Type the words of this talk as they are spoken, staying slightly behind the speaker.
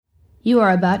You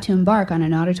are about to embark on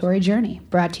an auditory journey,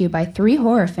 brought to you by 3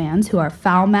 horror fans who are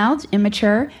foul-mouthed,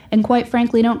 immature, and quite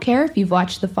frankly don't care if you've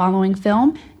watched the following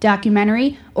film,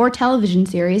 documentary, or television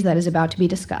series that is about to be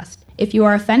discussed. If you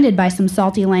are offended by some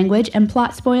salty language and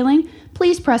plot spoiling,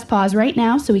 please press pause right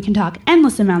now so we can talk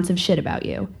endless amounts of shit about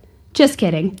you. Just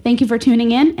kidding. Thank you for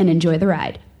tuning in and enjoy the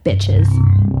ride, bitches.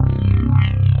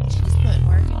 She's putting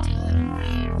work into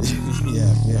it.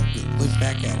 yeah. Look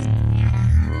back at it.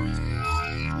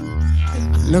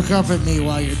 Look up at me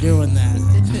while you're doing that.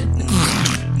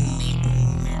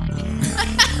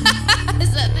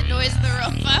 Is that the noise of the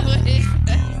robot?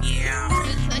 Yeah.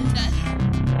 It's like that.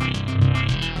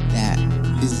 That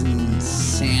is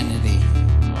insanity.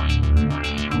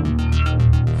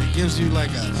 It gives you like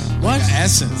a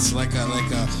essence, like a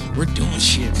we're doing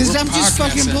shit. Because I'm just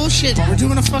fucking bullshitting. We're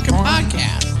doing a fucking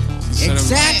podcast.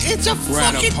 Exactly. It's a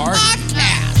fucking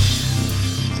podcast.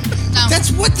 No.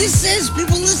 That's what this is.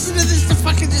 People listen to this to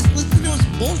fucking just listen to us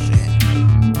bullshit.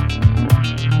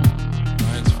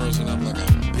 Mine's frozen up like a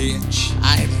bitch.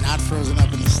 I am not frozen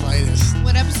up in the slightest.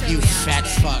 What episode You are we on fat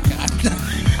today? fuck.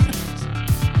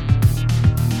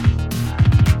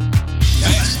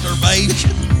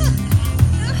 Masturbation.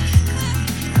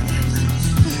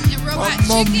 Robot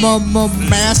chicken.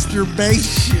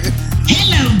 Masturbation.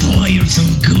 Hello, boys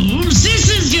and ghouls. This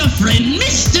is your friend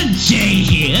Mr. J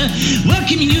here,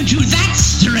 welcoming you to That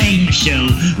Strange Show.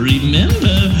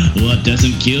 Remember, what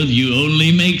doesn't kill you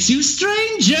only makes you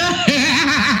stranger.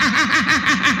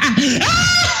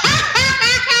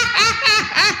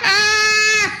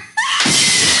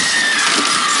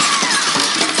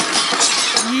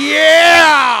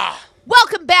 Yeah!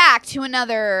 Welcome back to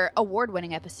another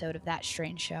award-winning episode of That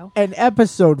Strange Show. An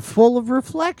episode full of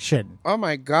reflection. Oh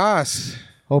my gosh.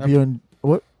 Hope you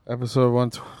what? Episode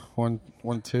 112.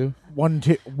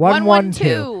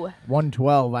 112.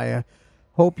 112. I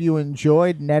hope you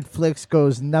enjoyed. Netflix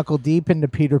goes knuckle deep into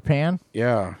Peter Pan.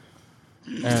 Yeah.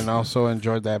 And also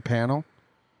enjoyed that panel.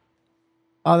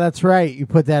 Oh, that's right. You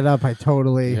put that up. I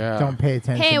totally Yeah. don't pay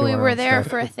attention. Hey, to we our were own there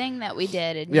stuff. for a thing that we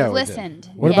did, and Yeah, you we did.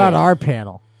 listened. What Yay. about our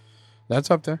panel?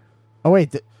 That's up there. Oh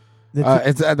wait,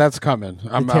 That's coming.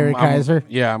 Terry Kaiser?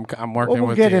 Yeah, I'm working we'll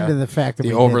with get the, into the fact that the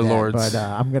we overlords. did that,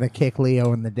 but I'm gonna kick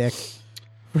Leo in the dick.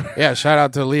 Yeah, shout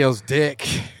out to Leo's dick.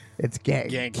 It's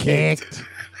getting Getting kicked.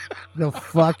 The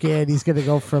fuck in. He's gonna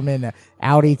go from an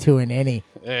Audi to an innie,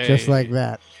 just Hey. like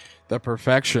that. The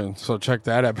perfection. So check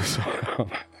that episode out.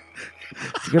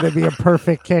 It's gonna be a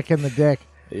perfect kick in the dick.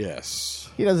 Yes.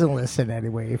 He doesn't listen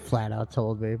anyway. He flat out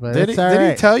told me, but Did it's he, all did he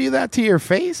right. tell you that to your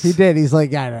face? He did. He's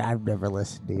like, I've never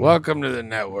listened to you. Welcome to the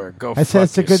network. Go I said fuck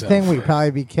it's a good yourself. thing we'd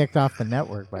probably be kicked off the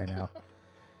network by now.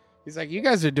 He's like, you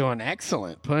guys are doing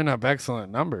excellent, putting up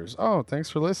excellent numbers. Oh, thanks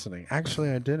for listening. Actually,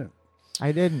 I didn't.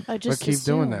 I didn't. I But just keep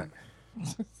doing assumed.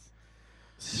 that.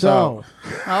 So,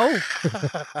 Oh.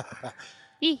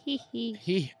 Hee hee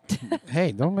hee.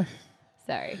 Hey, don't.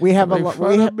 Sorry. we have Make we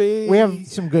fun have, of me. we have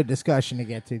some good discussion to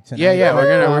get to tonight. Yeah, we're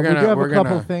gonna- we do have we're a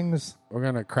couple gonna- things. We're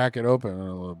gonna crack it open in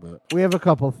a little bit. We have a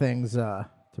couple things to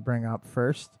bring up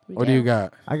first. What do you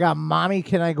got? I got Mommy,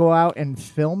 Can I Go Out and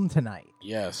Film Tonight?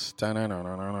 Yes.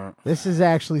 Da-na-na-na-na-na. This is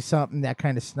actually something that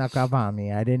kind of snuck up on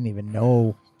me. I didn't even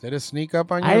know. Did it sneak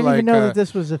up on you? I didn't like, even know that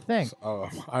this was a thing. Oh,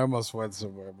 I almost went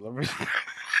somewhere. Let me.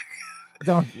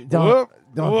 Don't Whoop,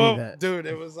 do that. dude.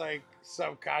 It was like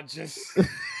subconscious.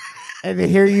 And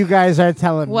here you guys are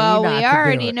telling Well, me not we to do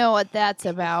already it. know what that's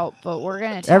about, but we're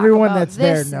gonna talk Everyone about that's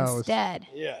there this knows. instead.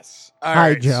 Yes. All Hi,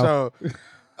 right, Joe.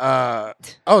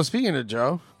 So, speaking of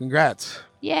Joe, congrats.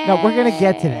 Yeah. No, we're gonna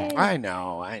get to that. I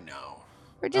know.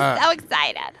 We're just so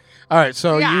excited. All right,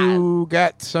 so Yeah. you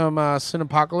got some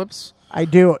Cinepocalypse. I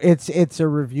do. It's a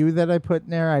review that I put in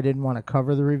there. I didn't want to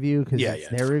cover the review because Yeah,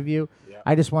 it's yeah. their review. Yeah.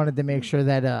 I just wanted to make sure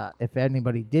that if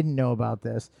anybody didn't know about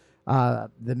this, the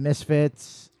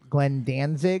Misfits, Glenn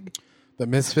Danzig. The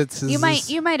Misfits is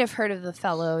You might have heard of the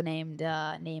fellow named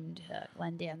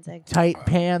Glenn Danzig. Tight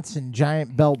pants and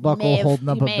giant belt buckle holding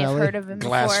up you a may have belly. heard of him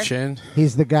glass before. chin.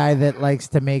 He's the guy that likes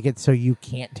to make it so you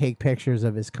can't take pictures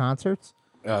of his concerts.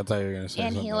 Oh, I thought you were gonna say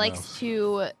And something he likes else.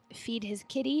 to feed his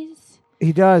kitties,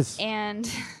 He does. and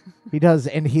He does,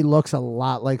 and he looks a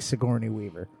lot like Sigourney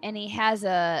Weaver. and he has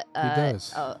a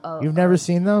does. You've never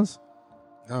seen those?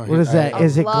 No, What is that? a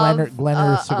Is it love, Glenn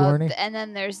or Sigourney? and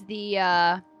then there's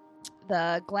the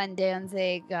Glenn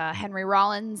Danzig Henry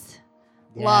Rollins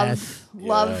Yes.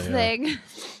 love Yeah. thing.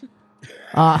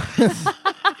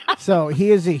 So he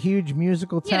is a huge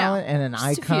musical You know, talent and an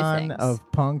just a few icon things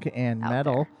of punk and out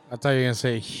metal, I thought you were gonna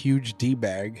say huge D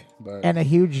bag, but and a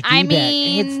huge D-bag. I and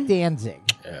mean- it's Danzig.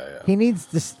 He needs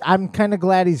to. I'm kind of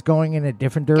glad he's going in a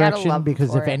different Gotta direction love him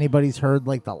because for if it. anybody's heard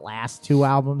like the last 2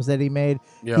 albums that he made,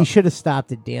 Yeah. he should have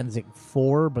stopped at Danzig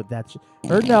 4. But that's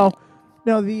no.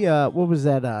 The what was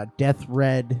that? Death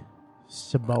Red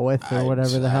Samoeth or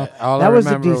whatever the hell. all I That was a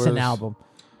remember decent was- album.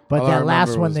 But all I that last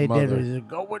remember one was they did Mother.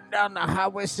 was going down the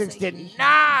Highway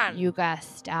 69. You gotta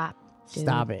stop. Dude.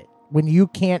 Stop it. When you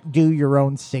can't do your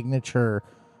own signature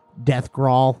death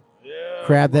growl,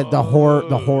 crap, that the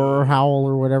horror howl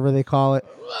or whatever they call it,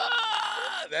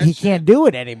 he can't do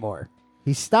it anymore.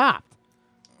 He stopped.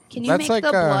 Can you That's make like,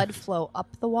 the blood flow up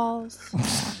the walls?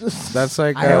 That's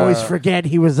like I always forget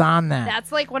he was on that.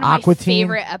 That's like one of Aqua my Teen.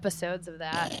 favorite episodes of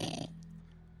that.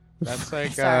 That's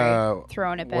like Sorry,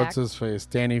 throwing it back. what's his face?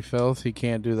 Danny Filth. He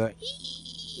can't do that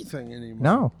thing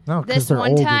anymore. No, because This they're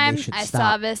one older. time, they should I stop.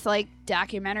 saw this like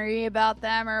documentary about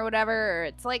them or whatever. Or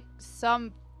it's like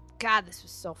God, this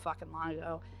was so fucking long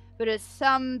ago. But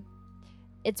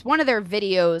it's one of their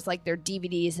videos, like their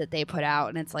DVDs that they put out,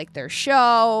 and it's like their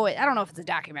show. I don't know if it's a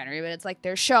documentary, but it's like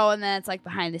their show, and then it's like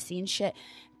behind the scenes shit.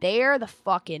 They are the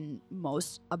fucking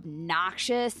most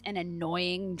obnoxious and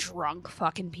annoying drunk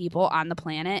fucking people on the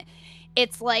planet.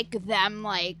 It's like them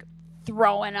like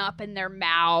throwing up in their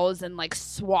mouths and like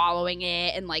swallowing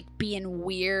it and like being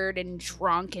weird and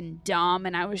drunk and dumb.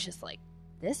 And I was just like,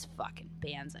 this fucking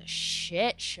band's a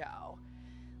shit show.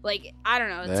 Like, I don't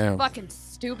know. It's Damn. fucking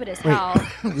stupid as hell.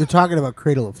 You're talking about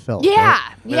Cradle of Filth. Yeah,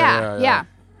 right? yeah.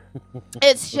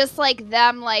 It's just like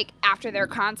them, like after their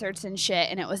concerts and shit,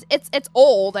 and it's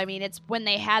old. I mean, it's when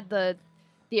they had the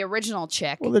original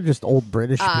chick. Well, they're just old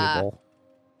British people.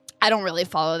 I don't really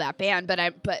follow that band,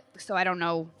 but so I don't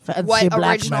know Fancy what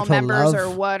black original metal members love. or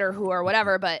what or who or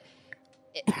whatever. But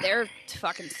they're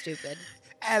fucking stupid.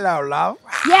 Hello, love.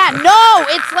 Yeah, no,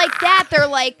 it's like that. They're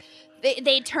like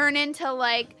they turn into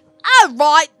like, all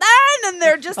right then, and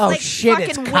they're just Oh, like shit,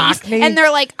 it's fucking Cockney? and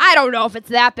they're like, I don't know if it's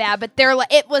that bad, but they're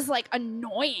like, it was like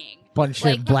annoying. Bunch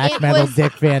Like, of black it metal was-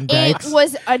 Dick Van Dykes. It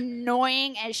was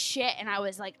annoying as shit, and I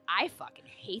was like, I fucking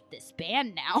hate this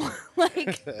band now.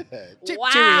 Like,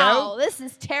 wow, this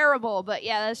is terrible. But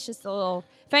yeah, that's just a little.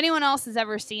 If anyone else has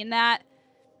ever seen that,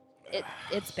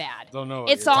 it's bad. Don't know.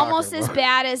 What It's you're almost talking as about.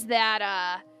 bad as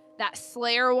that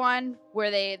Slayer one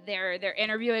where they're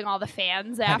interviewing all the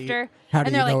fans How do you- after, how do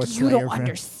and you they're know like, a "You Slayer don't fan?"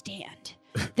 understand.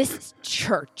 This is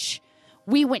church.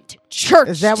 We went to church.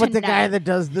 Is that what the guy tonight." that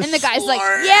does this? And the guy's like,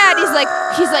 yeah, and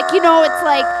he's like, you know,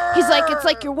 it's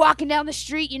like you're walking down the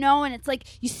street, you know, and it's like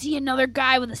you see another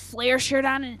guy with a Slayer shirt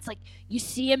on, and it's like you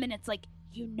see him, and it's like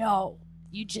you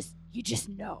just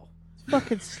know.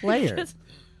 fucking Slayer.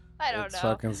 I don't It's know.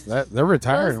 fucking they're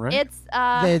retiring, right?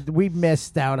 It's We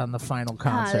missed out on the final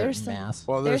concert there's in some- Mass.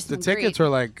 Well, there's the some tickets great were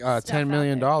like stuff $10 out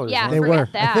million. there. Yeah, They forget were.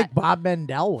 I that. think Bob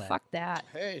Mendel went. fuck that.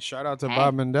 Hey, shout out to Hey.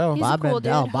 Bob Mendel. He's a Bob cool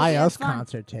Mendel, dude. buy Hope he us has fun.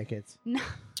 concert tickets.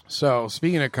 So,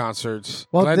 speaking of concerts,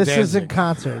 Well, Glenn this Danzig. isn't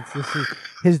concerts. This is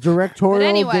his directorial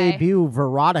anyway. debut,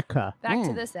 Veronica. Back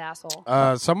to this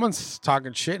asshole. Someone's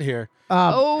talking shit here.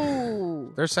 Oh,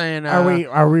 They're saying,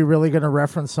 Are we really going to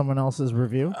reference someone else's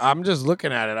review? I'm just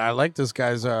looking at it. I like this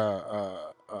guy's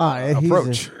he's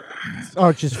approach.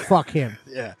 Oh, just fuck him.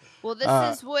 Yeah. well,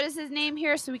 this is what is his name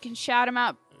here, so we can shout him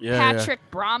out. Yeah, Patrick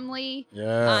Bromley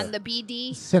Yeah. on the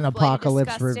BD Cinepocalypse Bloody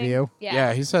Disgusting. review.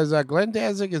 Yeah, he says Glenn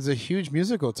Danzig is a huge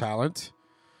musical talent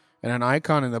and an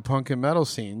icon in the punk and metal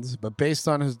scenes, but based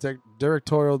on his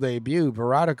directorial debut,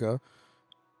 Veronica,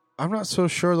 I'm not so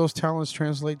sure those talents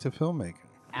translate to filmmaking.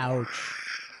 Ouch.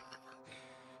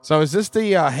 So is this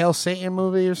the Hail Satan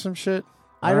movie or some shit?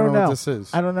 I don't know. what this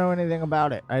is. I don't know anything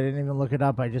about it. I didn't even look it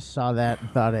up. I just saw that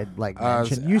and thought I'd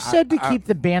mention. I- You said to I- keep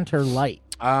the banter light.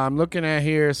 I'm looking at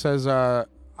here. It says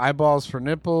eyeballs for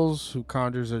nipples, who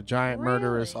conjures a giant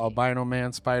murderous Really? albino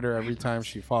man spider every time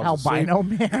she falls asleep. Albino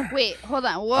man. Wait, hold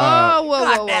on. Whoa.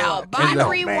 goddamn. Bond No.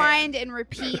 rewind and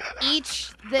repeat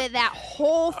that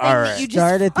whole thing All that right. you just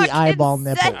Start at the fucking eyeball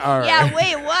said. nipple. All right. Yeah,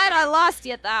 wait, what? I lost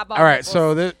you at the eyeball All right, nipples.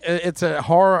 so it's a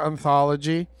horror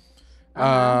anthology.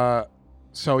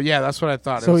 So yeah, that's what I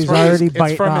thought. So It's he's from already it's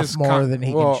biting from off his more than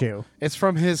he can chew. It's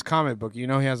from his comic book. You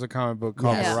know, he has a comic book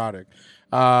called Yes. Erotic.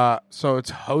 So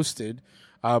it's hosted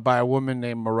by a woman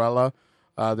named Morella.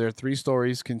 There are 3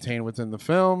 stories contained within the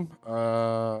film,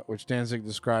 which Danzig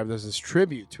described as his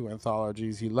tribute to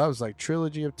anthologies he loves, like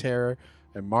Trilogy of Terror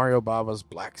and Mario Bava's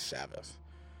Black Sabbath.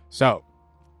 So,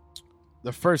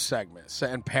 the first segment,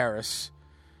 set in Paris.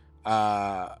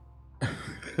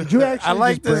 Did you actually I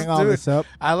like just bring this all dude. this up?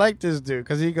 I like this dude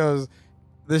because he goes,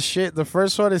 "This shit." The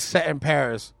first one is set in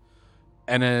Paris,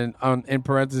 and then in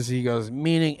parentheses he goes,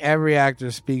 meaning every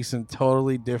actor speaks in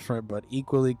totally different but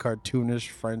equally cartoonish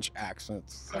French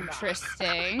accents.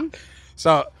 Interesting.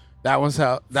 So that one's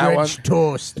how that one. French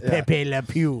toast, Pepe Le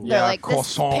Pew. They're Yeah, like, this is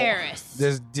croissant. Paris.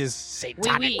 This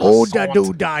satanic. Oui, oui. Oh, da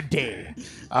do da day.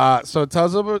 So it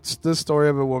tells about the story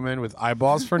of a woman with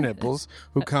eyeballs for nipples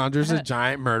who conjures a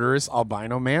giant murderous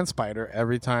albino man spider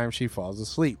every time she falls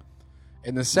asleep.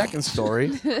 In the second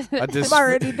story, I'm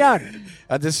already done.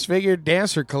 a disfigured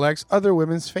dancer collects other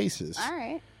women's faces. All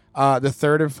right. The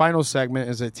third and final segment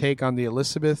is a take on the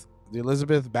Elizabeth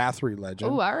Bathory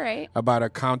legend. Oh, all right. About a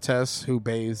countess who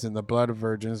bathes in the blood of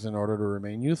virgins in order to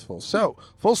remain youthful. So,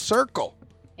 full circle.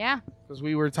 Yeah. Because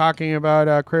we were talking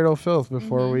about Cradle of Filth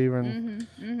before we even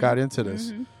got into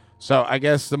this. So, I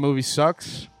guess the movie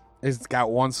sucks. It's got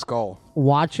one skull.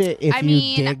 Watch it if I you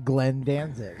mean, dig Glenn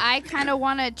Danzig. I kind of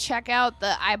want to check out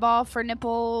the eyeball for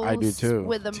nipples. I do too.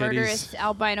 With the Titties. murderous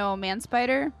albino man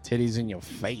spider. Titties in your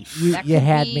face. You that could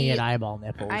had be- me at eyeball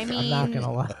nipples. I mean, I'm not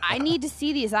gonna lie. I need to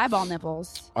see these eyeball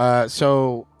nipples.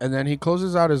 So, and then he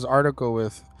closes out his article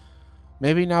with,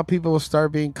 maybe now people will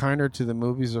start being kinder to the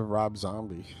movies of Rob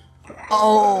Zombie.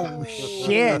 Oh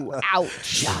shit! Ouch.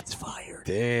 Shots fired.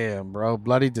 Damn, bro.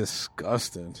 Bloody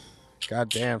disgusting. God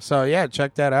damn. So, yeah,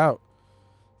 check that out.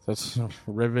 That's a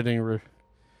riveting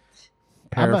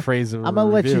paraphrase of a I'm gonna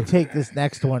let you review. take this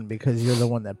next one because you're the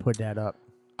one that put that up.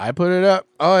 I put it up.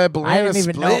 Oh, yeah, I banana didn't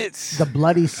even splits. know the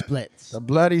bloody splits. The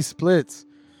bloody splits.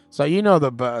 So, you know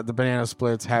the banana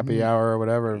splits, happy hour or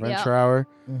whatever, adventure hour.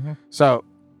 Mhm. So,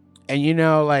 and you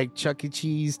know, like Chuck E.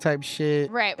 Cheese type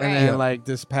shit. Right, And right. then, like,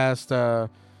 this past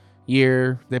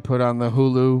year, they put on the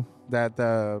Hulu that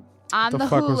On the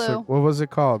fuck was it? Hulu. What was it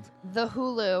called? The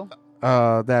Hulu.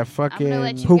 That I'm fucking. going to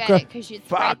let you Puka. get it because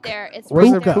it's right Fuck. there. It's Was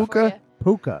right it there for Puka? you.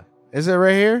 Puka. Is it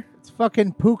right here? It's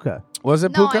fucking Puka. Was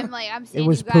it No, Puka? I'm saying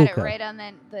was you got Puka. it right on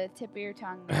the tip of your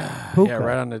tongue. Puka. Yeah,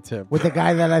 right on the tip. With the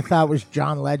guy that I thought was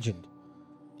John Legend.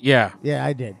 Yeah, Yeah,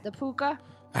 I did. The Puka?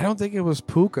 I don't think it was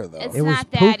Puka though. It's It was not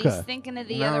that. Puka. He's thinking of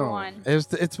the other one.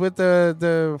 It's with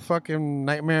the fucking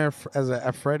Nightmare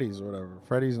at Freddy's or whatever.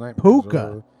 Freddy's Nightmare.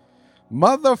 Puka.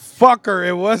 Motherfucker!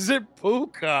 It wasn't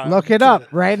Puka. Look it up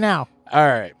right now. All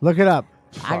right. Look it up.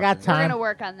 I got We're time. going to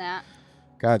work on that.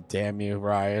 God damn you,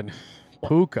 Ryan.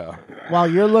 Puka. While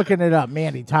you're looking it up,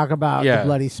 Mandy, talk about Yeah. the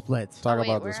bloody splits. Talk Wait,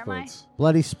 about the where am I? splits.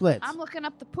 Bloody splits. I'm looking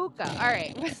up the Puka. All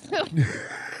right.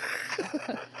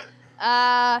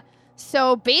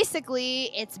 So basically,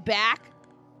 it's back,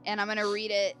 and I'm going to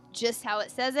read it just how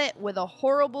it says it, with a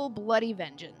horrible, bloody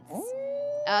vengeance.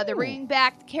 They're bringing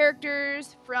back the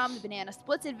characters from the Banana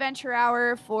Splits Adventure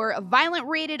Hour for a violent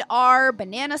rated R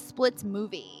Banana Splits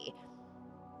movie.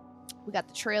 We got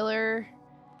the trailer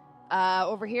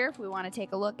over here if we want to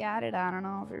take a look at it. I don't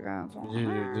know if you're going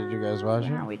to... Did you guys watch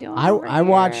How it? we doing I over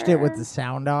watched it with here? the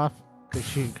sound off because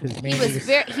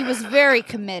He was very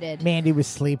committed. Mandy was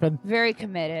sleeping, Very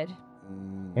committed.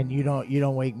 and you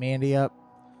don't wake Mandy up.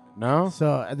 No?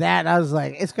 So that I was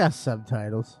like, it's got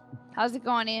subtitles. How's it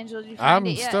going, Angel? Did you find I'm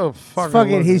it yet? still fucking.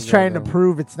 Fucking, looking he's trying to at them.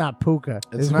 prove it's not Puka.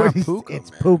 It's is not what he's- Puka,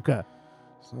 It's man. Puka.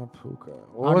 It's not Puka.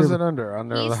 What was it under?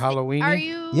 Under He's the thi- Halloween? Are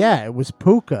you? Yeah, it was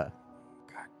Puka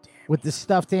God damn. with the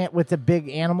stuffed ant with the big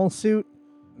animal suit.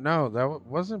 No, that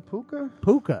wasn't Puka.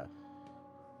 Puka.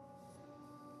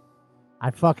 I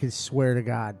fucking swear to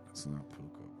God. It's not Puka,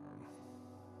 bro.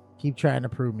 Keep trying to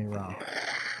prove me wrong.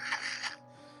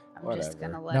 I'm just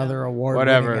Whatever. gonna let Another him.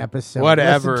 award-winning Whatever. episode.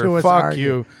 Whatever. Listen to us Fuck argue.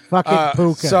 you. Fucking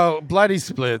Puka. So bloody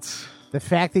splits. The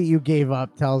fact that you gave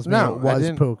up tells me No, it I was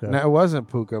didn't- Puka. No, it wasn't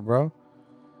Puka, bro.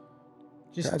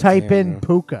 Just God type damn in you.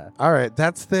 Puka. All right,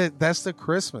 that's the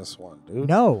Christmas one, dude.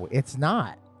 No, it's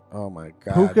not. Oh my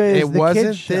god. Puka is it the wasn't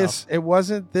kid's show. this. It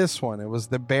wasn't this one. It was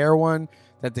the bear one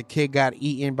that the kid got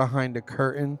eaten behind the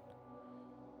curtain.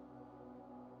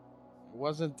 It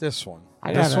wasn't this one.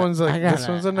 This one's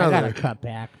another. I gotta cut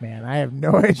back, man. I have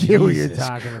no idea what you're Jesus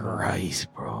talking about.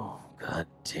 Christ, bro. God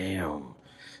damn.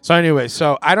 So anyway,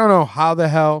 so I don't know how the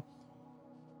hell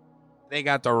they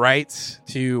got the rights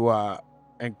to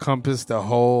encompass the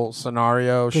whole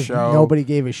scenario 'Cause show. nobody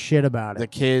gave a shit about The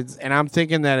it. kids, and I'm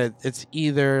thinking that it's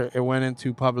either it went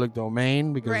into public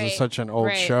domain because Right, it's such an old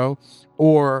right. show,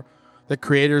 or the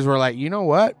creators were like, you know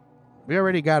what, we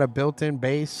already got a built-in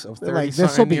base of They're 30 like, this will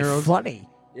something be year olds. funny.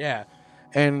 Yeah,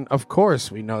 and of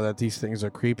course we know that these things are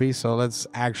creepy, so let's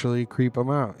actually creep them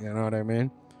out. You know what I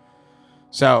mean?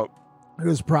 So It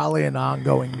was probably an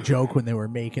ongoing joke when they were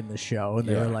making the show, and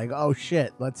they Yeah. were like, "Oh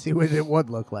shit, let's see what it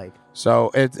would look like." So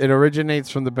it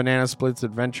originates from the Banana Splits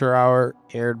Adventure Hour,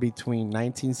 aired between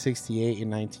 1968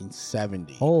 and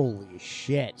 1970. Holy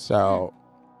shit! So,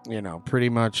 you know, pretty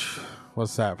much,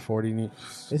 what's that? 40.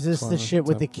 Is this the 20, shit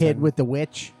with the 10, kid with the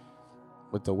witch,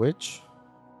 with the witch?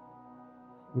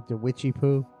 with the witchy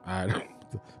poo? I don't,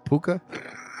 Puka.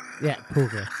 Yeah,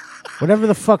 Puka. Whatever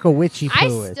the fuck a witchy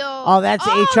poo is. Oh, that's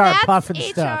HR Puffin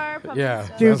stuff. Yeah.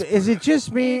 Dude, is it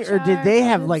just me, or did they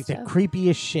have Puffin like the stuff.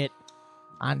 creepiest shit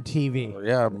on TV?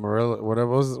 Yeah, Marilla. Whatever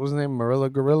was his name? Marilla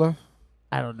Gorilla.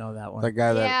 I don't know that one. That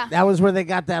guy that. Yeah. That was where they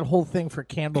got that whole thing for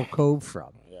Candle Cove from.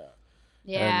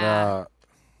 Yeah. And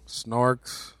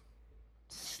Snorks.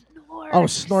 Oh,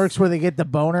 Snorks, where they get the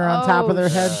boner on top of their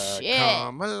head. Shit.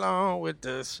 Come along with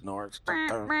the Snorks.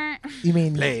 You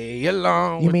mean Play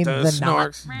along you with mean the the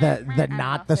not Snorks. the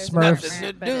not the There's Smurfs? nothing. Nothing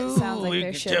to But it sounds like do.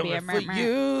 there We should can be do a it for murmur.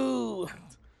 you.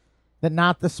 The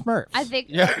not the Smurfs. I think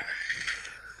Yeah.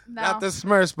 no. Not the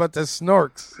Smurfs, but the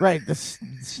Snorks. Right, the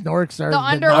Snorks are the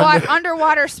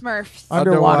underwater Smurfs.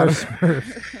 underwater Underwater.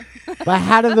 Smurfs. But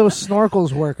how do those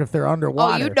snorkels work if they're Oh,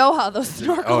 underwater? you know how those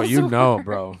snorkels Oh, you work. know,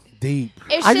 bro. Deep.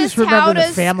 It's I just just remember how the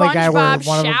does Family Guy where SpongeBob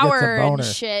one of them gets a shower and boner.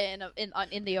 shit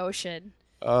in the ocean.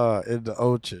 In the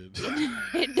ocean.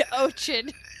 In the ocean.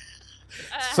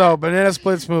 So, Banana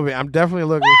Splits movie. I'm definitely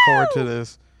looking forward to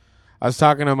this. I was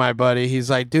talking to my buddy. He's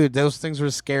like, dude, those things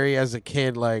were scary as a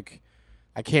kid. Like,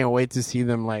 I can't wait to see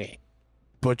them, like,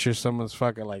 butcher someone's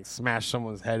fucking, like, smash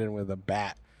someone's head in with a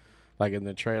bat, like in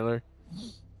the trailer.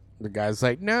 The guy's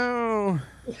like, no.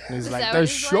 And he's Is like, that the what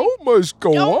he's show like? must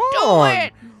go Don't do on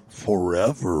it.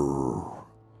 forever.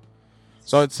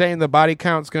 So it's saying the body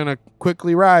count's going to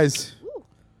quickly rise.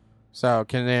 So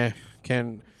can they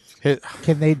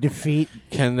defeat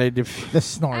the the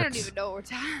Snorks? I don't even know what we're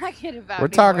talking about. We're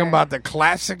talking anymore. about the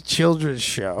classic children's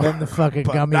show. Then the fucking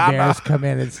gummy Banana. bears come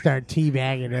in and start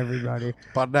teabagging everybody.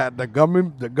 But that the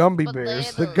Gumby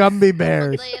Bears. The Gumby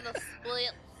Bears.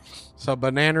 So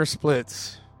Banana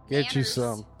Splits. Get you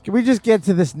some. Can we just get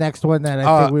to this next one that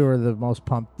I think we were the most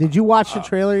pumped? Did you watch the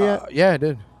trailer yet? Yeah, I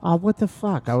did. Oh, what the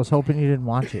fuck? I was hoping you didn't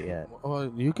watch it yet. Well,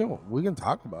 we can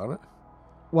talk about it.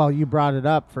 Well, you brought it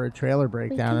up for a trailer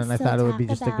breakdown, and I thought it would be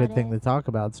just a good thing to talk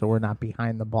about so we're not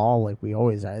behind the ball like we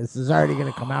always are. This is already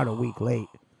going to come out a week late.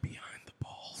 Behind the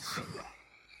balls.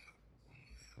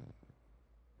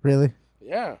 Really?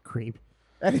 Yeah. Creep.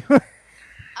 Anyway,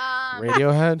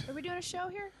 Radiohead. Are we doing a show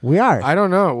here? we are. I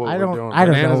don't know what I we're don't. doing. I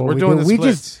don't Bananas, know. We're What doing do. the We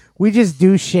splits. we just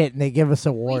do shit and they give us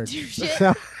awards. We do shit.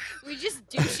 So, We just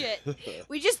do shit.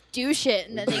 We just do shit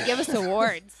and then they give us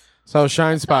awards. So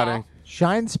Shine Spotting.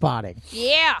 shine spotting.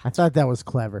 Yeah. I thought that was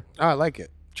clever. Oh, I like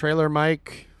it. Trailer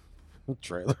Mike.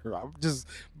 Trailer. I'm just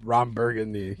Ron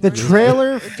Burgundy. The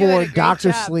trailer doing a for great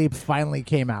Doctor job. Sleep finally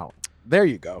came out. There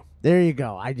you go. There you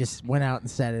go. I just went out and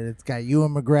said it. It's got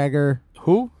Ewan McGregor.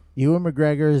 Who? Ewan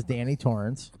McGregor is Danny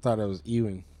Torrance. I thought it was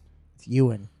Ewing. It's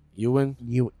Ewan. Ewan?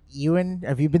 Ewan.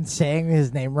 Have you been saying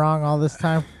his name wrong all this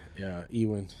time? Yeah,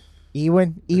 Ewan.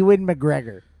 Ewan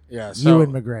McGregor. Yeah, so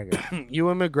Ewan McGregor.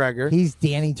 Ewan McGregor. He's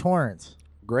Danny Torrance.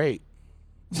 Great.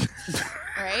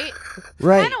 Right?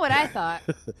 Right. Kind of what I thought.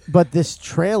 But this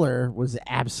trailer was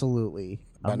absolutely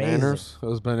amazing. Bananas.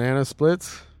 Those banana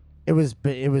splits. It was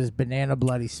banana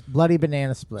bloody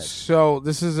banana split. So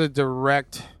this is a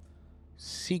direct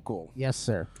sequel Yes,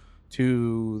 sir.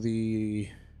 to the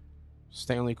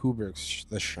Stanley Kubrick's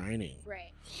The Shining.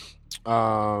 Right.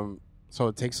 So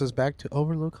it takes us back to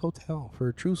Overlook Hotel for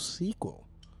a true sequel.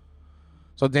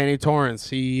 So Danny Torrance,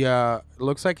 he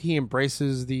looks like he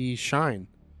embraces the shine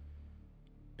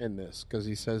in this because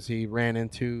he says he ran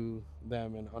into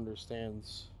them and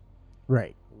understands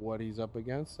Right. what he's up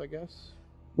against, I guess.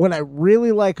 What I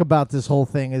really like about this whole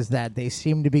thing is that they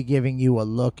seem to be giving you a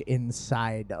look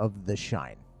inside of the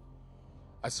Shine,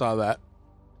 I saw that.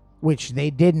 which they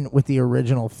didn't with the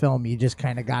original film. You just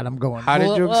kind of got them going. How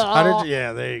did you?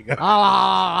 Yeah, there you go.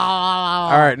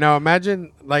 All right, now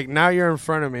imagine like now you're in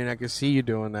front of me and I can see you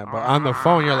doing that, but on the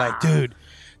phone you're like, dude,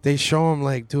 they show him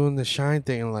like doing the shine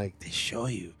thing and like they show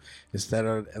you instead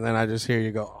of, and then I just hear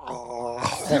you go.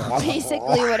 Basically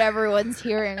what everyone's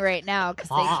hearing right now because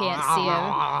they can't see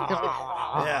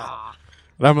him. Yeah.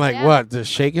 And I'm like, Yeah. what? The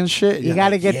shaking shit? You You're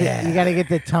gotta like, get yeah. you gotta get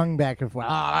the tongue back and forth.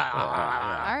 All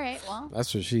right, well.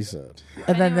 That's what she said.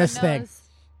 And then anyone this thing. knows-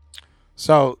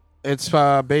 So it's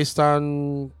based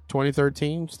on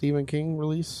 2013 Stephen King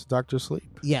release, Dr. Sleep.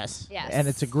 Yes. Yes. And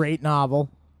it's a great novel.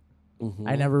 Mhm.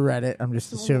 I never read it. I'm just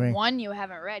The assuming. one you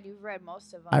haven't read. You've read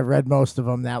most of them. I read most of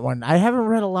them. That one. I haven't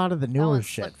read a lot of the newer one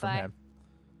shit slipped from by. him.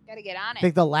 Gotta get on I it.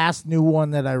 think the last new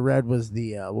one that I read was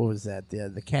the what was that?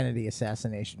 The Kennedy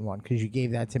assassination one, because you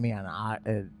gave that to me on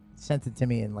sent it to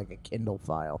me in like a Kindle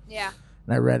file, Yeah.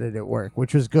 and I read it at work,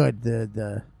 which was good.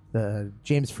 The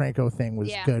James Franco thing was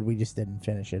Yeah. good. We just didn't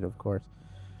finish it, of course.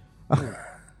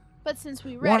 But since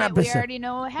we One read it, we episode. already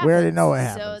know what happens. We already know what So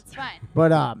happens. it's fine.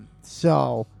 But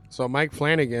so So Mike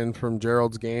Flanagan from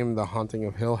Gerald's Game, The Haunting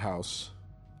of Hill House.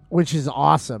 which is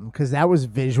awesome because that was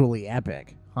visually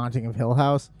epic. Haunting of Hill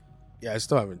House. Yeah, I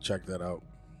still haven't checked that out.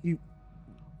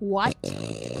 What?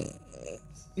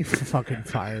 You're fucking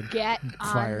fired. Get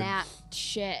on Fired. that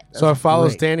shit. So it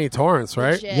follows great. Danny Torrance,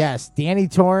 right? Legit. Yes, Danny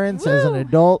Torrance as an Woo!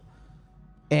 adult,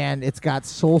 and it's got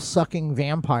soul-sucking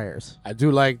vampires. I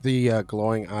do like the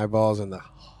glowing eyeballs and the.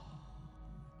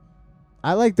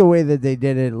 I like the way that they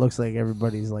did it. It looks like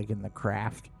everybody's like in the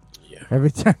craft. Yeah.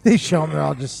 Every time they show them, they're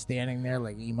all just standing there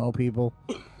like emo people.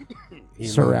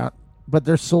 Surround. But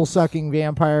they're soul-sucking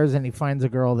vampires, and he finds a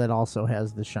girl that also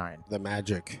has the shine, The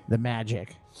magic. the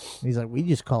magic. He's like, we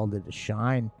just called it a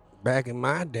shine. Back in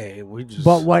my day, we just.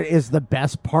 But what is the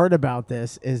best part about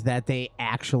this is that they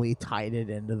actually tied it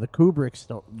into the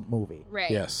Kubrick movie.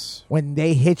 Right. Yes. When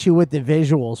they hit you with the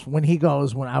visuals, when he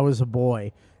goes, when I was a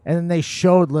boy, and then they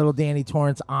showed little Danny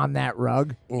Torrance on that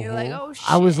rug, You're like, oh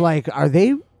shit. I was like, are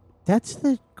they? That's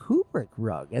the Kubrick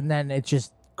rug. And then it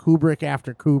just Kubrick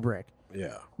after Kubrick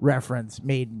Yeah. reference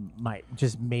made my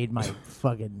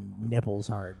fucking nipples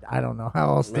hard. I don't know how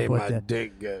else to Made put my that.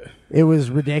 dick good. It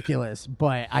was ridiculous,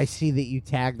 but I see that you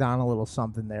tagged on a little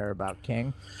something there about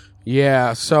King.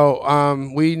 Yeah,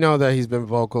 so we know that he's been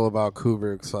vocal about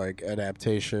Kubrick's like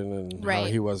adaptation and how Right.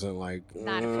 he wasn't like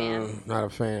Not a fan. Not a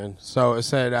fan. So it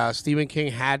said Stephen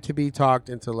King had to be talked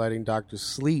into letting Dr.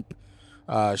 Sleep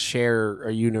share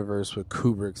a universe with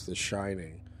Kubrick's The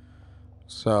Shining.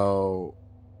 So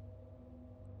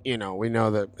we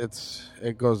know that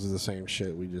it goes to the same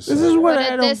shit we just This said. is what But I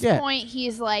at don't this get. point,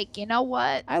 he's like, you know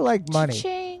what? I like money.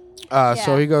 Cha-ching. So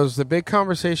Yeah. he goes, the big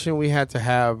conversation we had to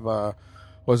have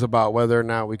was about whether or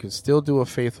not we could still do a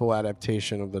faithful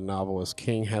adaptation of the novel as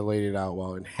King had laid it out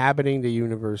while inhabiting the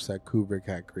universe that Kubrick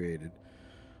had created.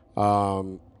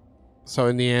 So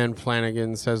in the end,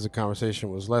 Flanagan says the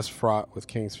conversation was less fraught with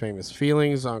King's famous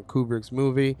feelings on Kubrick's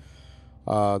movie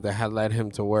that had led him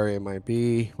to where it might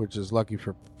be, which is lucky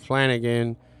for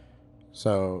Flanagan.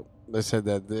 So they said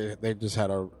that they just had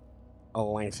a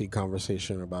lengthy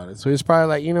conversation about it. So he's probably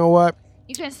like, you know what?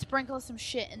 You can sprinkle some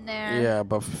shit in there. Yeah,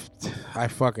 but I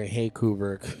fucking hate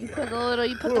Kubrick. You put a little.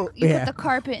 You put the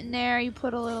carpet in there. You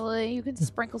put a little. You can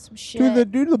sprinkle some shit.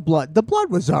 Do the blood. The blood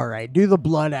was all right. Do the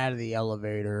blood out of the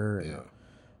elevator. Yeah.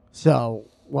 So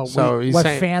what he's what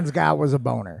saying- fans got was a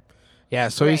boner. Yeah,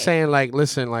 so he's Right. saying like,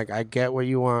 listen, like I get what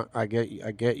you want. I get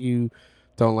you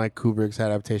don't like Kubrick's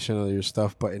adaptation of your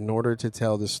stuff, but in order to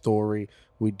tell the story,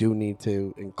 we do need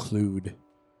to include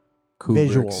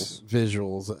Kubrick's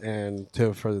visuals and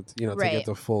to to Right. get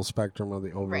the full spectrum of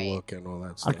the overlook and all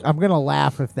that stuff. I'm gonna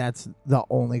laugh if that's the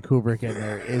only Kubrick in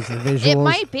there is the visuals. It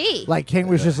might be. Like King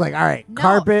was just like, all right, No.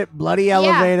 carpet, bloody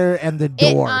elevator, and the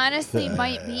It door. honestly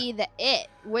might be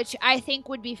which I think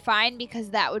would be fine because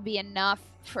that would be enough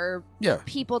for Yeah.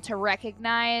 people to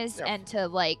recognize and to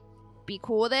like be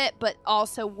cool with it, but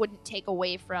also wouldn't take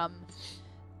away from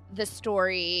the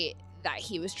story that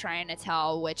he was trying to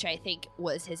tell, which I think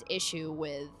was his issue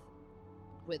with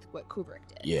what Kubrick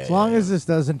did. Yeah. As long as this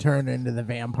doesn't turn into the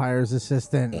vampire's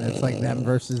assistant, and it's like them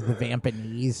versus the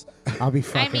Vampanese, I'll be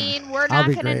fucking. I mean, we're I'll not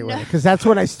be gonna great with know. it because that's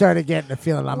what I started getting the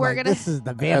feeling. I'm We're like, gonna- this is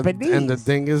the and, Vampanese. and the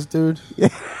thing is, dude,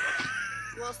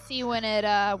 We'll see when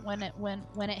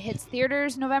it hits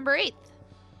theaters November 8th.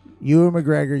 Ewan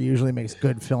McGregor usually makes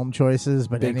good film choices,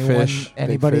 but Big anyone, Fish, Big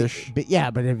anybody, Fish. but yeah,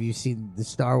 but have you seen the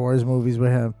Star Wars movies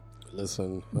with him?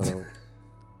 listen,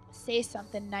 Say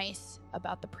something nice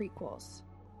about the prequels.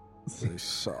 they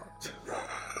sucked.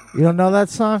 You don't know that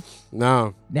song?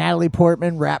 No. Natalie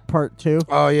Portman, Rap Part 2.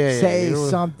 Oh yeah. Say You know-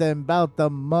 something about the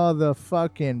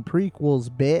motherfucking prequels,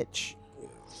 bitch.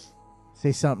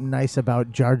 Say something nice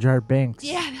about Jar Jar Binks.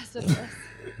 Yeah, that's what it is.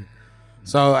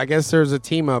 So I guess there's a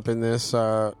team up in this.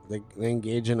 They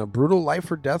engage in a brutal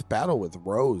life or death battle with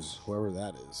Rose, whoever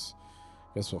that is.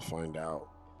 Guess we'll find out.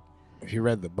 If you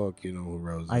read the book, you know who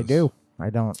Rose is. I do.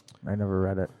 I don't. I never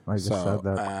read it. I just So said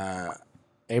that.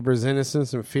 Abra's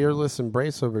innocence and fearless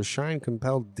embrace of her shine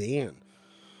compelled Dan.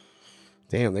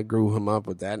 Damn, they grew him up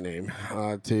with that name.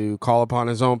 To call upon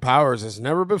his own powers as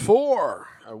never before.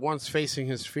 At once facing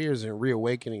his fears and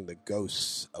reawakening the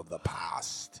ghosts of the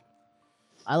past.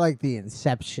 I like the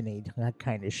Inception-y, that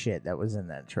kind of shit that was in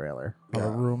that trailer. All the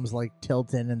Yeah. rooms like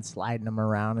tilting and sliding them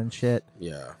around and shit.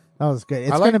 Yeah. That was good.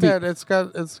 It's I like gonna that. be. It's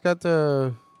got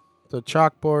the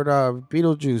chalkboard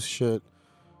Beetlejuice shit.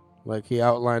 Like he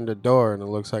outlined the door and it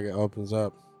looks like it opens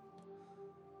up.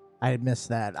 I missed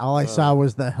that. All I saw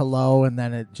was the hello, and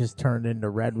then it just turned into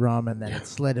red rum, and then it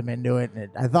slid him into it, and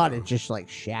I thought it just like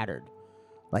shattered,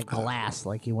 like glass,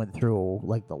 like he went through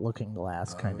like the Looking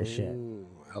Glass kind of shit. Ooh,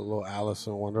 hello, Alice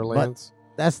in Wonderlands.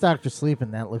 That's Dr. Sleep,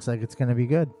 and that looks like it's gonna be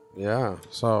good. Yeah,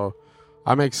 so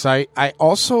I'm excited. I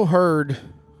also heard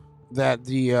that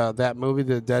that movie,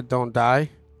 The Dead Don't Die.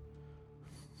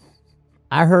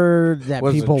 I heard that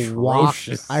Was people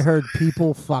atrocious. walked. I heard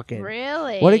people fucking.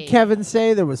 Really? What did Kevin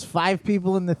say? There was 5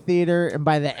 people in the theater, and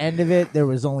by the end of it, there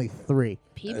was only 3.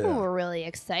 People were really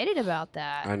excited about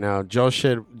that. I know. Joe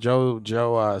said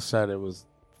it was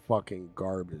fucking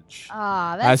garbage.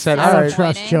 Ah, that's I said, I don't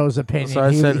disappointing. trust Joe's opinion. So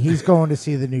I said- He's going to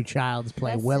see the new Child's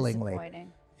Play That's willingly.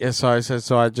 disappointing. Yeah, so I said,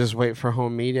 so I just wait for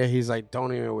home media. He's like,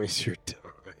 don't even waste your time.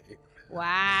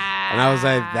 Wow. And I was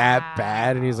like, that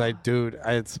bad? And he's like, dude,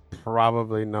 it's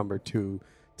probably number 2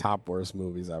 top worst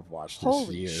movies I've watched this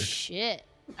holy year. shit.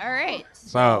 All right.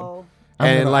 So-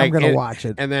 I'm gonna and- watch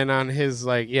it. And then on his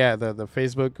the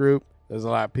Facebook group, there's a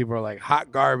lot of people are like,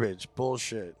 hot garbage,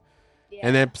 bullshit. yeah.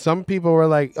 And then some people were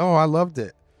like, oh, I loved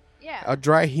it. yeah. A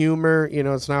dry humor,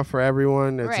 it's not for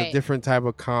everyone. It's a Right. different type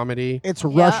of comedy. It's Yeah.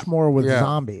 Rushmore with Yeah.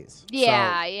 zombies.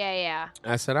 Yeah.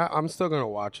 I said, I'm still going to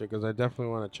watch it because I definitely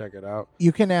want to check it out.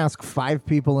 You can ask 5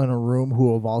 people in a room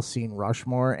who have all seen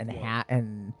Rushmore,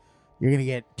 and you're gonna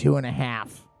get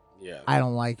 2.5. Yeah. I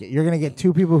don't like it. You're gonna get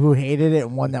 2 people who hated it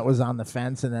and one that was on the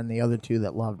fence, and then the other 2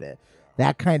 that loved it.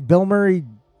 Bill Murray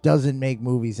doesn't make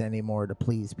movies anymore to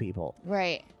please people.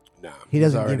 Right. No, He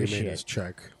doesn't he's already give a made shit. his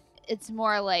check. It's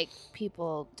more like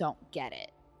people don't get it.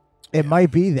 It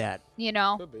might be that You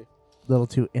know? Could be. a little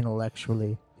too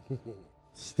intellectually I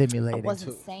stimulating.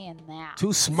 wasn't saying that.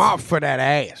 Too smart for that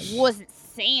ass. Wasn't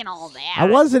saying all that. I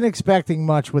wasn't expecting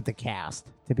much with the cast,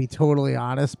 to be totally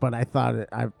honest, but I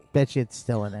bet you it's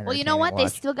still an entertaining Well, you know what? They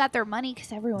watch. still got their money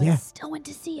because everyone Yeah. still went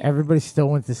to see it. Everybody still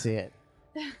went to see it.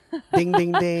 Ding,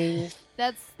 ding, ding.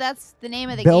 That's the name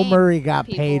of the Bill game. Murray got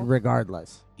people. paid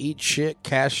regardless. Eat shit,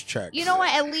 cash checks. You know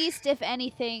what? At least, if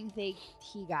anything, he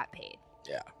got paid.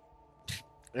 Yeah.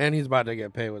 And he's about to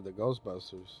get paid with the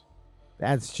Ghostbusters.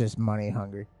 That's just money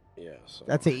hungry. Yeah. So.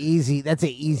 That's a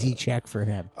easy check for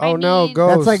him. Oh, I no, mean-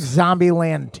 Ghost. That's like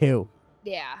Zombieland 2.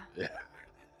 Yeah. It's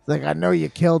like, I know you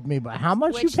killed me, but how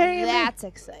much you Which paying me? that's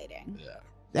exciting.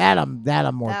 That I'm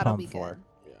more That'll be pumped good. for.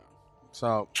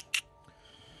 So,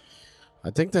 I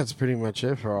think that's pretty much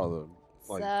it for all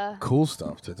the cool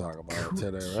stuff to talk about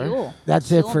today, right? Cool. That's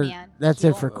Cool, it for man. that's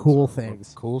it Cool. for cool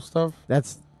things. Cool stuff?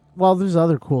 There's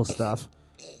other cool stuff.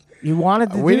 You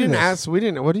wanted to We do didn't this. ask. We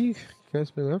didn't. What do you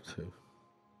guys been up to?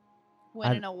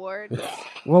 Win an award.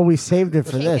 Well, we saved it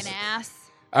for Kicking this.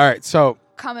 ass. All right. So,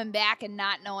 Coming back and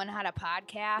not knowing how to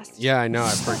podcast. yeah, I know. I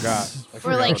forgot.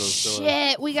 We're like,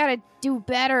 shit, we got to do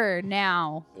better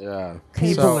now. Yeah.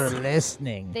 People So- are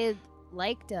listening. They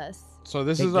liked us. So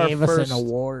this They is our gave us first an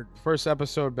award.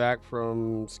 episode back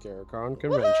from ScareCon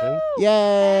convention,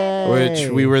 Yay! which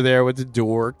we were there with the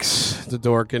dorks, the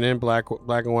Dorkin' Black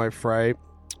and White Fright,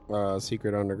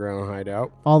 Secret Underground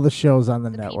Hideout. all the shows on the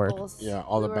The network. peoples. Yeah,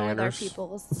 all the We were with our banners.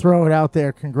 peoples. Throw it out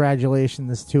there.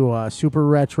 Congratulations to Super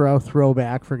Retro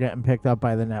Throwback for getting picked up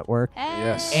by the network,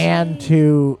 Yes. and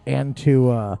to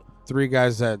 2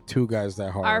 guys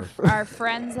that horror. our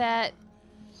friends at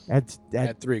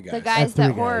at 3 guys. the guys three that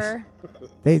guys. horror.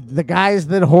 the guys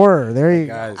that horror. There you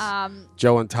go. Guys,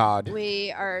 Joe and Todd.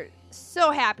 We are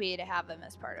so happy to have them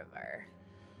as part of our.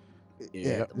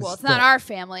 Yeah. Well, it's not our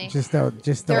family. Just don't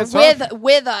They're don't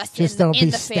with us. just in, don't in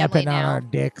be the stepping family on now. our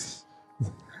dicks.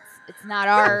 It's not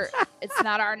our. It's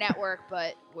not our network,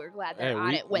 but we're glad they're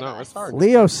on it with us. it's ours.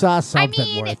 Leo saw I something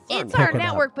mean, worth it's our picking up.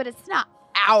 network, but it's not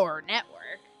our network.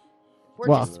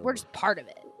 Well- We're just part of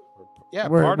it. Yeah,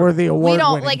 We're the award We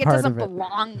don't winning like it. part Doesn't of it.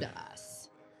 belong to us.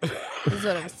 Is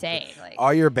what I'm saying. Like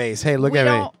all your base. Hey, look we at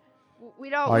don't, me. We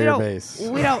don't. All we your don't. base.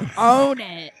 We don't own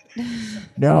it,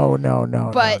 No,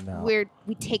 but no.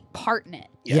 we take part in it.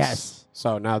 Yes.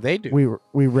 So now they do.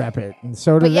 We rep it, and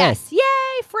so do But they. yes, yay,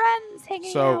 friends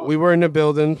hanging So out. we were in the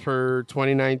building for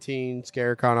 2019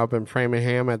 ScareCon up in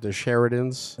Framingham at the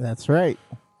Sheridans. That's right.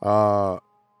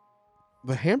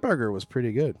 The hamburger was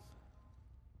pretty good.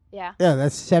 Yeah. Yeah,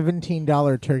 that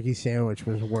 $17 turkey sandwich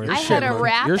was worth I it. shit had a looked-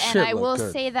 wrap, your and shit I will looked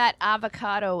good. say that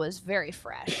avocado was very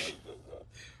fresh.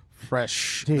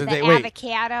 Fresh. Dude. The Wait,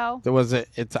 avocado. there was it.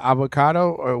 It's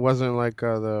avocado, or it wasn't like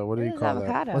the what do It you was call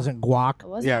avocado. Wasn't guac. It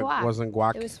wasn't Yeah, guac. it wasn't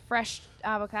guac. It was fresh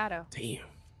avocado. Damn.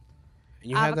 And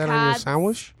you had that on your Avocados.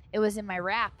 sandwich? It was in my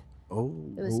wrap. Oh.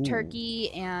 It was Ooh.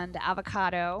 turkey and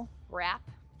avocado wrap.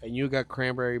 And you got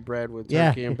cranberry bread with Yeah.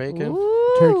 turkey and bacon?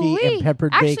 Turkey Ooh-wee. and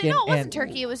peppered Actually, bacon. no, it wasn't and,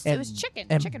 turkey. It was chicken.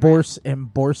 And chicken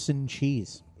Borson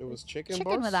cheese. It was chicken. wrap.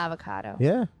 Chicken with avocado.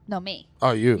 Yeah, No, me.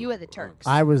 Oh, you. You were the Turks.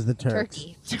 I was the Turks.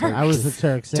 Turkey. I was the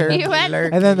Turks. And Turkey. then, You went-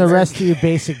 and then the rest of you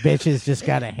basic bitches just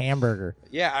got a hamburger.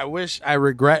 Yeah, I wish. I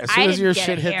regret. As soon I as your didn't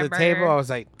shit get a hit the hamburger. table, I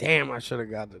was like, "Damn, I should have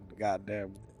got the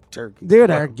goddamn turkey. Dude,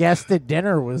 our guest at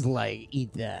dinner was like,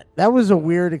 eat that. That was a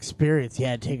weird experience.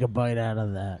 Yeah, take a bite out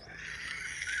of that.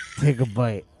 Take a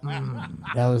bite.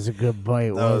 That was a good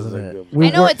bite, wasn't it? I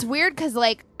know it's weird because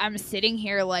like I'm sitting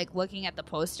here like looking at the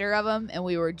poster of him, and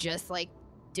we were just like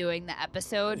doing the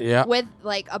episode with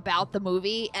like about the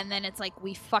movie, and then it's like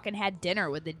we fucking had dinner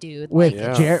with the dude with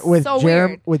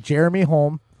like, with Jeremy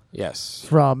Holm. Yes,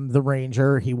 from The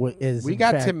Ranger. He is. We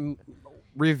got to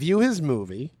review his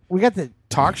movie. We got to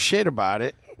talk shit about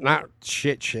it. Not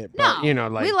shit, but you know,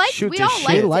 like shoot the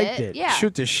shit. Liked it. Yeah.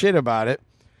 Shoot the shit about it.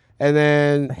 And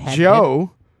then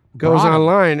Joe goes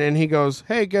online and he goes,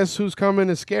 "Hey, guess who's coming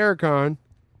to Scarecon?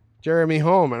 Jeremy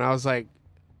Holm." And I was like,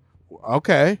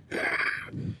 "Okay."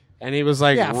 And he was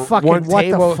like, fucking one what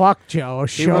table, the fuck, Joe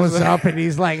shows up and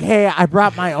he's like, "Hey, I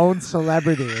brought my own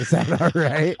celebrity. Is that all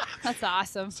right?" That's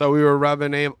awesome. So we were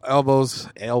rubbing elbows.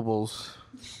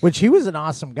 Which he was an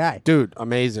awesome guy. Dude,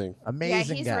 amazing.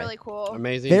 Amazing he's guy. really cool.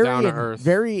 Amazing, down to earth.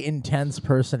 Very intense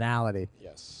personality.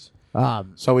 Yes.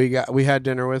 So we had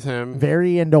dinner with him.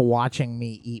 Very into watching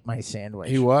me eat my sandwich.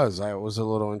 He was. I was a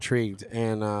little intrigued.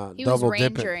 And he double was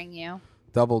rangering you.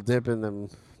 Double dipping them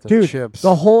Dude, chips.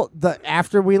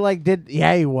 After we like did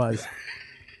he was.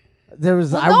 There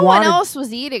was no one else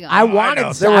was eating them. I wanted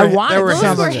those some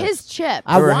were of it. his chips.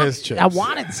 I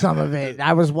wanted some of it.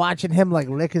 I was watching him like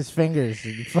lick his fingers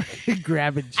and fucking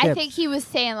grabbing chips. I think he was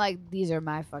saying like, "These are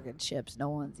my fucking chips. No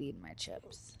one's eating my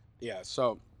chips." Yeah.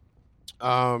 So,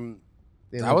 that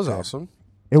was awesome.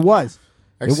 It was.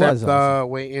 Except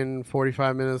waiting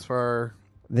 45 minutes for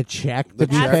the check.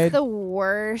 That's the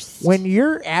worst. When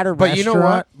you're at a But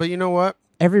restaurant, you know what?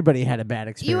 Everybody had a bad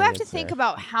experience. You have to think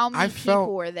about how many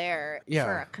people were there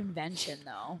for a convention,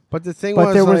 though. But the thing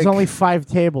there was only 5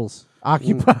 tables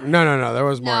occupied. No. There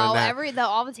was more than that.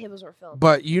 All the tables were filled.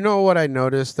 But you know what I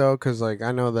noticed though, because like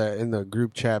I know that in the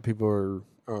group chat people were,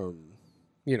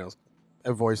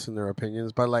 voicing their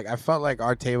opinions. But like I felt like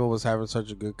our table was having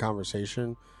such a good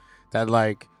conversation that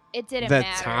like it didn't the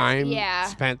matter. time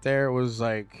spent there was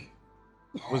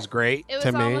great it was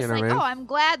to me. Almost You know like, what I mean? I'm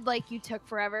glad like you took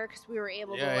forever because we were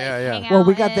able to hang out. Well,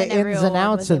 we got the ins and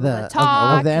outs of the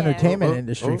entertainment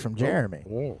industry from Jeremy.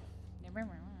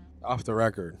 Off the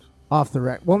record. Off the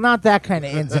record. Well, not that kind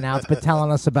of ins and outs, but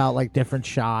telling us about like different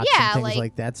shots and things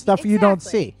like that. Stuff you don't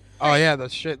see. Oh yeah, the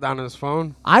shit down his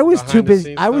phone. I was too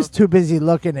busy. I was too busy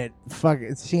looking at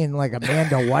seeing like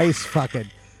Amanda Weiss fucking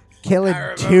killing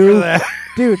 2.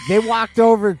 Dude, they walked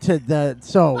over to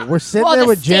we're sitting there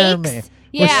with Jeremy.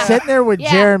 Yeah. We're sitting there with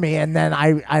Jeremy, and then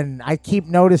I keep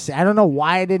noticing. I don't know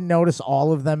why I didn't notice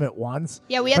all of them at once.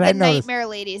 Yeah, we had the Nightmare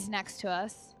ladies next to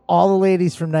us. All the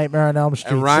ladies from Nightmare on Elm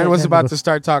Street. And Ryan was about to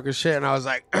start talking shit, and I was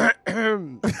like,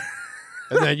 and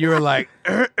then you were like,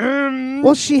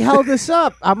 well, she held us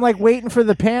up. I'm like waiting for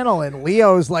the panel, and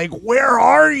Leo's like, "Where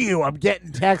are you?" I'm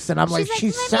getting texts, and I'm like,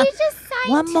 "She's let me just sign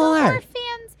one more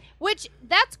fans." Which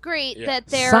that's great that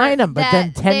they're sign them, but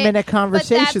then 10-minute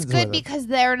conversations. But that's good because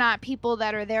they're not people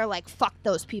that are there like fuck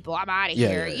those people. I'm out of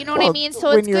here. Yeah. You know what I mean? So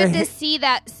it's good to see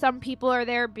that some people are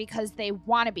there because they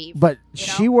want to be. But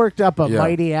she worked up a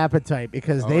mighty appetite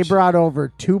because they brought over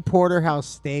 2 porterhouse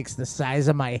steaks the size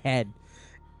of my head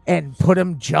and put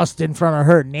them just in front of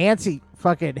her. Nancy,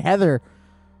 fucking Heather,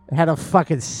 had a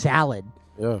fucking salad.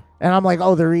 Yeah. And I'm like,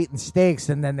 oh, they're eating steaks,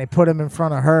 and then they put them in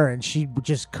front of her, and she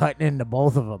just cutting into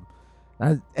both of them.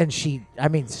 And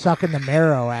sucking the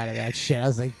marrow out of that shit. I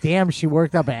was like, damn, she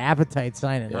worked up an appetite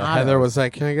signing. Yeah, Heather was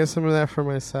like, can I get some of that for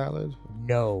my salad?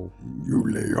 No. You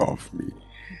lay off me.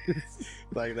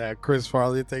 Like that Chris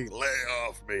Farley thing, lay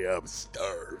off me, I'm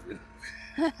starving.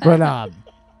 But,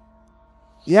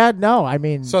 yeah, no, I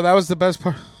mean. So that was the best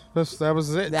part. That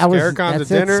was it. Scarecon to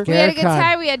dinner. We had a good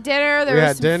time. We had dinner. There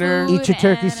was some food, eat your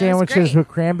turkey sandwiches with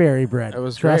cranberry bread. It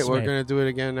was Trust great. me. We're going to do it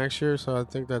again next year, so I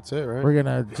think that's it, right? We're going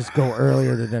to just go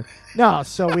earlier to dinner. No,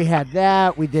 so we had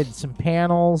that. We did some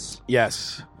panels.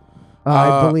 Yes.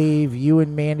 I believe you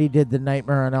and Mandy did the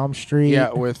Nightmare on Elm Street.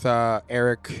 Yeah, with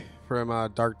Eric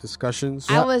from Dark Discussions.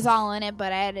 I was all in it,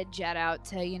 but I had to jet out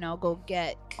to, go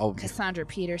get Cassandra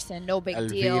Peterson. No big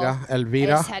deal.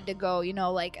 Elvira. I just had to go,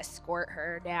 escort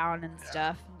her down and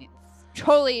stuff.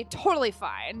 Totally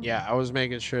fine. Yeah, I was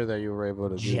making sure that you were able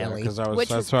to do that because I was. Which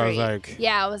that's was why great. I was like.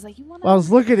 Yeah, I was like, you want? Well, I was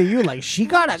looking at you like she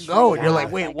gotta go, and you're like,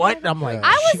 wait, what? And I'm like,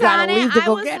 I was she gotta on leave it. to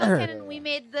go I was get looking, her. and we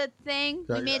made the thing.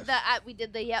 We made the. We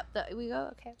did the. Yep. We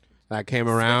go. Okay. I came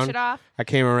around. Switch it off. I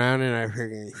came around and I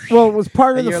freaking. Well, it was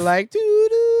part of and the. You're like.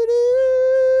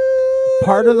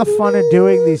 Part of the fun of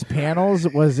doing these panels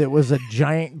was it was a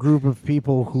giant group of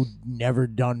people who'd never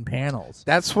done panels.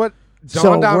 That's what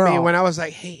dawned we're on me all- when I was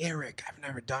like, "Hey, Eric, I've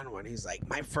never done one." He's like,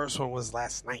 "My first one was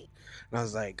last night," and I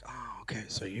was like, "Oh, okay,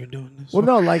 so you're doing this?" Well, one?"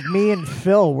 no, like me and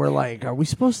Phil were like, "Are we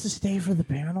supposed to stay for the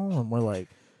panel?" And we're like,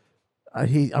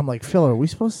 I'm like, "Phil, are we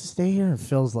supposed to stay here?" And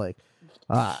Phil's like,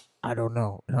 "I don't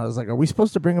know." And I was like, "Are we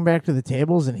supposed to bring him back to the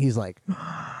tables?" And he's like,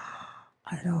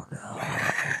 "I don't know."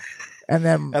 And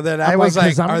then I I'm was like,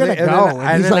 'Cause I'm are gonna they- and go. then- And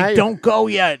and he's then like, I- "Don't go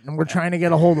yet." And we're trying to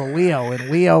get a hold of Leo, and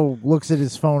Leo looks at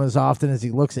his phone as often as he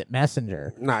looks at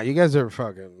Messenger. Nah, you guys are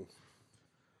fucking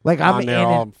Like I'm on in there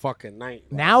all it. fucking night.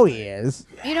 Now he is.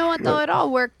 You know what though? It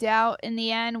all worked out in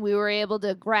the end. We were able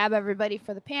to grab everybody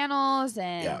for the panels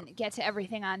and get to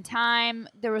everything on time.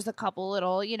 There was a couple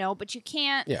little, but you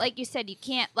can't, like you said, you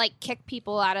can't like kick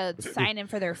people out of signing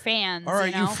for their fans. All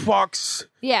right, you know? fucks.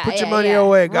 Yeah, Put your yeah, money yeah.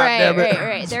 away, Right, goddammit.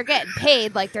 right. They're getting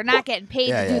paid. Like they're not getting paid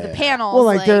Yeah, to do yeah, the yeah. panels. Well,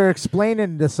 like they're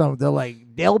explaining to some. They're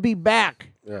like, they'll be back.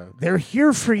 Yeah. They're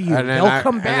here for you. And then They'll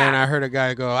come And then back. I heard a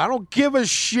guy go, "I don't give a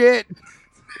shit.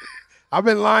 I've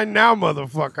been lying now,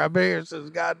 motherfucker. I've been here since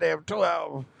goddamn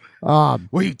 12.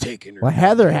 Where you taking her?" Well,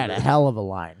 Heather had a hell of a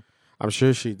line. I'm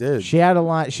sure she did. She had a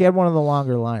line. She had one of the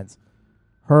longer lines.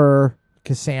 Her,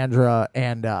 Cassandra,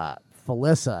 and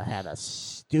Felissa had a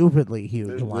stupidly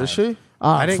huge line. Did she?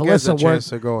 I didn't get the Felissa chance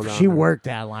to go down She there. worked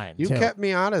that line. You too. kept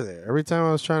me out of there. Every time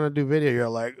I was trying to do video, you're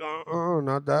like,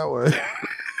 not that way.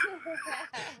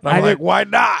 And I'm like, why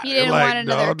not? He didn't Like, want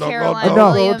another no, Caroline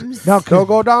no, Williams. No, Don't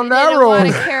go down He that didn't want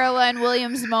a road. Caroline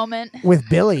Williams moment. with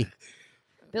Billy.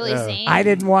 Billy Zane. I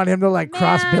didn't want him to like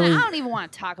cross Man, Billy. I don't even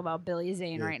want to talk about Billy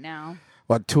Zane right now.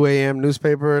 What, 2 a.m.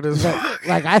 newspaper it is?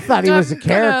 Like I thought he was a I'm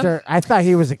gonna- character. I thought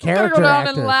he was a character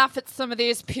actor. laugh at some of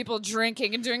these people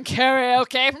drinking and doing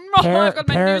karaoke.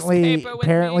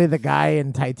 Apparently, the guy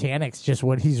in Titanic's just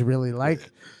what he's really like.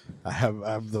 I have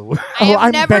the... I have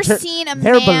I'm never better- seen a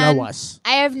they're man. below us.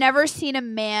 I have never seen a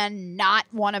man not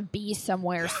want to be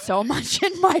somewhere so much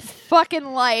in my fucking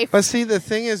life. But see, the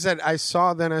thing is that I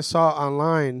saw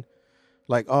online,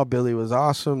 like, oh, Billy was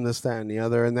awesome, this, that, and the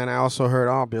other. And then I also heard,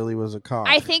 oh, Billy was a cop.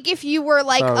 I think if you were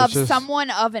like So it's of just- someone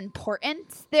of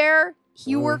importance there,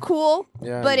 you were cool.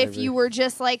 yeah, but if maybe. you were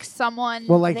just like someone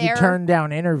Well, like there, he turned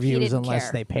down interviews didn't unless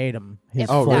care. they paid him his if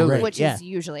Oh, full that- really? rate. which yeah. is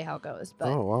usually how it goes. But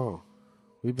Oh, wow.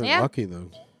 We've been Yeah. lucky, then.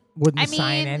 Wouldn't I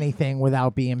sign mean- anything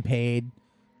without being paid,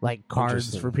 like cards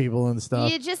Interesting. for people and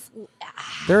stuff. you just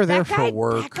They're there that guy, for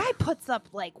work. That guy puts up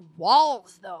like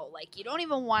walls though. Like you don't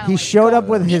even want to. He showed up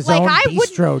with his like, own I wouldn't-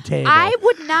 bistro table. I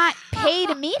would not pay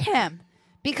to meet him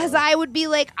because I would be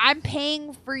like, I'm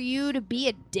paying for you to be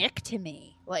a dick to me.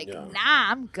 Like, nah,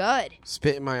 I'm good.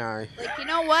 Spit in my eye. Like, you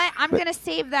know what? I'm gonna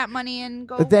save that money and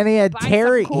go. But then he had buy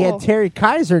Terry. something He had cool. Terry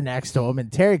Kaiser next to him, and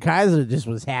Terry Kaiser just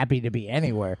was happy to be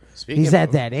anywhere. Speaking He's at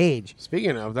of- that age.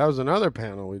 Speaking of, that was another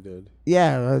panel we did.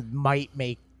 Yeah, might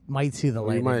see the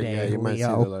light You might, of day. you might see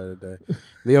Leo. the light of day.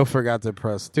 Leo forgot to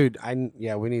press. Dude,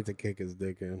 we need to kick his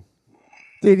dick in.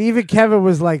 Dude, even Kevin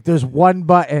was like, "There's one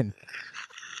button."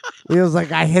 Leo's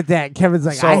like, "I hit that." Kevin's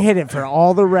like, So- "I hit it for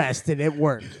all the rest, and it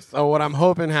worked." So what I'm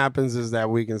hoping happens is that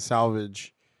we can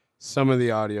salvage some of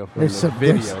the audio from There's the some-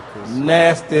 video. 'Cause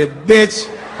Nasty bitch.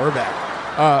 we're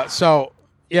back. So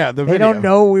yeah, the They video. don't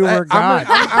know we were gone.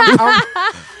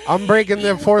 I'm breaking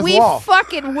the fourth We wall.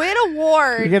 fucking win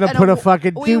award. You're gonna and put a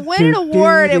fucking We doot, win an doot,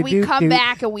 award doot, and we doot, come doot.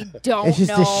 back and we don't It's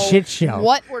just a know shit show.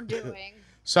 what we're doing.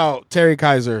 So Terry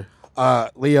Kaiser,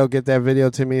 Leo, get that video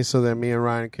to me so that me and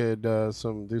Ryan could do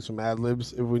some ad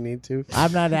libs if we need to.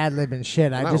 I'm not ad libbing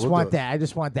shit. I No, just we'll want do it. that. I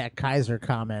just want that Kaiser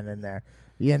comment in there.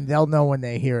 Yeah, and they'll know when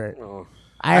they hear it. Oh.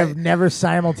 I have never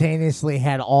simultaneously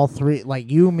had all three, like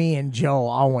you, me, and Joe,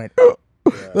 all went,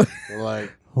 Yeah,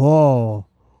 like whoa.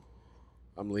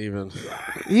 I'm leaving.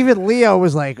 Even Leo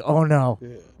was like, oh no.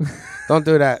 Don't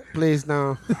do that, please.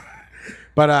 No.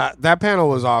 But that panel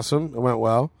was awesome. It went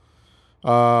well.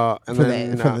 And For,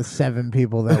 then for the 7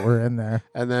 people that were in there.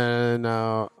 and then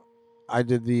I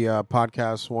did the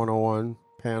podcast 101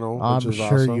 panel, I'm which was sure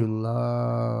awesome. you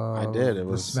love I did. It the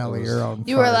was- smell it of was- your own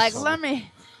You were farts. like, let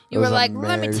me. You It were was like,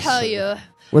 let me tell amazing. you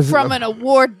Was it- from an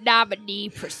award nominee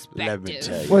Let me perspective.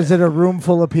 tell you. Was it a room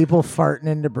full of people farting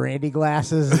into brandy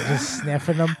glasses and just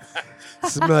sniffing them?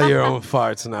 Smell your own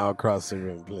farts now across the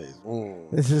room, please.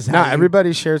 This is Nah, how you-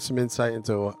 everybody shared some insight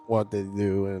into what they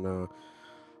do and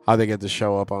how they get to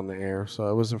show up on the air. So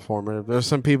it was informative. There's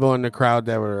some people in the crowd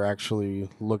that were actually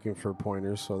looking for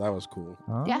pointers, so that was cool.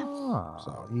 Yeah.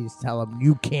 Oh, you just tell them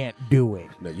you can't do it.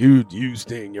 Now you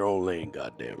stay in your own lane,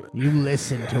 goddammit. You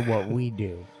listen to what we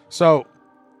do. So,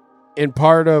 in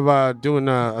part of doing,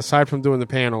 aside from doing the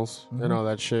panels and all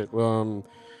that shit,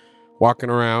 walking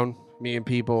around, meeting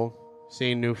people,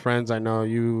 seeing new friends. I know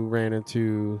you ran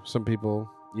into some people,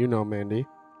 you know, Mandy,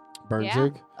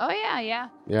 Bernzig. Oh yeah.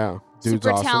 Yeah, dude's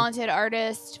Super awesome. talented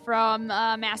artist from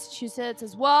Massachusetts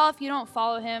as well. If you don't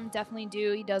follow him, definitely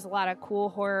do. He does a lot of cool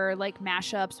horror like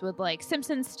mashups with like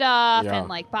Simpsons stuff Yeah. and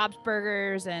like Bob's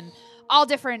Burgers and all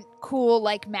different cool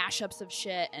like mashups of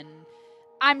shit. And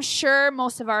I'm sure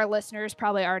most of our listeners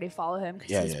probably already follow him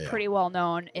because he's pretty well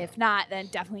known. If not, then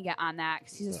definitely get on that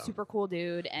because he's a super cool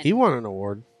dude. And He won an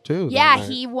award too. that yeah, night.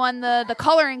 he won the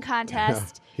coloring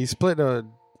contest. He split a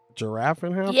giraffe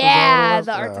in half. is that Yeah, what it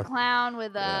the was? Art the Clown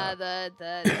with the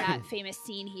that famous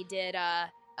scene he did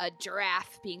a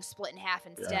giraffe being split in half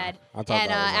instead. I thought And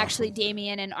that was actually awesome.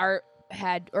 Damien and Art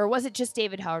had, or was it just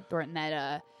David Howard Thornton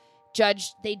that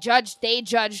they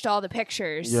judged all the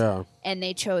pictures Yeah, and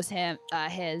they chose his,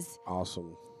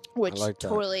 awesome. which like that.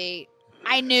 totally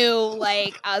I knew,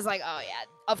 like I was like, oh yeah,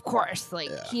 of course, like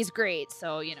Yeah. he's great,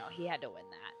 so you know he had to win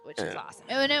that, which is awesome.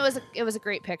 And it was a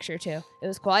great picture too. It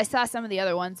was cool. I saw some of the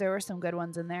other ones. There were some good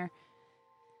ones in there.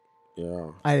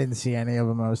 Yeah. I didn't see any of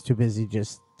them. I was too busy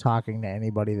just talking to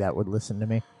anybody that would listen to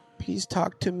me. Please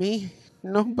talk to me.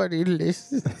 Nobody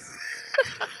listens.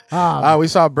 Um, We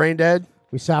saw Brain Dead.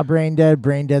 we saw Brain Dead.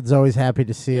 Brain Dead's always happy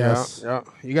to see Yeah, us. yeah.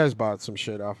 You guys bought some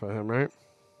shit off of him, right?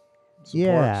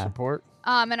 Support.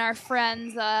 And our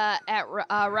friends at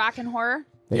Rock and Horror.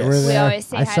 They Yes. were We there. always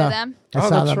say I hi saw, to them. I Oh, saw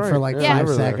that's them for right. like Yeah, 5 they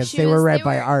were there. seconds. She They was- were right they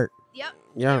by were- Art. Yep.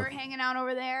 Yeah. They were hanging out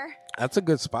over there. That's a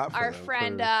good spot for Our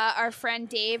them, friend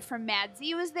Dave from Mad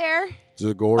Z was there.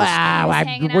 Zagorski. Wow,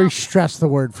 hanging we out. stress the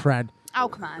word friend. Oh,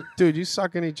 come on. Dude, you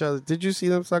sucking each other. Did you see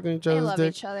them sucking each They other's love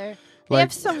dick? each other. They Like-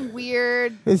 have some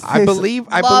weird I believe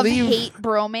love-hate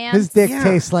bromance. His dick Yeah.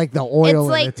 tastes like the it's oil in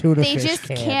like a tuna they fish just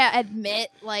can. can't admit,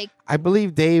 like, I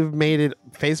believe Dave made it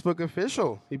Facebook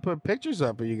official. He put pictures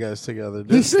up of you guys together. He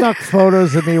didn't snuck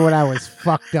photos of me when I was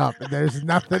fucked up, and there's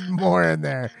nothing more in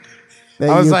there. that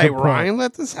I was you like, could put. Ryan,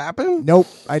 let this happen? Nope,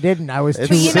 I didn't. I was It's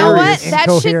too. but you know what? serious. That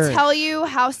should incoherent. tell you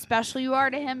how special you are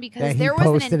to him That because he there was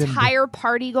posted an him- entire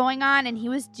party going on and he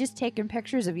was just taking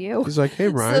pictures of you. He's like, hey,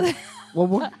 So, Ryan. Well,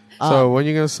 what? So when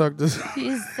you gonna suck this?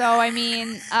 I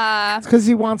mean, because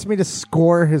he wants me to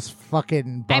score his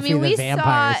fucking Buffy I mean, the we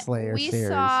Vampire saw Slayer we series.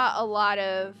 saw a lot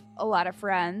of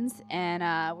friends,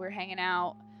 and we're hanging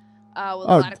out with a Oh,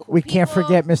 lot of cool we can't people.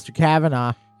 forget Mr.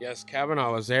 Kavanaugh. Yes,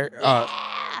 Kavanaugh was there. Yeah.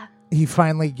 He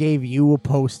finally gave you a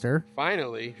poster.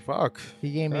 Finally, fuck.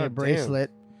 He gave me God a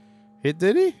bracelet.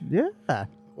 Did he? Yeah.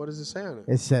 What does it say on it?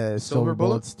 It says Silver Silver Bullet?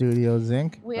 Bullet Studios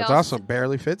Inc. We That's also- awesome.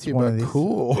 Barely fits you, One of but these.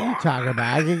 cool. What are you talking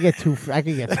about? I could get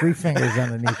three fingers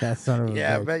underneath that son of a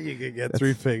Yeah, I bitch. bet you could get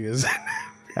 3 figures.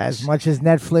 As much as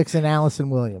Netflix and Allison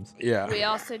Williams. Yeah. We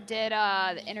also did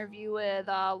the interview with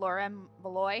Laura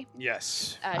Malloy.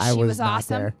 Yes. I She was was not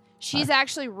awesome. there. She's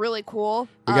actually really cool.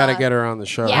 We got to get her on the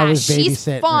show. Yeah, I was she's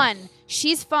babysitting. fun.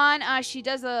 She's fun. She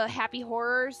does Happy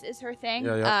Horrors is her thing.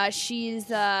 Yeah, yeah. She's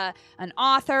an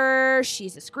author.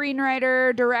 She's a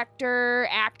screenwriter, director,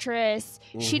 actress.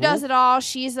 She Mm-hmm. does it all.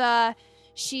 She's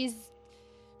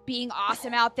being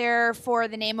awesome out there for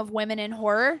the name of women in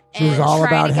horror. She was and all trying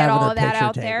about to get having all her of that picture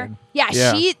out there. taken.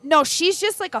 Yeah, she's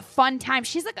just like a fun time.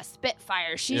 She's like a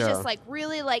spitfire. She's Yeah. just like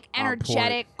really like On point.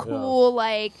 energetic, Yeah. cool,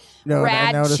 like You know what I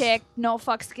rad noticed? chick, no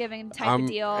fucks given type of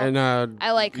deal. And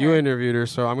I like you her. interviewed her,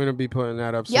 so I'm gonna be putting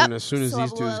that up Yep. soon. As soon as So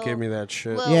these a dudes little- give me that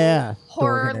shit. Little Yeah,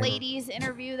 horror Dorgan. ladies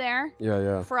interview there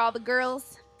Yeah. for all the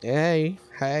girls. Hey,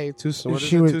 two. What is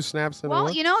She it? was- 2 snaps in a Well,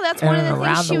 row? you know, that's And one of the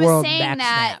around things the she was world saying back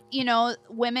that, snap. you know,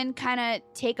 women kind of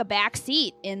take a back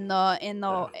seat in the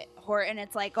horror, and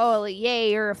it's like, oh,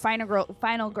 yay, you're a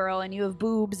final girl and you have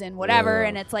boobs and whatever, Yeah.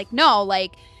 and it's like, no,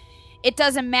 like it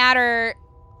doesn't matter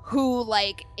who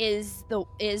like is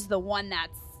the one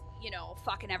that's, you know,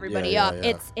 fucking everybody Yeah, up.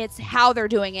 yeah. It's how they're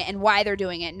doing it and why they're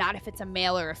doing it, not if it's a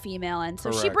male or a female. And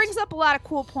so she Correct. brings up a lot of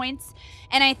cool points,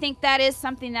 and I think that is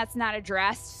something that's not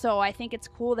addressed. So I think it's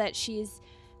cool that she's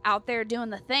out there doing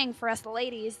the thing for us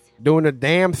ladies, Doing the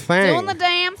damn thing. doing the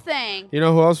damn thing. You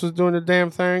know who else was doing the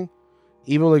damn thing?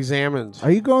 Evil Examined.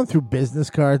 Are you going through business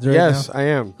cards right Yes, now? I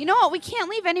am. You know what? We can't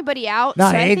leave anybody out. No,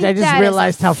 so I think just that is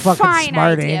realized a how fucking fine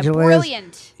smart idea. Angel is.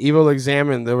 Brilliant. Evil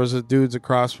Examined. There was a dudes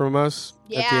across from us at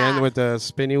the Yeah. end with the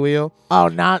spinny wheel. Oh,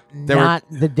 not They were-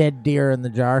 the dead deer in the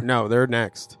jar. No, they're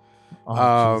next.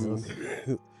 Oh,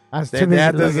 Jesus. I was They too busy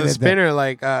had this looking at spinner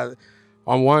like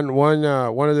on one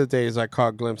of the days I caught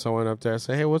a glimpse. I went up there. I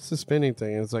said, "Hey, what's the spinning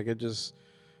thing?" And it's like it just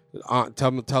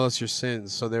tell us your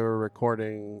sins. So they were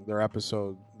recording their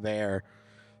episode there.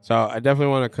 So I definitely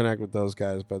want to connect with those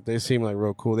guys, but they seem like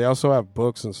real cool. They also have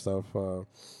books and stuff.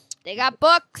 They got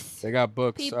books. They got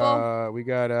books. People. We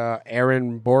got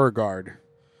Aaron Beauregard,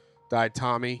 died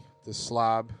Tommy the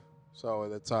Slob. So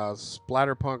that's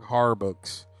Splatterpunk horror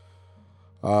books.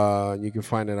 You can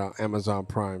find it on Amazon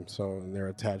Prime. So and they're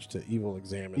attached to Evil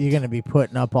Examined. You're gonna be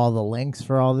putting up all the links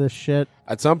for all this shit.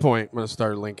 At some point, I'm gonna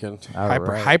start linking, All right.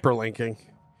 hyperlinking.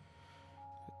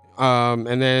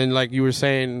 And then, like you were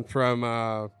saying, from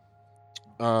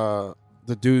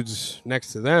the dudes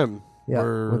next to them, Yeah,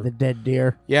 were with the dead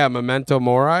deer. yeah, Memento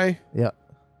Mori, Yeah,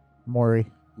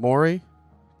 Maury.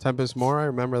 Tempest Mori.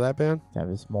 Remember that band? That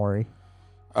was Maury.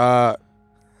 So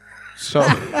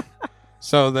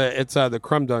it's the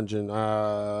Crumb Dungeon,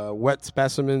 Wet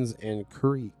Specimens and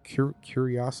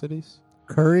Curiosities.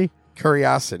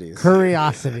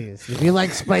 Curiosities. If you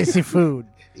like spicy food.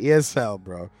 ESL,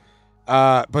 bro.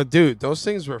 But dude, those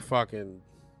things were fucking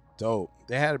dope.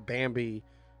 They had Bambi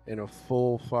in a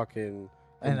full fucking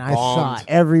And I saw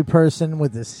every person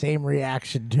with the same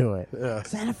reaction to it. Yeah.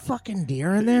 Is that a fucking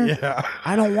deer in there? Yeah.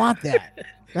 I don't want that.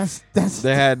 That's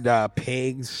They had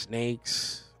pigs,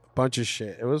 snakes, a bunch of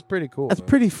shit. It was pretty cool. that's man.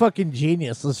 pretty fucking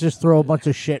genius. Let's just throw a bunch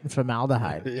of shit in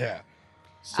formaldehyde. Yeah.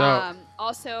 So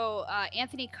Also,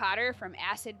 Anthony Cotter from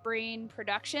Acid Brain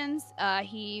Productions,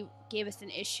 he gave us an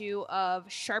issue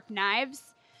of Sharp Knives,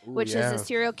 which is a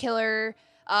serial killer,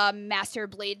 master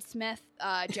bladesmith,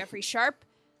 Jeffrey Sharp.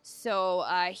 So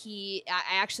I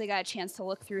actually got a chance to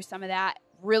look through some of that.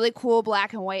 Really cool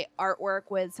black and white artwork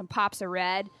with some pops of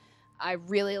red. I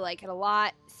really like it a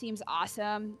lot. Seems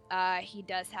awesome. He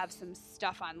does have some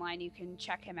stuff online. You can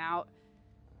check him out.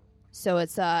 So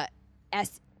it's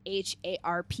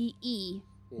SHARPE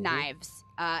knives.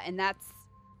 And that's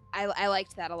I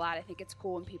liked that a lot. I think it's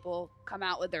cool when people come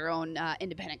out with their own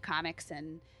independent comics,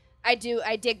 and I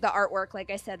dig the artwork. Like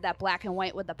I said, that black and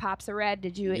white with the pops of red.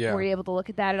 Were you able to look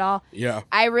at that at all? Yeah.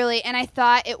 I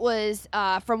thought it was,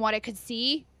 from what I could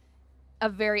see, a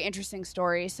very interesting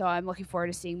story. So I'm looking forward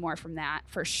to seeing more from that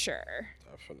for sure.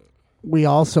 Definitely. We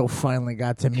also finally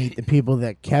got to meet the people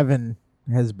that Kevin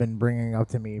has been bringing up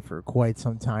to me for quite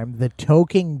some time. The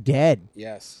Talking Dead.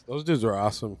 Yes, those dudes are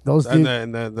awesome. Those and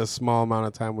dudes- the small amount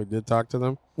of time we did talk to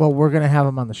them. Well, we're going to have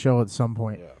them on the show at some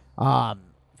point. Yeah.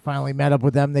 Finally met up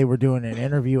with them. They were doing an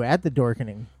interview at the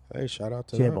Dorkening Hey, shout out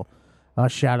to table.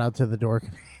 Shout out to the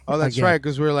Dorkening. Oh, that's Again. right.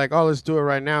 Because we were like, oh, let's do it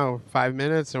right now. 5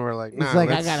 minutes, and we're like, nah. It's like,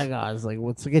 I let's, gotta go. I was like,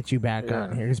 let's get you back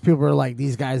on here. Because people are like,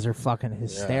 these guys are fucking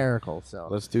hysterical. So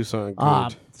let's do something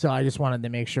good. So I just wanted to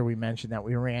make sure we mentioned that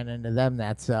we ran into them.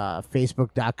 That's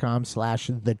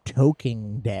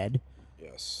facebook.com/thetokingdead.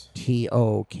 Yes.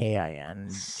 TOKING.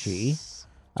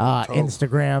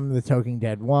 Instagram, The Toking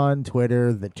Dead 1,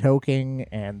 Twitter, The Toking,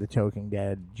 and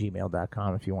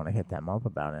thetokingdead@gmail.com if you want to hit them up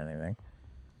about anything.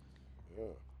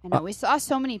 I know we saw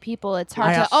so many people. It's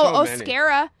hard to. so many.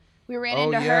 Skara. We ran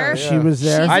into yeah, her. yeah. She was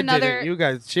there. She's I another. didn't. You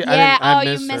guys. Yeah. I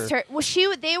You missed her. Well,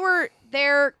 they were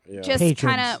there just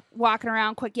Patrons. kind of walking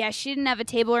around quick. Yeah, she didn't have a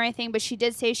table or anything, but she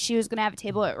did say she was going to have a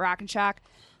table at Rock and Shock.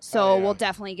 So we'll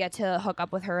definitely get to hook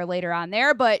up with her later on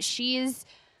there. But she's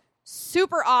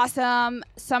super awesome.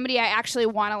 Somebody I actually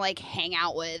want to like hang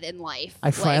out with in life.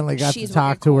 I finally got to she's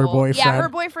talk wicked to her cool. boyfriend. Yeah, her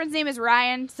boyfriend's name is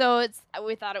Ryan. So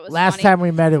we thought it was Last funny. time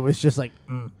we met, it was just like,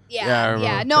 Yeah, I Yeah.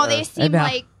 remember. No, they seem And now-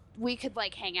 like we could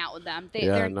like hang out with them.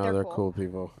 Yeah, They're cool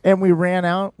people. And we ran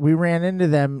into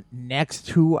them next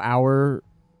to our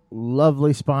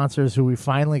lovely sponsors who we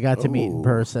finally got to meet in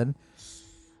person.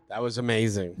 That was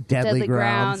amazing. Deadly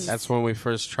Grounds. That's when we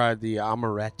first tried the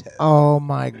amaretto. Oh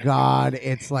my God.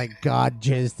 It's like God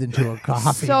jizzed into a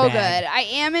coffee So bag. good. I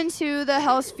am into the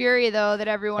Hell's Fury though that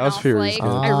everyone Hell's else Fury's likes.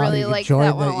 good. I really you can like join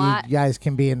that one a lot. You guys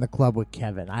can be in the club with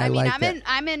Kevin. I mean, like that.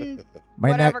 I'm in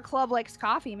My whatever club likes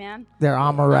coffee, man. Their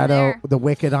amaretto, there. the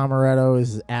wicked amaretto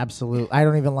is absolute. I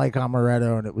don't even like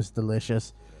amaretto, and it was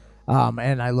delicious.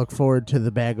 And I look forward to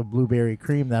the bag of blueberry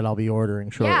cream that I'll be ordering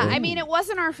shortly. Yeah, I mean, it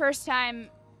wasn't our first time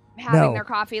having No. their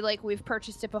coffee. Like we've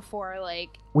purchased it before. Like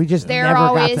we just they're never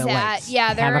always got to, at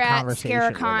like, they're have a at conversation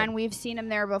with Scaricon. them. We've seen them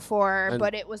there before, And-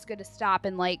 but it was good to stop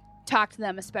and like talk to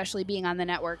them, especially being on the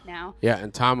network now. Yeah,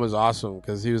 and Tom was awesome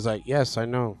because he was like, yes, I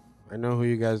know who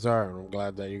you guys are, and I'm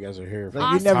glad that you guys are here.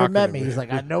 Like, you never Talking met to me. He's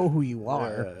like, I know who you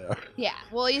are. Yeah,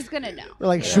 well, he's gonna know. We're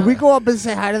like, you should know? we go up and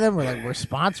say hi to them? We're like, we're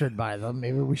sponsored by them.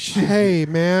 Maybe we should. Hey,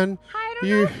 man. I don't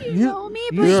You- know if you know me,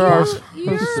 but you're our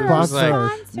you're sponsor.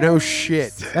 sponsor. No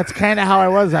shit. That's kind of how I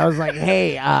was. I was like,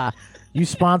 hey, you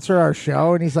sponsor our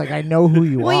show? And he's like, I know who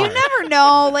you Well, are. you never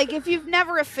know. Like if you've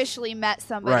never officially met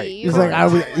somebody, Right. you He's like,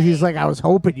 don't know, he's like, I was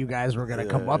hoping you guys were gonna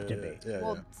come up to me.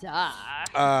 well,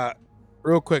 duh.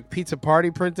 Real quick, Pizza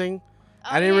Party Printing. Oh,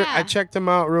 I yeah. checked them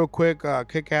out real quick.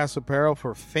 Kick-ass apparel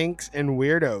for Finks and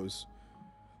Weirdos.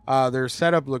 Their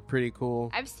setup looked pretty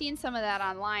cool. I've seen some of that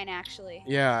online, actually.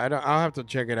 Yeah, I'll have to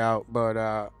check it out. But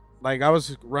Like I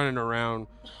was running around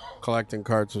collecting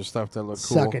cards or stuff that looked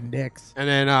cool. Sucking dicks. And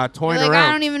then toying You're like, around.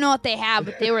 I don't even know what they have,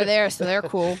 but they were there, so they're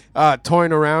cool.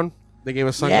 Toying around. They gave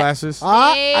us sunglasses.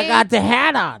 I got the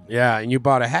hat on. Yeah, and you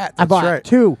bought a hat. I That's bought right.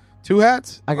 2. 2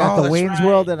 hats? I got Oh, the that's Wayne's right.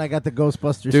 World and I got the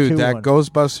Ghostbusters 2 Dude, that one.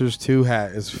 Ghostbusters 2 hat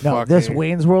is No, fucking... this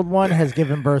Wayne's World one has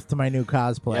given birth to my new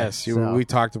cosplay. Yes, so. we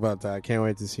talked about that. I can't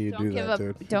wait to see you Don't do give that, up.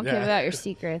 dude. Don't Yeah. give out your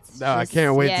secrets. No, I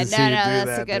can't wait to see you do that's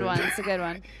that, a good dude. one. It's a good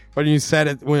one. When you said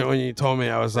it, when you told me,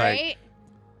 I was like, Right?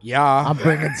 yeah. I'm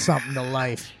bringing something to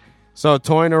life. So,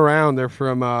 Toying Around, they're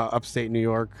from upstate New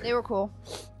York. They were cool.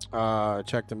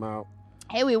 Check them out.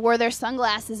 Hey, we wore their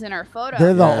sunglasses in our photo.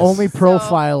 They're the Yes. only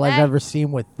profile I've hey. ever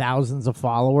seen with thousands of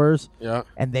followers, Yeah.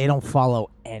 and they don't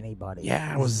follow anybody.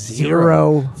 Yeah, it was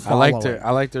zero. I liked following. it.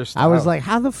 I liked their style. I was like,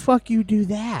 how the fuck you do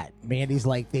that? Mandy's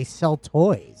like, they sell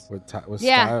toys. with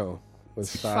Yeah. style. With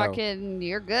style. Fucking,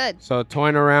 you're good. So,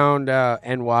 Toying Around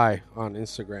NY on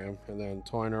Instagram, and then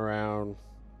toyingaround.com.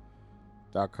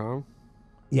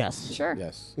 Yes. Sure.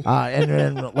 Yes. And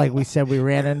then, like we said, we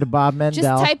ran into Bob Just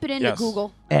Mendel, type it into Yes.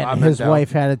 Google. and Bob his Mendel.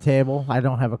 wife had a table. I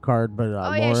don't have a card, but Oh, yeah,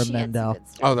 Laura she had some Mendel. good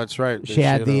stuff. Oh, that's right. She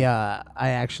had They the. should I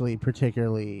actually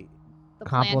particularly The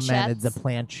complimented the planchettes.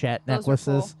 planchette Those were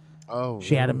necklaces. Oh,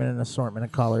 She had them in an assortment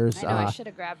of colors. I know, I should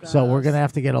have grabbed one. So of we're those. gonna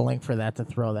have to get a link for that to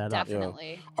throw that up.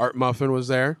 Definitely. Art Muffin was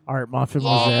there. Art Muffin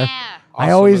was there. Yeah. I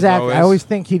Awesome always as act. always. I always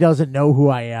think he doesn't know who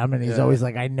I am, and he's Yeah. always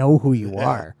like, "I know who you Yeah.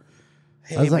 are."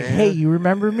 Hey, I was like, man. "Hey, you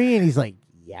remember me?" And he's like,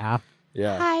 "Yeah."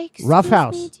 Yeah. Hi, excuse Rough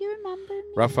House. me, do you remember me?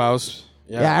 Rough House.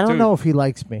 Yeah, I don't dude. know if he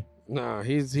likes me. No,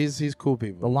 he's cool The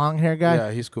people. long hair guy.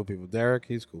 Yeah, he's cool people. Derek,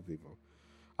 he's cool people.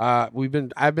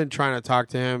 I've been trying to talk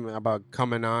to him about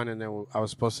coming on, and then I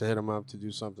was supposed to hit him up to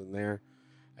do something there,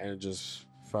 and it just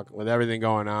fucking with everything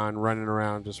going on, running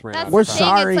around, just ran. That's out We're of the time. thing.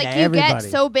 sorry It's to like you everybody.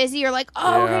 get so busy. You're like,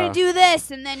 oh, we're Yeah. gonna do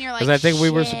this, and then you're like, Because I think we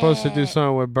were supposed to do "Shit."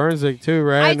 something with Burnsick too,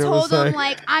 right? I And it told was him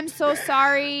like, I'm so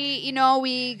sorry. You know,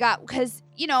 we got because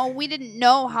we didn't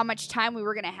know how much time we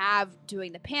were gonna have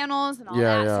doing the panels and all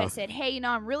Yeah, that. So yeah. I said, hey,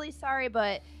 I'm really sorry,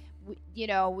 but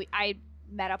I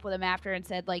met up with him after and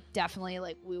said like, definitely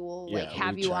like we will like Yeah,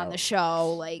 have reach you on out. the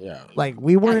show. Like, yeah. Like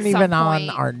we weren't some even on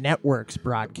point- our network's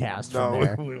broadcast from No,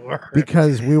 there we were.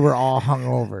 because we were all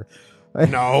hungover.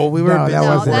 No, we were No, busy that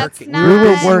No, wasn't. that's working. not- We were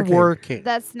That's- busy working.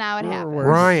 that's not what happened.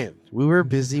 Ryan, we were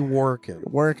busy working.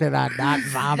 Working on not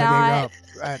vomiting Not- up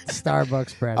at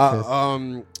Starbucks breakfast.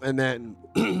 And then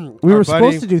we were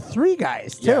supposed to do 3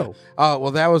 guys too. Yeah. Oh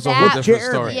well, that was a whole That- different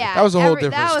Jeremy. story. Yeah, that was a whole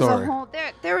different that was story. A whole,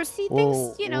 there was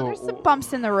Well, things. well, There's some well,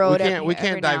 bumps in the road. we every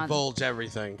can't now and- divulge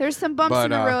everything. There's some bumps But,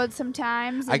 in the road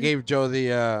sometimes. I and- gave Joe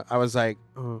the. I was like,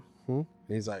 and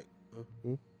he's like,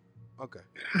 okay.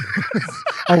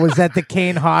 Oh, was that the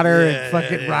Kane Hodder Yeah, and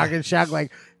fucking yeah. Rocket Shock?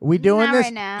 Like, we doing Not this?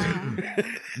 right now.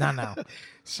 No.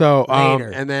 So Later.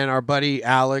 and then our buddy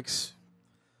Alex.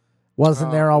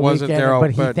 Wasn't there all Wasn't weekend, there all-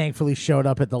 but he but- thankfully showed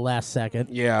up at the last second.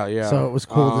 Yeah. So it was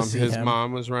cool to see his him.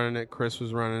 mom was running it. Chris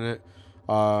was running it.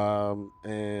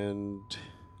 And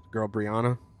girl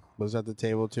Brianna was at the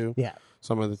table too. Yeah.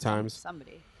 Some of the times.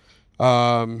 Somebody.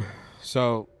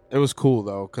 So it was cool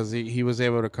though because he was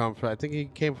able to come for. I think he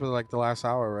came for like the last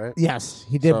hour, right? Yes,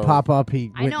 he did So- pop up.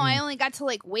 He I went know. I and- only got to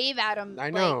like wave at him. I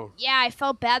like, know. Yeah, I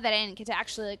felt bad that I didn't get to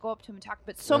actually like go up to him and talk.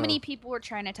 But so Yeah. many people were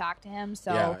trying to talk to him.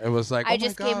 So Yeah, it was like I oh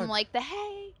just my gave God. him like the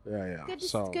hey, yeah. good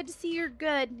So to see you're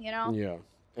good. yeah,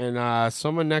 and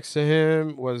someone next to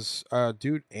him was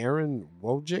dude Aaron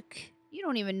Wojcik. You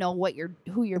don't even know who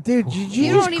you're. Dude, did you,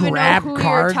 You just don't even know grab who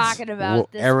cards? you're talking about. Well,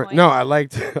 at this Aaron, point. no, I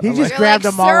liked. He I just liked- You're grabbed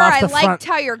like, them all Sir, off the I front. liked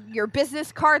how your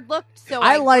business card looked. So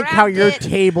I like how grabbed your it.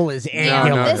 table is Yeah,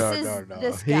 angular. this no, is no, no.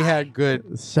 this He guy. had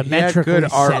good. Symmetrically He had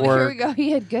good set. Oh, here we artwork. go.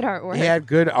 He had good artwork. He had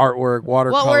good artwork.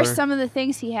 Watercolor. What were some of the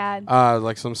things he had?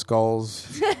 like some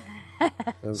skulls.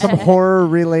 And Some horror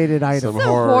related items. Some Some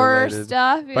horror horror related.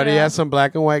 stuff. But he yeah. has some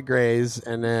black and white grays,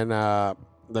 and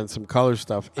then some color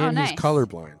stuff. Oh, And he's nice.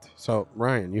 colorblind. So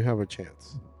Ryan, you have a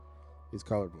chance. He's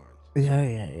colorblind.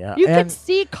 Yeah. You and, can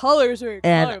see colors or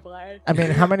and- colorblind. I mean,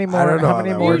 how many more? don't know How how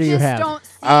many that more works. do you just have? don't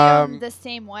see Um, them the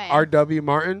same way. R.W.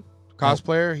 Martin,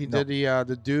 cosplayer. He did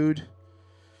the dude.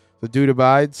 The dude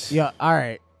abides. Yeah. All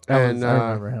right. I And,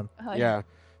 remember him. Oh, Yeah.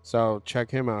 So check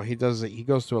him out. He does. He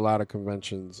goes to a lot of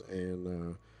conventions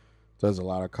and does a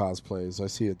lot of cosplays. I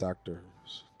see a Doctor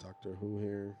Who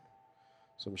here.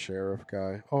 Some sheriff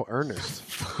guy. Oh, Ernest.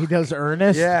 He does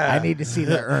Ernest. Yeah. I need to see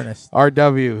the Ernest.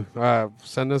 R.W.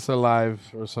 Send us a live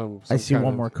or some I see kind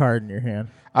one of- more card in your hand.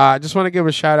 I just want to give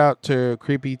a shout out to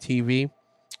Creepy TV.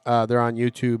 They're on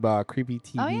YouTube, Creepy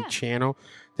TV Oh, yeah. channel.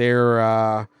 They're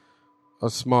a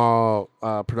small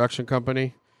production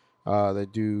company, They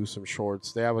do some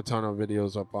shorts. They have a ton of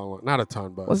videos up online. Not a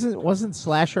ton, but Wasn't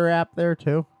Slasher App there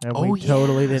too? And Oh, we yeah.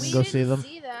 totally didn't We go didn't see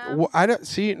them. Well, I don't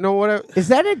see. No, what? Is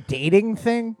that a dating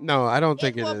thing? No, I don't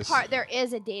think it Well, is. there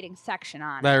is a dating section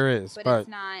on it. There is, but but it's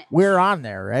not. We're on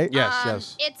there, right?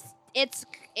 yes.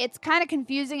 It's kind of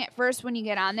confusing at first when you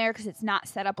get on there because it's not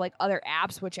set up like other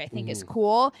apps, which I think is Mm-hmm.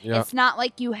 cool. Yeah. It's not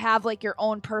like you have like your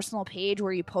own personal page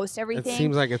where you post It everything.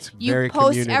 seems like it's you very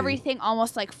post community. everything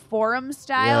almost like forum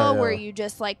style, Yeah, where yeah. you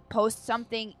just like post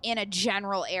something in a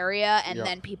general area and Yep.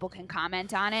 then people can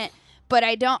comment on it. But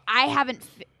I haven't.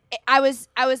 I was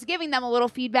giving them a little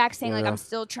feedback saying like Yeah. I'm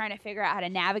still trying to figure out how to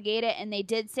navigate it, and they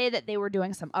did say that they were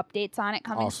doing some updates on it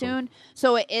coming Awesome. soon,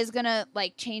 so it is gonna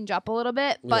like change up a little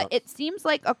bit. But Yeah. it seems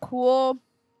like a cool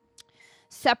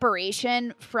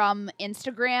separation from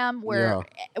Instagram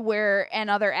where and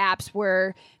other apps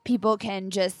where people can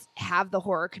just have the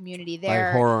horror community there.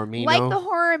 Like Horror Amino. Like the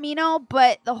Horror Amino,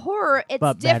 but the horror it's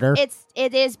But better.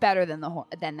 it is better than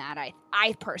than that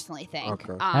I personally think.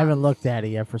 Okay. I haven't looked at it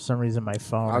yet. For some reason, my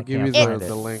phone. I'll I give you can't find the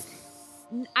it. link.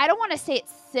 I don't want to say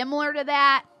it's similar to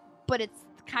that, but it's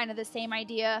kind of the same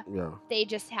idea. Yeah. They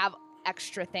just have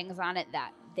extra things on it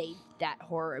that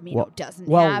Horror Amino doesn't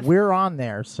Well, have. we're on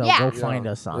there, so Yeah. go Yeah. find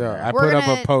us on Yeah, there. I We're put up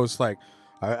gonna- a post like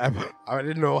I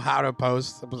didn't know how to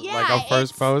post like a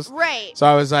first it's- post, right? so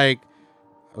I was like,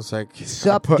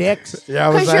 Sup, I dicks? Yeah, I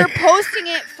was Because like, you're posting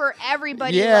it for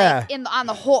everybody, Yeah. like on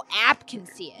the whole app can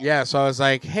see it. yeah. So I was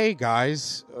like, hey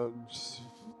guys,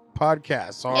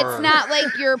 podcasts. Or, It's not like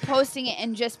you're posting it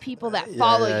and just people that Yeah,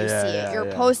 follow yeah, you yeah, see yeah, it. You're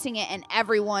yeah. posting it and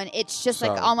everyone. It's just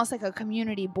like So- almost like a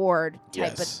community board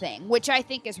type of Yes. thing, which I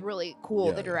think is really cool.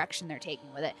 Yeah, the yeah. direction they're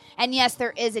taking with it. And yes,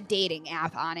 there is a dating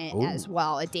app on it Ooh. as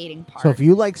well, a dating part. So if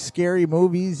you like scary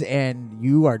movies and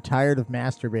you are tired of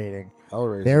masturbating,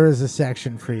 Hellraiser. there is a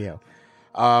section for you.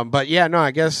 But yeah, no, I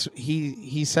guess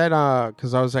he said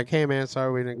because I was like, hey man,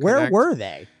 sorry we didn't. Where connect. were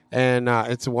they? And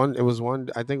it was one.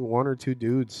 I think one or two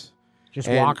dudes. Just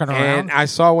And- walking around. And I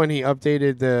saw when he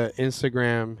updated his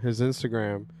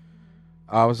Instagram,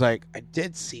 I was like, I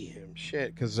did see him.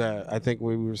 Shit, because I think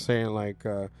we were saying like,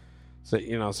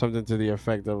 something to the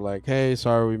effect of like, hey,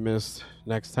 sorry we missed.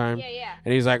 Next time. yeah.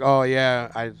 And he's like, oh yeah,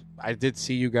 I did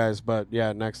see you guys, but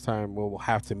yeah, next time we'll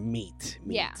have to meet.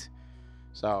 Yeah.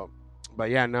 So, but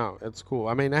yeah, no, it's cool.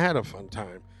 I mean, I had a fun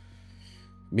time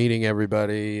meeting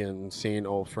everybody and seeing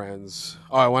old friends.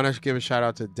 Oh, I want to give a shout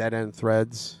out to Dead End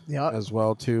Threads Yep. as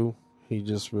well too. He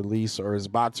just released or is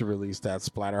about to release that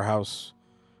Splatterhouse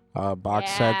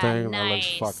box set Yeah, thing. nice.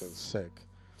 That looks fucking sick.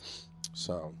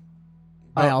 So,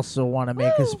 I also want to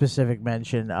make a specific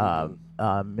mention.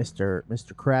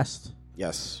 Mr. Crest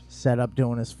yes, set up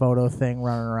doing his photo thing,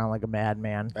 running around like a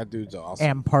madman, that dude's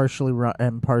awesome.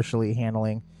 and partially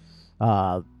handling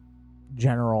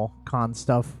general con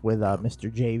stuff with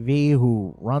Mr. JV,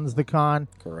 who runs the con.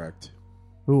 Correct.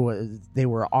 They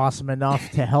were awesome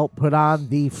enough to help put on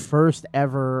the first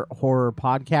ever horror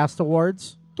podcast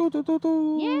awards.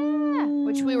 Yeah,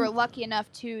 which we were lucky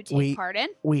enough to take part in.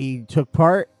 We took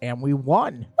part and we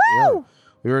won. Woo!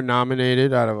 We were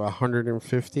nominated out of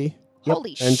 150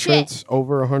 Holy entrants, shit!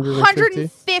 over 150.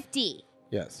 150.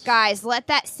 Yes. Guys, let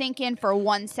that sink in for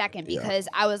 1 second because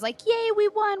I was like, yay, we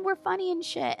won. We're funny and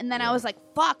shit. And then I was like,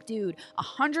 fuck, dude,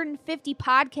 150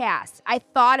 podcasts. I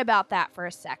thought about that for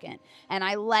a second and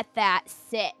I let that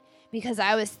sit because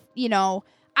I was,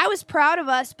 I was proud of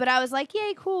us, but I was like,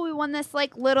 yay, cool. We won this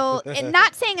like little, and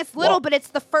not saying it's little, but it's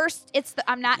the first,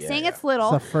 I'm not saying it's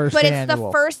little, It's the first but annual. it's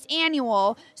the first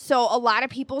annual. So a lot of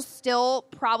people still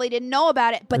probably didn't know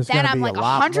about it. But There's then gonna I'm be a like,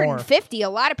 lot 150. A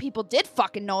lot of people did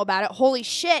fucking know about it. Holy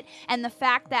shit. And the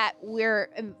fact that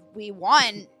we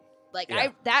won, like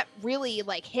that really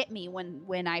like hit me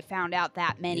when I found out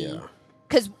that many. Yeah.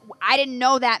 Because I didn't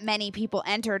know that many people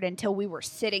entered until we were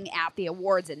sitting at the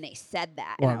awards and they said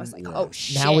that. And I was like, oh,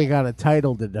 shit. Now we got a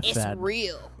title to It's defend.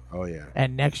 real. Oh yeah.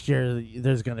 And next year,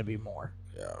 there's going to be more.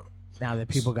 Yeah. Now that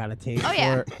people got a taste Oh,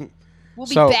 yeah. for it. We'll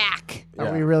be So- back.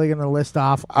 Are we really going to list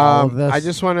off all of this? I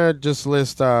just want to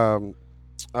list.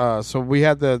 So we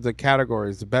had the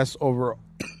categories: the best overall.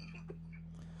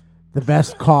 The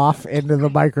best cough into the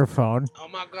microphone. Oh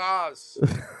my gosh.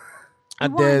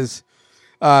 There's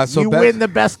so you best, win the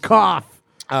best cough.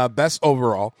 best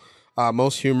overall,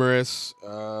 most humorous,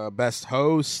 best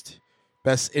host,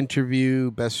 best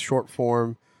interview, best short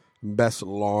form, best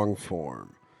long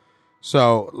form.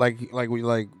 So like we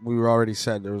were already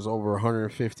said, there was over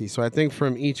 150. So I think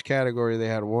from each category they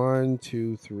had 1,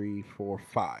 2, 3, 4,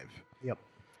 5. Yep.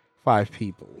 5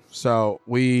 people. So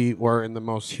we were in the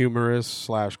most humorous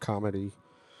 / comedy,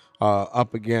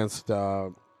 up against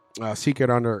Secret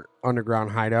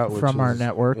Underground Hideout, which From our is-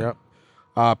 network. Yep.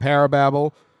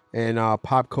 Parababble and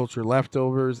Pop Culture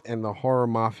Leftovers and the Horror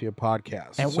Mafia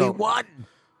podcast. And we won.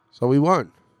 So we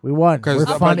won. We won. 'Cause We're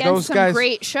the- Up funny. against those some guys-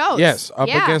 great shows. Yes, up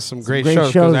Yeah. against some great great shows.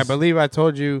 Because I shows. believe I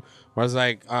told you was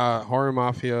like Horror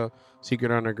Mafia,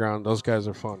 Secret Underground. Those guys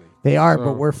are funny. They are, So-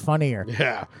 but we're funnier.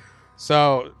 Yeah.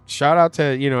 So shout out to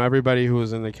everybody who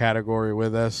was in the category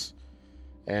with us,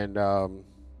 and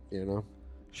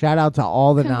Shout out to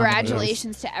all the nominees.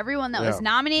 Congratulations to everyone that was Yeah.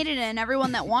 nominated and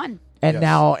everyone that won. And Yes.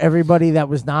 now everybody that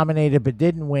was nominated but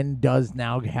didn't win does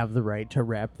now have the right to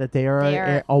rep that they are They a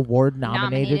are award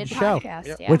nominated show, podcast,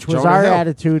 Yep. yeah. which was Jonah our Hill.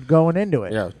 attitude going into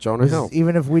it. yeah, Jonah Was Hill.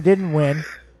 even if we didn't win,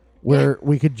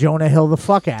 we could Jonah Hill the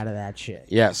fuck out of that shit.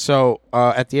 Yeah. So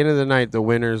at the end of the night, the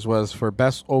winners was for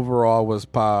best overall was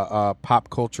Pop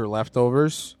Culture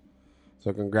Leftovers.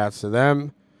 So congrats to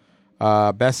them.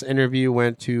 Best interview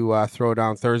went to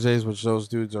Throwdown Thursdays, which those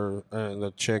dudes are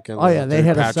the chick and Oh yeah, they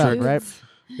hit us up, Patrick. right?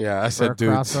 Yeah, I For a said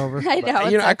dudes. crossover. I know.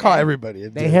 You know, it's I call okay. everybody a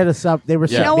dude. They hit us up. They were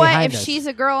Yeah. You know what? behind If us. she's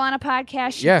a girl on a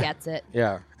podcast, she Yeah. gets it.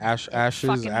 Yeah, Ashley,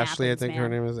 fucking I happens, think her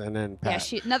man. name is, and then Pat. Yeah,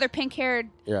 she another pink-haired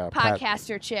Yeah, Pat.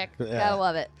 podcaster chick. Yeah. Gotta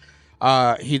love it.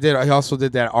 He also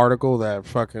did that article that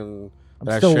fucking I'm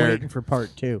that I still shared. waiting for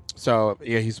part 2. So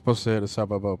yeah, he's supposed to hit us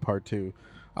up about part 2.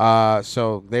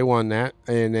 So they won that,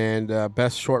 and then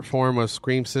best short form was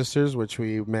Scream Sisters, which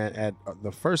we met at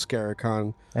the first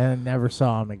Scaricon, And never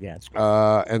saw him again.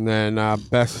 and then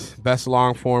best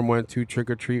long form went to Trick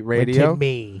or Treat Went Radio. to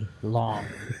me long.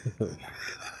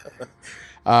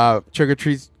 Trick or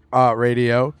Treat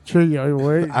Radio.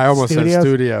 True, I almost said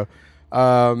studio.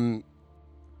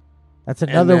 That's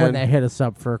another then- one that hit us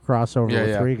up for a crossover Yeah, with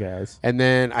yeah. 3 guys. And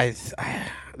then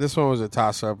this one was a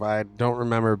toss up. I don't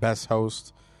remember best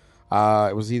host.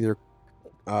 It was either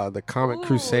the Comic Ooh,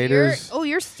 Crusaders.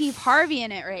 You're Steve Harvey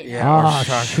in it right now. Yeah, Oh,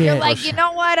 Chuck. shit. You're like, you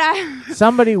know what?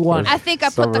 Somebody won. I think I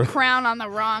put the Sorry. crown on the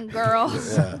wrong girl.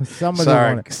 Somebody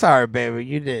won it. sorry, baby,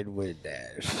 you didn't win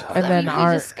that. And then we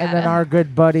our just and then gotta- our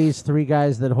good buddies, 3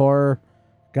 guys that horror,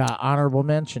 got honorable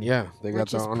mention. Yeah, they got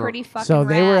Which the is honor. pretty fucking So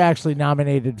they were rad. actually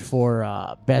nominated for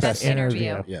best, Best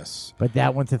interview. interview. Yes, But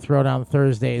that went to Throwdown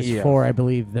Thursdays Yeah. for, I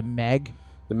believe, the Meg.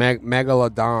 the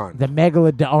Megalodon. The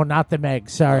Megalodon. Oh, not the Meg.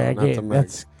 Sorry, No, I not gave the Meg.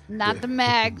 that's Not the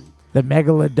Meg. the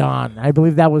Megalodon. I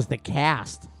believe that was the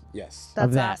cast Yes,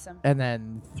 of That's that. awesome. And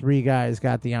then 3 guys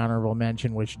got the honorable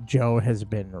mention, which Joe has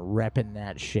been repping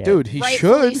that shit. dude, he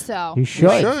Rightfully should. so. He should.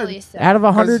 Rightfully so. Out of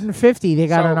 150, they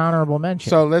got So- an honorable mention.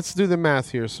 So let's do the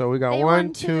math here. So we got They 1,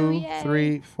 won 2, too, yay.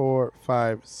 3, 4,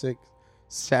 5, 6,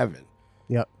 7.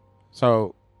 Yep.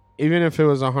 So even if it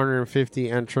was 150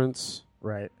 entrants,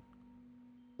 Right.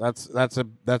 that's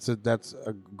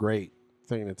a great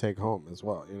thing to take home as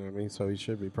well. You know what I mean? So he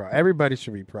should be proud. Everybody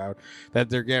should be proud that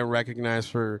they're getting recognized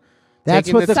for. That's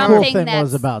taking what the time. cool Something thing that's,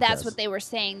 was about that's this. what they were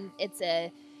saying. It's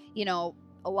a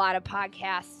lot of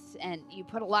podcasts, and you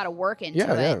put a lot of work into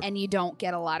Yeah, it, yeah. and you don't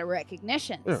get a lot of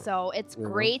recognition. Yeah. So it's Yeah.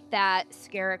 great that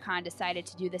Scaricon decided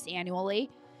to do this annually,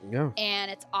 Yeah.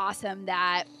 and it's awesome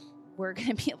that we're going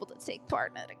to be able to take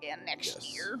part in it again next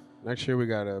Yes. year. Next year we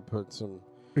gotta put some.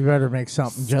 We better make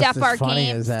something just Step as our funny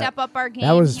game, as that. step up our game.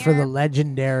 That was for here. the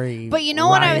legendary. But you know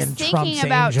what I was Ryan thinking Trump's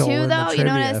about Angel too, in the though. You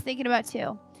know what I trivia. was thinking about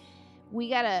too. We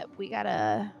gotta.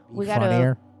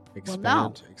 Funnier.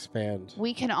 Expand.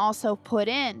 We can also put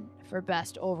in for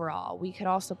best overall. We could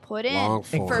also put in Long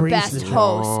form. for Increase best the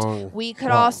host. long- We could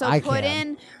Well, also I put can.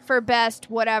 in for best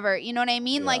whatever. You know what I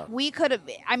mean? Yeah. Like we could have.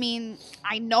 I mean,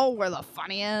 I know we're the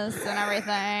funniest and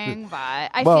everything, but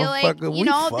I Well, feel like fucking you we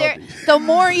know, funny. the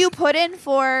more you put in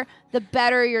for, the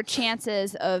better your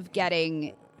chances of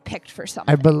getting picked for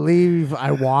something. I believe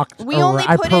I walked. We only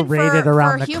I put in paraded for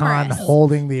around the con humorous.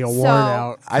 holding the award So-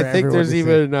 out. for I think everyone there's to see.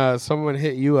 even someone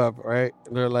hit you up, right?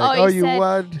 They're like, he "Oh, you said-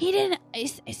 won." He didn't.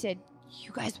 I said,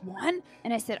 "You guys won,"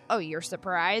 and I said, "Oh, you're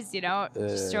surprised?"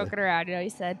 Just joking around. He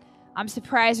said, "I'm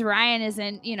surprised Ryan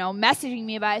isn't, messaging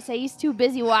me about it." I say he's too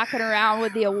busy walking around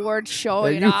with the award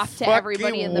showing You off to everybody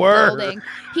fucking in the were. building.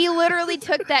 He literally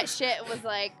took that shit and was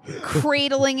like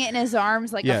cradling it in his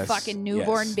arms like Yes, a fucking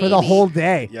newborn yes. baby for the whole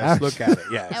day. Yes, look at it.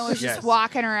 Yes, and was yes. just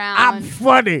walking around. I'm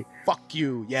funny. Fuck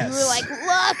you. Yes. You were like,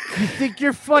 "Look." You think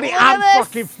you're funny? Look at I'm this.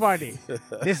 fucking funny.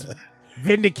 This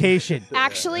vindication.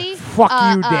 Actually, Fuck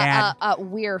you, Dad.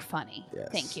 We're funny. Yes.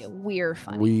 Thank you. We're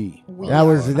funny. we. We That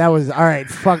are was all right.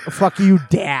 Fuck you,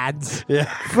 dads.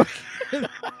 Yeah.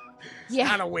 yeah.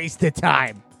 Not a waste of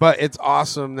time. But it's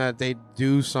awesome that they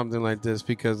do something like this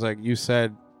because, like you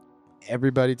said,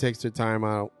 everybody takes their time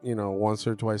out, once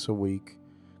or twice a week.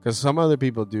 Because some other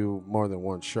people do more than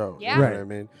one show. Yeah. You know Right. what I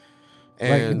mean?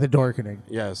 Like in the Dorkening.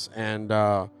 Yes, and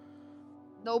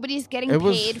Nobody's getting It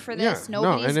was- paid for yeah, this. no,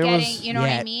 Nobody's and it getting, was- you know what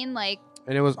I Yeah. mean? Like,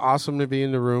 And it was awesome to be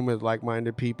in the room with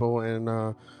like-minded people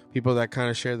and people that kind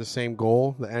of share the same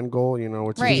goal, the end goal,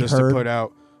 which Right. is just Heard. to put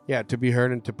out, to be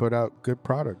heard and to put out good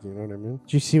product. You know what I mean?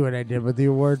 Did you see what I did with the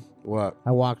award? What?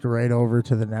 I walked right over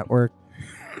to the network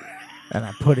and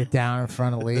I put it down in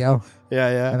front of Leo.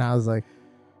 Yeah. And I was like,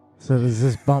 so does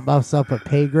this bump us up a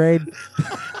pay grade?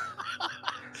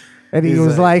 And he He's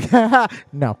was like,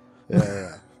 no.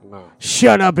 Yeah. No.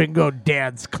 Shut up and go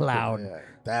dance, clown. Yeah.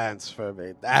 Dance for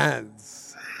me.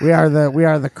 Dance. We are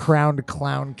the crowned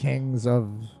clown kings of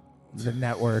the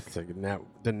network. It's like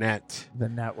the net. The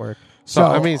network. So,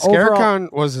 I mean, overall-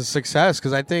 ScareCon was a success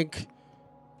because I think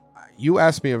you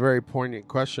asked me a very poignant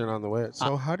question on the way.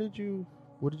 So, what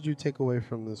did you take away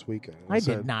from this weekend? I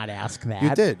said, did not ask that.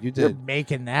 You did. You're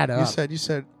making that up. You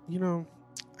said,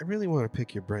 I really want to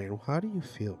pick your brain. How do you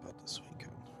feel about this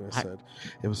weekend? And I said,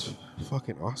 it was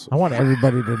fucking awesome. I want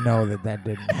everybody to know that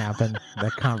didn't happen.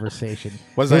 That conversation.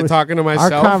 Was It I talking to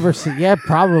myself? Our conversation, yeah,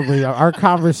 probably. Our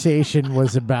conversation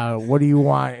was about what do you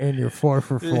want in your 4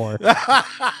 for 4?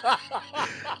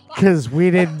 Because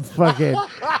we didn't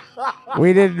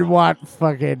want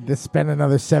fucking to spend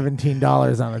another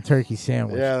 $17 on a turkey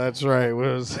sandwich. Yeah, that's right. It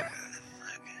was.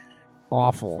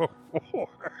 Awful.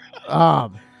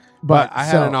 But I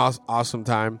had an awesome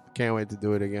time. Can't wait to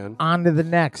do it again. On to the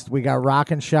next. We got Rock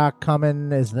and Shock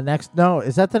coming. Is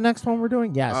that the next one we're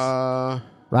doing? Yes.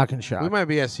 Rock and Shock. We might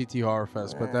be at CT Horror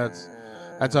Fest, but that's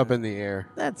up in the air.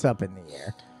 That's up in the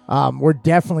air. We're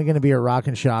definitely going to be at Rock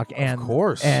and Shock, and Of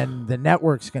course. and the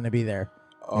network's going to be there.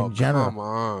 Oh, in general, come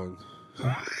on.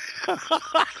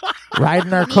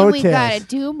 riding our I mean, coattails. we gotta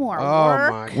do more Oh,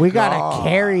 work. my We gotta God.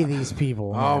 carry these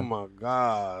people. Oh, man. my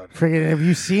God. Friggin', have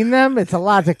you seen them? It's a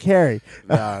lot to carry.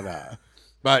 No.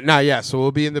 But, so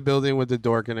we'll be in the building with the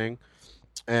Dorkening,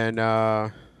 and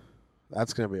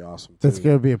that's going to be awesome. That's too.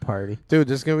 gonna be a party. Dude,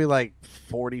 there's going to be like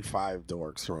 45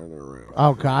 dorks running around.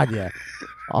 Oh God, yeah.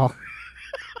 Oh,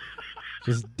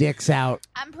 just dicks out.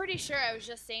 I'm pretty sure I was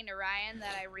just saying to Ryan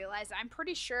that I realized I'm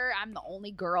pretty sure I'm the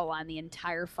only girl on the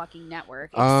entire fucking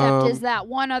network, except is that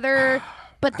one other,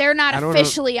 but they're not I don't know.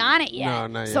 officially on it yet. No,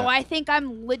 not so yet. I think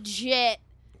I'm legit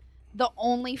the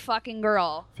only fucking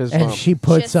girl. Fist And bump. she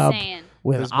puts Just up saying.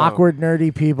 with Fist bump. awkward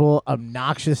nerdy people,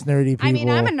 obnoxious nerdy people. I mean,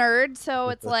 I'm a nerd, so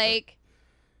it's like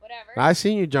whatever. I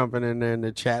seen you jumping in there in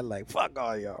the chat like, fuck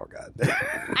all y'all, goddamn.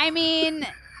 I mean,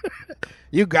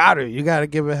 You got to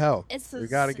give it hell. it's You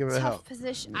got to give it tough hell.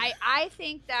 position. I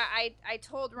think that I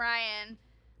told Ryan,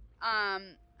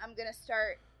 I'm gonna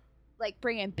start like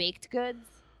bringing baked goods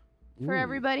for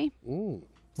everybody. Mm.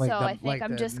 Like so the- I think like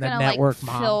I'm the- just the gonna network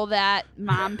like mom. fill that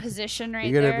mom position right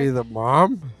You're going to there. be the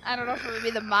mom? I don't know if I'm gonna be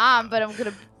the mom, but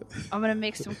I'm gonna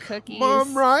make some cookies.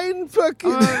 Mom, Ryan, fucking.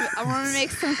 I'm gonna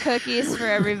make some cookies for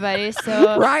everybody.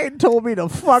 So Ryan told me to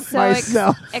fuck so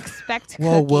myself. expect cookies.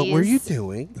 Well, what were you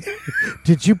doing?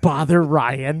 Did you bother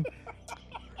Ryan?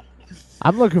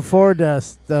 I'm looking forward to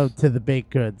the baked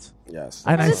goods. Yes.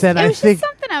 And I Just- said, it I was think. just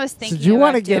something I was So thinking. do you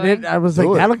want to get it? I was Do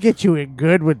like, it. that'll get you in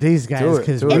good with these guys Do it,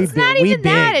 because do it. we It's not we even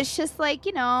that. big. It's just like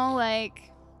like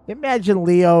Imagine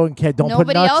Leo and Kev don't put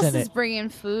nobody nuts else in is it. bringing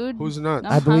food. Who's nuts?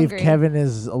 I'm I believe hungry. Kevin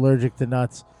is allergic to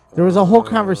nuts. There was a whole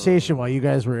conversation while you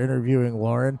guys were interviewing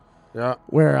Lauren Yeah.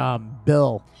 where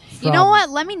Bill. You know from- what?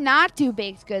 Let me not do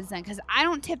baked goods then, because I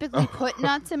don't typically put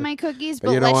nuts in my cookies. But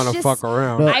But you don't let's want to just. fuck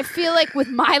around. But- I feel like with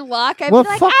my luck, I'd Well, be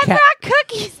like, fuck I Ke- brought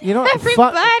cookies, You know what?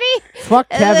 everybody. Fuck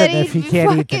And then Kevin if he he'd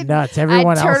can't eat the fucking- nuts.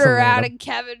 Everyone I'd else turn will around let him. and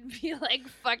Kevin would be like,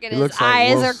 fucking, He his looks like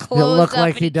eyes Wolf. are closed He'll look up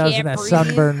like and he does in can't that breathe.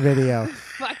 sunburn video.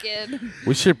 Fucking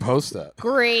We should post that.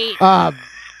 great. Like,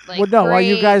 well, no, while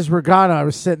you great. guys were gone, I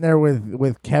was sitting there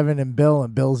with Kevin and Bill,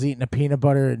 and Bill's eating a peanut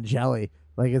butter and jelly.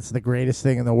 Like it's the greatest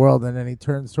thing in the world. And then he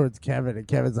turns towards Kevin, and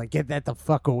Kevin's like, get that the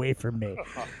fuck away from me.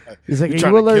 He's like, You are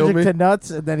trying you to kill allergic me? to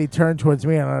nuts? And then he turned towards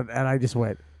me, and I just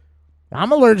went,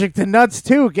 I'm allergic to nuts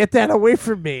too. Get that away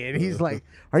from me. And he's like,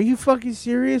 are you fucking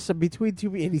serious? I'm between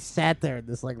two. And he sat there in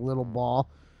this like little ball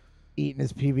eating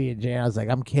his PB&J. I was like,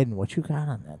 I'm kidding. What you got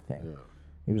on that thing?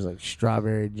 He was like,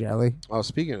 strawberry jelly. Oh,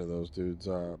 speaking of those dudes,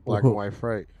 Black Who? and White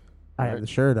Fright. I have the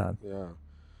shirt on.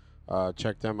 Yeah.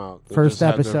 Check them out. They First just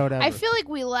had their- episode ever. I feel like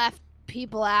we left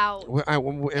people out.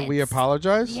 And we It's-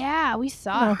 apologize? Yeah, we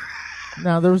saw.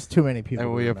 No, there was too many people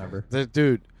And to we remember.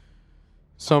 dude,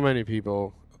 so many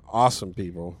people, awesome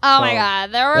people. Oh So- my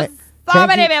god, there was Th- so thank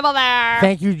many you- people there.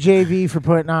 Thank you, JV, for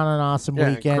putting on an awesome Yeah,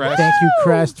 and weekend. Crest. Thank you,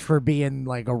 Crest, for being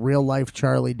like a real life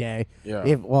Charlie Day.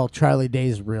 Yeah. Well, Charlie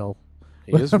Day's real.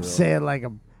 He But is I'm real. saying like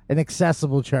an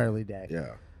accessible Charlie Day. Yeah.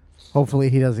 Hopefully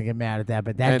he doesn't get mad at that.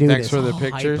 But that And dude thanks is for the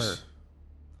hyper. pictures.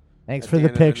 Thanks At for the the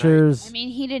end of the night. pictures. I mean,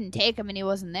 he didn't take them and he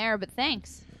wasn't there, but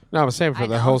thanks. No, I was saying for I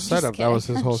the know, whole I'm just setup. That was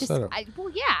kidding. his whole Just- setup. well,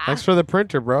 yeah. Thanks for the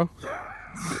printer, bro.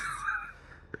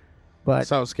 But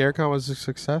So ScareCon was a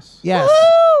success. yes,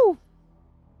 Woo!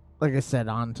 like I said,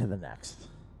 on to the next.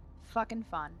 Fucking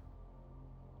fun.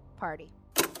 Party.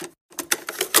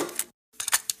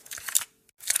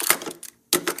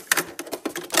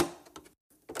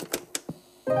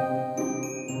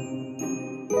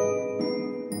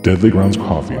 Deadly Grounds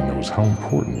Coffee knows how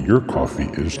important your coffee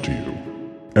is to you.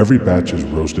 Every batch is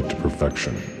roasted to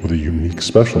perfection with a unique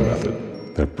special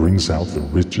method that brings out the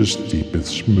richest,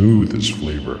 deepest, smoothest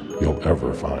flavor you'll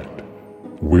ever find.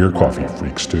 We're coffee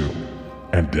freaks too,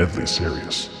 and deadly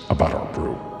serious about our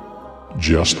brew.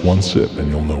 Just one sip and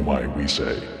you'll know why we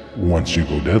say, once you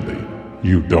go deadly,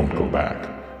 you don't go back.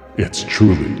 It's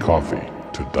truly coffee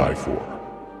to die for.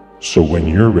 So when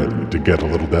you're ready to get a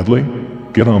little deadly,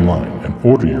 get online and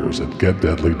order yours at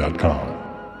getdeadly.com.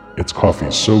 It's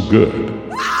coffee so good,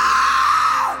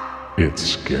 it's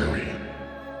scary.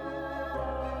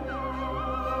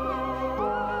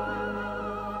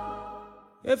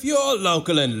 If you're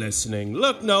local and listening,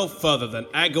 look no further than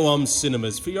Agawam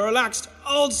Cinemas for your relaxed,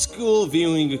 old-school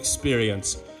viewing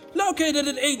experience. Located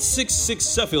at 866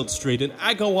 Suffield Street in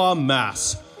Agawam,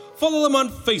 Mass. Follow them on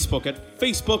Facebook at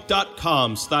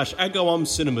facebook.com/Agawam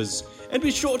Cinemas. And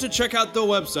be sure to check out their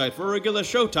website for regular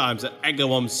showtimes at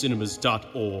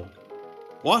agawamcinemas.org.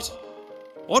 What?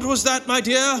 What was that, my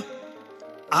dear?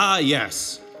 Ah,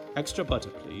 yes. Extra butter,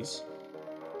 please.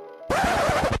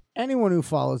 Anyone who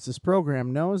follows this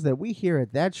program knows that we here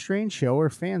at That Strange Show are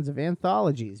fans of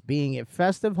anthologies, being it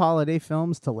festive holiday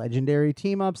films to legendary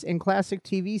team-ups and classic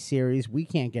TV series. We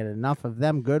can't get enough of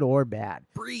them, good or bad.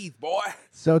 Breathe, boy.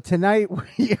 So tonight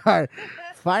we are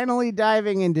finally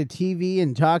diving into TV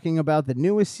and talking about the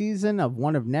newest season of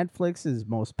one of Netflix's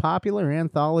most popular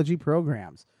anthology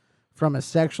programs. From a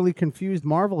sexually confused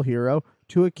Marvel hero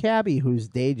to a cabbie whose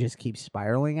day just keeps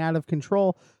spiraling out of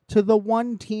control to the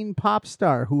one teen pop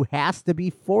star who has to be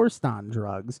forced on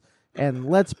drugs. And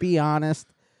let's be honest,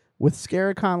 with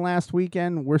ScareCon last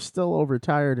weekend, we're still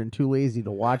overtired and too lazy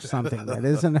to watch something that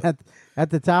isn't at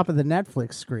the top of the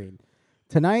Netflix screen.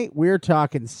 Tonight, we're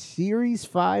talking Series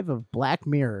 5 of Black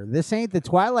Mirror. This ain't the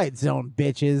Twilight Zone,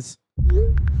 bitches.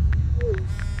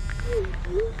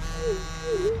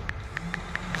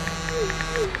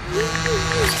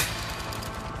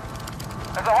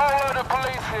 There's a whole load of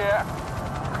police here.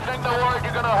 Think they're worried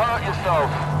you're gonna hurt yourself.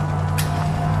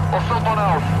 Or someone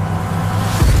else.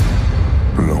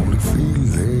 Lonely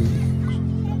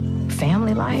feelings,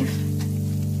 Family life?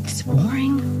 It's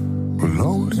boring.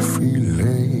 lonely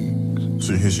feelings.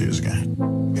 So here she is again.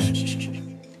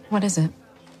 What is it?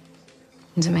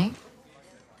 Is it me?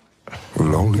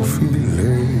 Lonely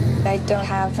feelings. I don't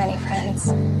have any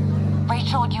friends.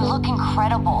 Rachel, you look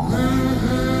incredible.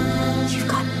 You've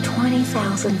got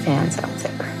 20,000 fans out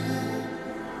there.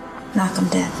 Knock 'em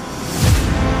dead.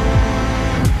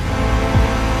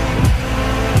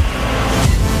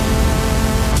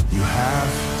 You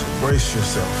have to brace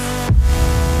yourself.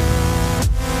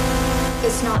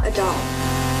 It's not a doll.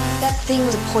 That thing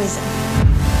was poison.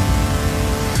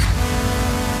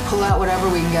 Pull out whatever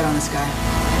we can get on this guy.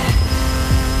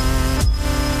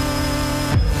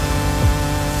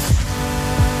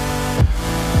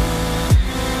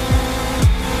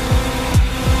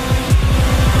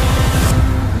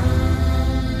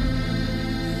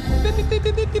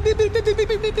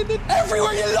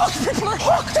 Everywhere you look, people are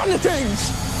hooked on the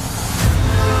things.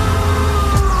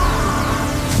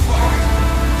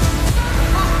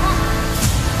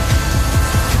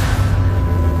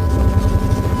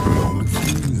 Lonely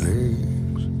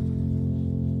feelings.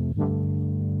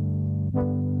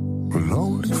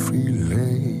 Lonely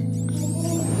feelings.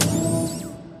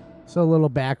 So a little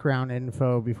background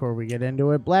info before we get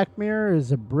into it. Black Mirror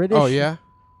is a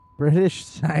British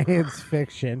science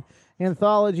fiction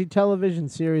anthology television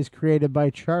series created by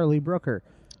Charlie Brooker,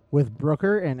 with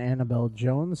Brooker and Annabelle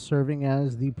Jones serving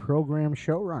as the program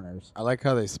showrunners. I like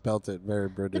how they spelt it very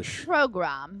British.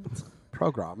 Program.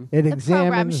 Program. It The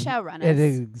program examines showrunners. it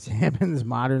examines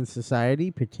modern society,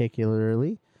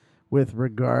 particularly with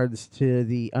regards to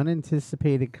the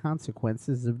unanticipated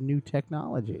consequences of new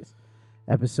technologies.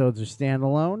 Episodes are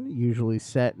standalone, usually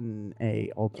set in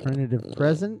a alternative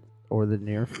present or the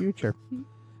near future.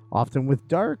 Often with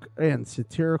dark and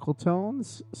satirical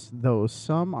tones, though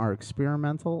some are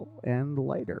experimental and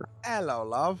lighter. Hello,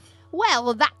 love.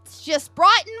 Well, that's just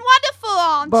bright and wonderful,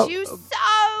 aren't But- you?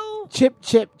 So, Chip,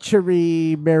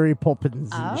 Cherry, Mary Poppins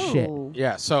and shit.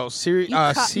 Yeah, so You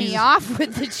cut me off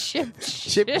with the chip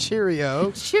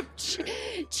Cheerio.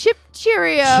 Chip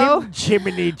Cheerio.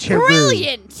 Chimney Cherry.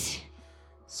 Brilliant.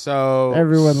 So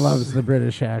Everyone loves the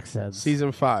British accents.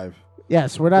 Season 5.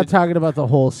 Yes, we're not talking about the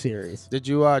whole series. Did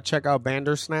you check out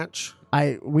Bandersnatch?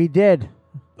 We did.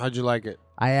 How'd you like it?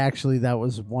 That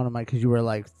was one of my, because you were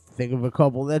like, think of a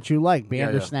couple that you like. Yeah,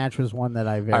 Bandersnatch was one that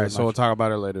I very All right, much. so we'll talk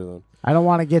about it later then. I don't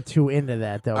want to get too into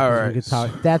that though. 'cause All we right. could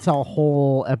talk, that's a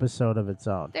whole episode of its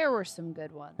own. There were some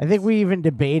good ones. I think we even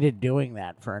debated doing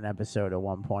that for an episode at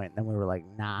one point, and then we were like,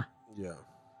 nah. Yeah.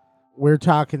 We're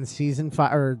talking season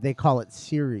 5, or they call it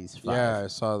series 5. Yeah, I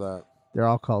saw that. They're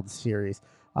all called series.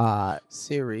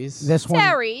 Series. This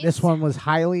Series. one was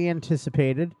highly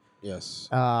anticipated. Yes.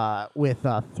 With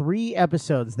 3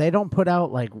 episodes. They don't put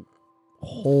out like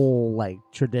whole like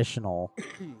traditional.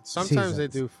 Sometimes they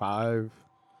seasons. do 5.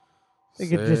 I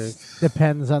think it just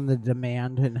depends on the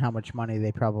demand and how much money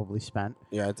they probably spent.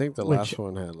 Yeah, I think the Which last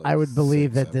one had like I would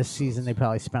believe 6 that this season they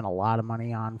probably spent a lot of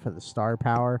money on for the star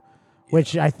power.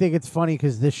 Which I think it's funny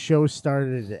because this show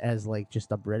started as like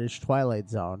just a British Twilight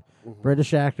Zone,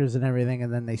 British actors and everything,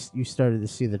 and then you started to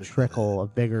see the trickle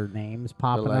of bigger names They're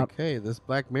popping like, up, hey, this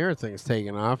Black Mirror thing's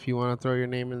taking off. You want to throw your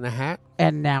name in the hat?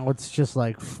 and now it's just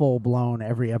like full blown.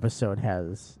 Every episode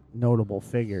has notable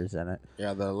figures in it.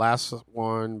 Yeah, the last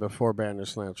one before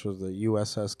Bandersnatch was the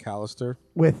USS Callister.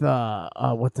 With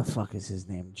what the fuck is his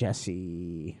name?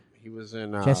 Jesse. He was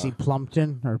in Jesse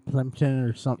Plumpton or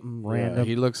something random.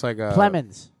 He looks like a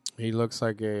Clemens. He looks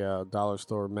like a dollar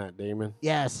store Matt Damon.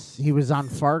 Yes, he was on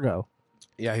Fargo.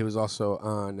 Yeah, he was also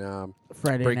on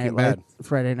Friday Breaking Night Bad.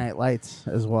 Friday Night Lights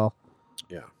as well.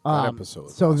 Yeah, that episode.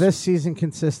 was So awesome. this season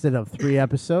consisted of 3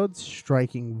 episodes: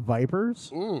 Striking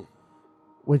Vipers,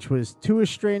 which was 2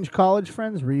 estranged college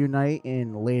friends reunite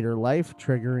in later life,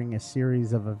 triggering a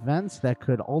series of events that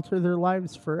could alter their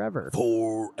lives forever.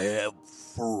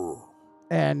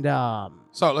 And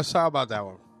so let's talk about that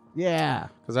one. Yeah,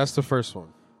 because that's the first one.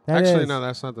 That Actually, is. no,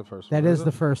 that's not the first that one. is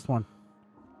the first one.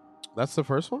 That's the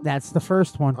first one? That's the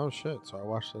first one. Oh, shit. So I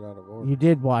watched it out of order. You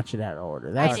did watch it out of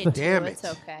order. That's I the did too. Damn it. It's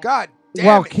okay. God damn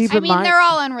well, it. keep I in mean, mind. they're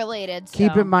all unrelated.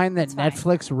 Keep so in mind that it's fine.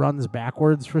 Netflix runs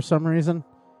backwards for some reason.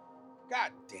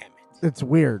 God damn it. It's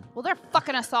weird. Well, they're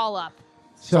fucking us all up.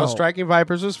 So Striking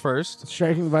Vipers was first.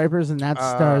 Striking Vipers, and that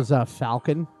stars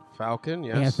Falcon, Falcon,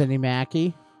 yes. Anthony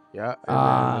Mackie, Yeah,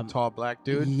 and then the tall black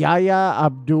dude. Yahya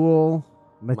Abdul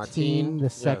Mateen Mateen, the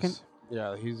second. yes.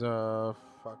 Yeah, he's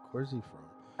fuck, where's he from?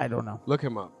 I don't know. Look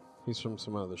him up. He's from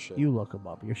some other shit. You look him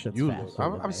up. Your shit's You faster look.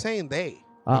 than I'm me. saying they.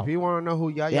 Oh. If you want to know who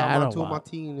Yahya Yeah, I don't Abdul want-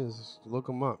 Mateen is, look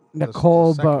him up.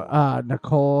 Nicole That's the second one.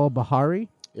 Nicole Bahari,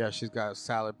 Yeah, she's got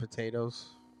salad potatoes.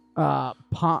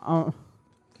 Palm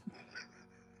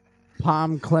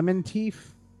Clementif,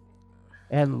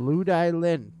 and Ludai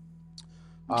Lin.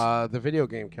 The video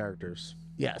game characters.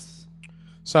 Yes.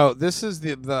 So this is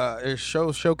it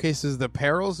showcases the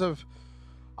perils of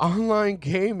online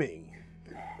gaming.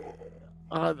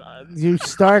 You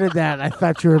started that. I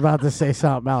thought you were about to say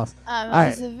something else. All right.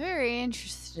 It's a very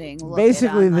interesting look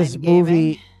Basically, at this online movie.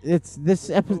 gaming. It's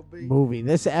this movie.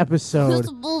 This episode.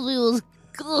 This movie was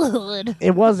good.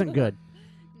 It wasn't good.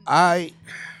 Eh.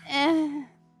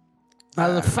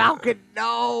 The Falcon.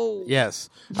 No. Yes.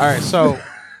 All right. So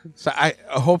I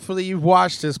hopefully you've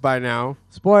watched this by now.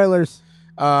 Spoilers.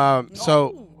 So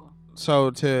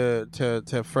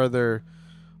to further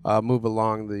move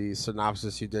along the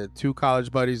synopsis, you did 2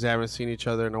 college buddies that haven't seen each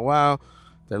other in a while.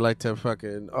 They like to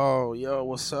fucking, oh, yo,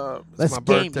 what's up? It's Let's my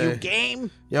game. birthday. You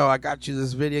game? Yo, I got you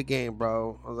this video game,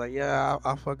 bro. I was like, yeah,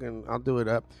 I'll do it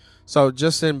up. So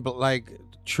just in like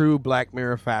true Black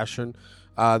Mirror fashion,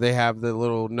 they have the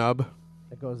little nub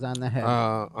That goes on the head.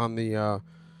 on the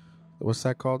what's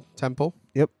that called? Temple.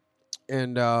 Yep.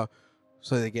 And so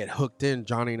they get hooked in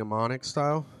Johnny Mnemonic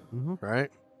style, right?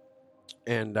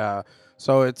 And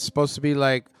so it's supposed to be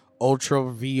like ultra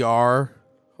VR,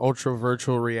 ultra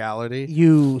virtual reality.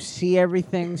 You see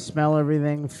everything, smell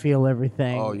everything, feel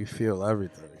everything. Oh, you feel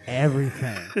everything.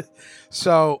 Everything.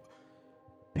 So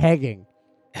Pegging.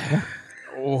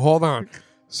 well, hold on.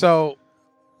 So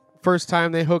first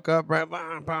time they hook up, right?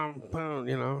 Boom, boom, boom,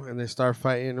 you know, and they start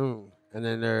fighting, and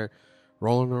then they're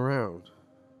rolling around,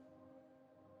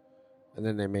 and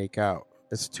then they make out.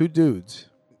 It's 2 dudes,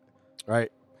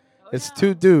 right? It's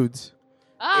 2 dudes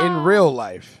in real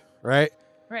life, right?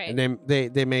 Right. And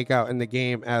they make out in the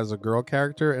game as a girl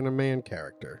character and a man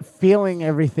character. Feeling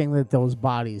everything that those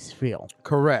bodies feel.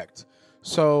 Correct.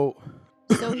 So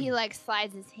So he like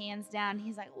slides his hands down.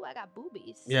 He's like, "Oh, I got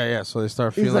boobies." Yeah. So they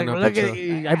start He's feeling like, up look at at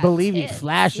you. it. I believe he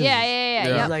flashes. Yeah. He's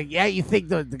Yep. like, yeah, you think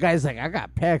the guy's like, I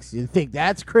got pecs. You think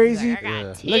that's crazy? He's like, I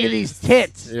got tits. Look at these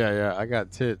tits. Yeah. I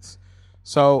got tits.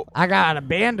 So I got a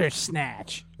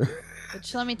Bandersnatch.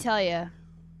 Which let me tell you,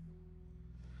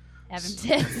 having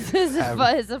tits is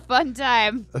a fun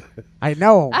time. I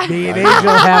know. Me and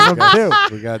Angel have them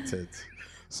too. We got tits.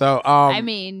 So I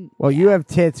mean, well, you have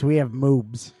tits. We have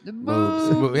moobs.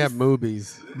 the we have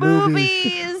movies.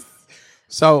 boobies.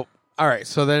 So all right.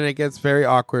 So then it gets very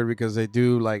awkward because they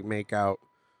do like make out.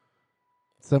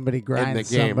 Somebody grinds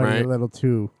the game, somebody right? a little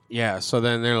too. Yeah. So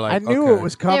then they're like, I knew okay. it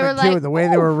was coming were too. like, The way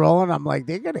they were rolling, I'm like,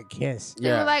 they're gonna kiss. They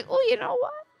were like, "Oh, you know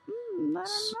what? I don't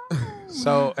know."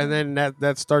 So and then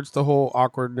that starts the whole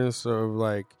awkwardness of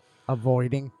like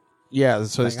Avoiding. yeah.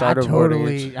 So they Like, start avoiding.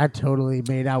 each- I totally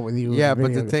made out with you. Yeah,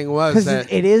 but the thing was because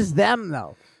that it is them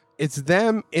though. it's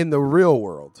them in the real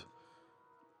world.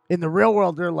 In the real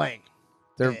world, they're like,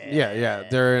 They're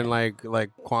they're in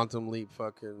like quantum leap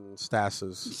fucking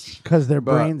stasis. because their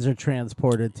But- brains are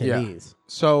transported to Yeah. these.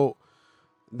 So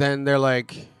then they're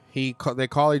like they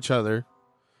call each other,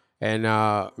 and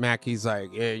Mackey's like,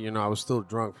 yeah, I was still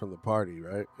drunk from the party,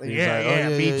 right? And he's Yeah, like, yeah,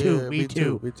 me too, me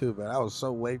me too, man. I was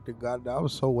so wasted, God, I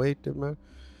was so wasted, man.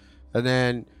 And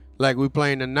then like we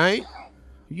playing the night,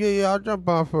 yeah, I'll jump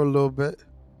on for a little bit,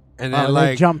 and then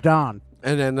They jumped on.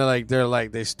 and then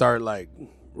they start like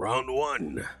round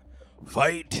one,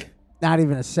 fight. Not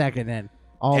even a second in.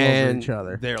 All and over each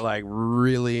other. They're like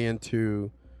really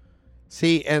into.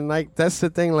 See, and like that's the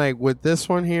thing, like with this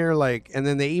one here, like, and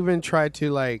then they even try to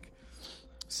like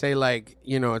say like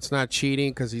it's not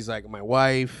cheating because he's like my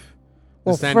wife,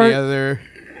 Well, this that, and the other.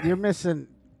 You're missing.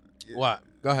 What?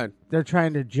 Go ahead. They're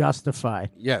trying to justify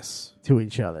Yes. to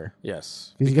each other.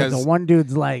 Yes. He's got the one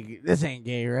dude's like, this ain't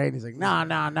gay, right? He's like, nah,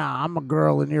 I'm a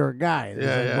girl and you're a guy. And he's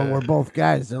Yeah, like, yeah. but we're both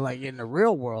guys. They're like, in the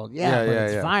real world, but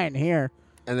it's fine here.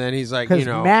 And then he's like, Because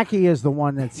Mackie is the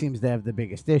one that seems to have the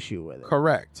biggest issue with it.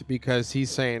 correct, because he's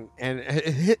saying, and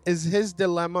is his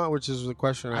dilemma, which is the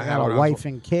question I I have. got a wife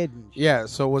and kid. Yeah,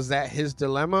 so was that his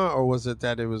dilemma or was it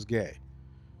that it was gay?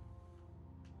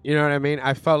 You know what I mean?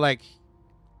 I felt like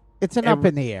It's an up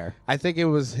in the air. I think it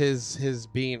was his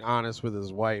being honest with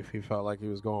his wife. He felt like he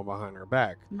was going behind her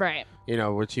back. Right.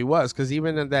 Which he was, because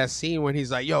even in that scene when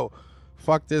he's like, yo,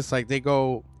 fuck this, like they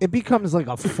go. It becomes like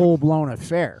a full-blown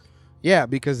affair. Yeah,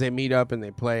 because they meet up and they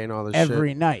play and all this shit.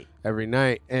 Every night. Every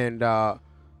night. And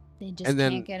They just and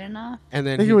then, can't get enough. And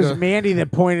I then think he it was goes- Mandy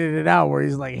that pointed it out where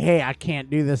he's like, hey, I can't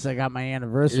do this. I got my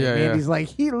anniversary. Yeah, Mandy's like,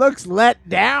 he looks let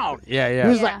down. Yeah, yeah. He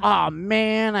was like, oh,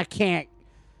 man, I can't.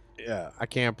 Yeah, I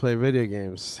can't play video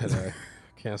games today.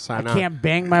 Can't sign I on. can't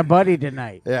bang my buddy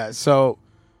tonight. Yeah, so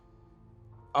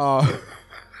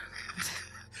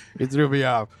it threw me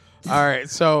off. All right,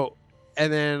 so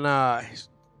and then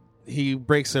he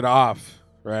breaks it off,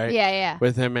 right? Yeah, yeah.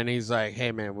 With him, and he's like,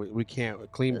 "Hey, man, we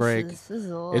can't clean break. This is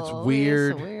a It's little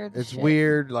weird. weird It's shit."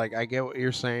 weird. Like I get what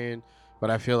you're saying, but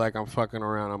I feel like I'm fucking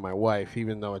around on my wife,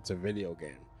 even though it's a video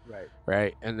game." Right.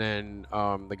 Right. And then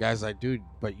the guy's like, dude,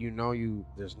 but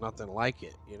there's nothing like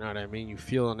it. You know what I mean? You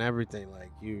feeling everything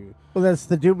like you. Well, that's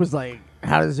the dude was like,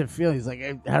 how does it feel? He's like,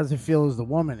 how does it feel as the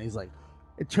woman? He's like,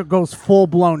 goes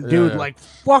full-blown dude, Yeah. like,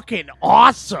 fucking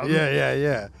awesome.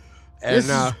 Yeah. And, This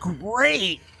is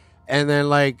great. And then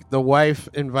like the wife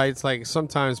invites like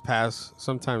sometimes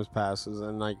passes,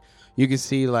 and like you can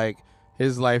see like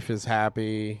his life is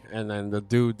happy, and then the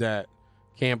dude that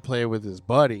can't play with his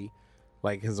buddy,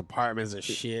 like his apartment's a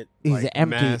shit. He's like, an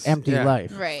mess. empty Yeah.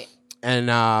 life. Right. And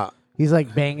he's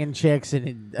like banging chicks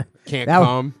and Can't that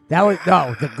come. That was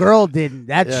no, the girl didn't.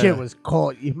 That Yeah. shit was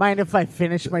cold. You mind if I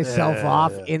finish myself Yeah,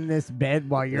 off yeah. in this bed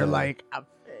while you're Yeah. like, I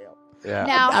failed. Yeah.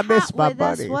 Now, I miss how- my wait,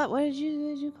 that's- buddy. What did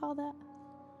you call that?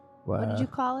 What did you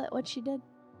call it? What she did?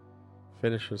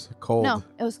 Finish was cold. No,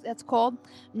 that's cold.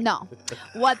 No,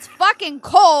 what's fucking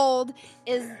cold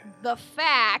is the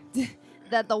fact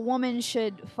that the woman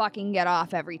should fucking get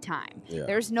off every time. Yeah.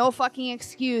 There's no fucking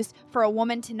excuse for a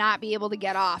woman to not be able to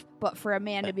get off, but for a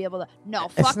man to be able to. No,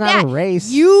 It's fuck not that. a race.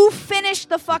 You finish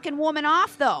the fucking woman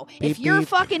off though. Beep, if you're beep.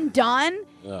 fucking done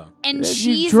Yeah. and You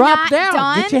she's drop not down.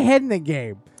 done, Get your head in the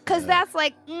game. because that's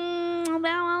like,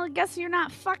 well, I guess you're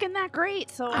not fucking that great.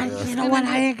 So I'm just You know gonna what?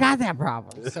 do- I ain't got that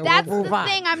problem. So that's we'll move the on.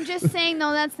 thing. I'm just saying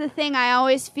though. That's the thing. I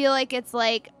always feel like it's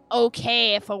like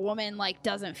okay if a woman like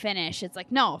doesn't finish. It's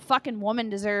like no, a fucking woman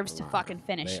deserves to fucking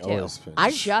finish They too. always finish.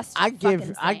 I just I give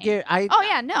fucking I saying. give I Oh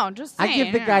yeah, no, just I saying.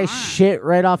 give the guy shit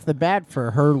right off the bat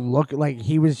for her look like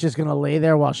he was just gonna lay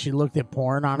there while she looked at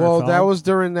porn on her Well, phone. that was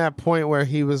during that point where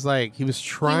he was like, he was He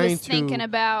trying was to. thinking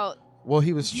about Well,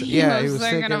 he was He was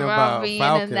thinking about being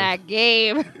Falcon. in that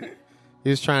game. He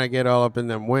was trying to get all up in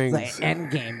them wings. The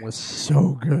Endgame was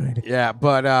so good. Yeah,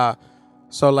 but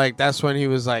so like that's when he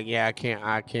was like, yeah,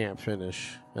 I can't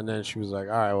finish. And then she was like,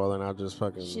 all right, well then I'll just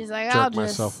fucking She's like, jerk I'll just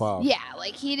myself off. Yeah,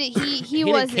 like he didn't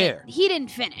wasn't care. he didn't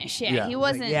finish. Yeah, Yeah. he Like,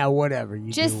 wasn't. Yeah, whatever.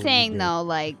 You just do what saying you do. though,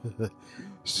 like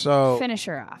So finish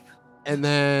her off. and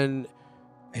then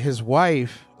his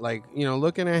wife, like, you know,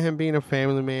 looking at him being a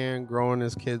family man, growing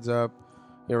his kids up,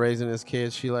 you know, raising his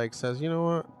kids, she like says, you know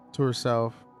what, to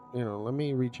herself, you know, let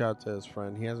me reach out to his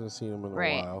friend. He hasn't seen him in a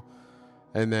Right. while.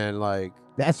 And then like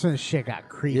That's when shit got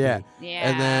creepy. yeah.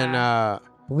 And then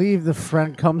Believe the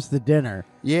friend comes to dinner.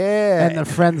 yeah. And the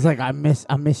friend's like, I miss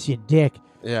you, dick.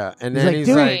 Yeah, and He's then like,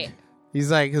 he's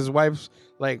 "Dude." like, his wife's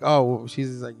like, oh,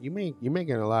 she's like, you're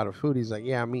making a lot of food. He's like,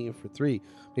 yeah, I'm eating for 3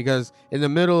 because in the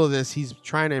middle of this, he's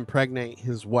trying to impregnate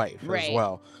his wife as Right.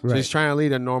 well. So Right. he's trying to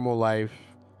lead a normal life,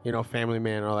 you know, family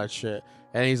man, all that shit.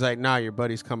 And he's like, nah, your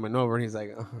buddy's coming over, and he's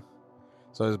like,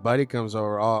 so his buddy comes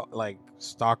over, all like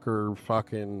stalker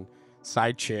fucking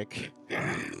side chick,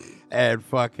 and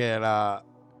fucking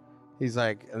he's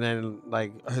like, and then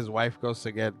like his wife goes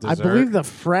to get dessert. I believe the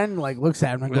friend like looks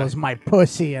at him and goes, "My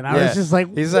pussy," and I Yeah. was just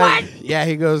like, he's "What?" like, yeah,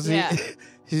 he goes, Yeah.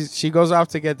 she goes off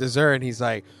to get dessert, and he's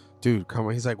like, dude, come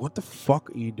on. He's like, what the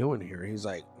fuck are you doing here? He's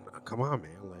like, come on,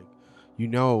 man. Like, you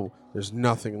know, there's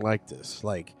nothing like this.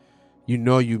 Like, you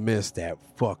know, you missed that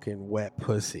fucking wet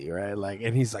pussy, right? Like,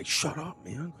 and he's like, shut up,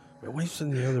 man. My wife's in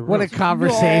the other room. What a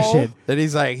conversation. Then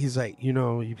he's like, you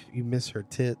know, you miss her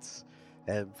tits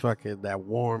and fucking that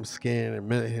warm skin,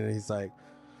 and he's like,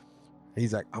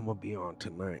 I'm gonna be on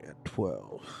tonight at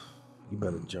 12. You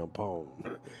better jump home.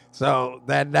 So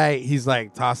that night, he's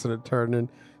like tossing and turning,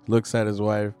 looks at his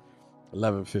wife,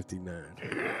 11:59,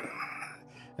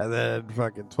 and then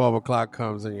fucking 12 o'clock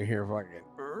comes, and you hear fucking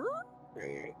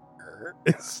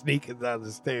sneaking down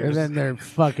the stairs. And then they're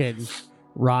fucking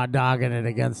raw dogging it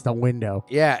against the window.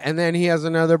 Yeah, and then he has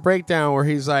another breakdown where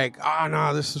he's like, oh,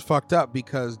 no, this is fucked up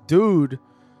because dude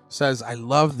says, I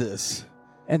love this.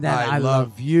 And then I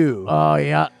love you. Oh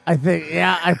yeah, I think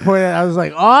I put it. I was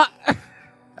like, oh, and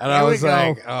I here we was go.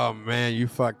 like, oh, man, you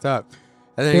fucked up.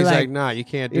 And then You're he's like, like, nah, you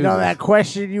can't do you know this. that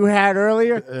question you had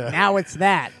earlier? Now it's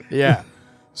that. Yeah.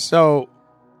 So,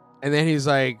 and then he's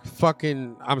like,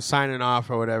 fucking, I'm signing off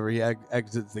or whatever. He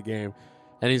exits the game.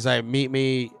 And he's like, meet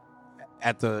me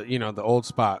at the, you know, the old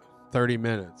spot, 30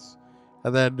 minutes.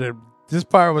 And then this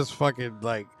part was fucking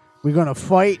like, We're gonna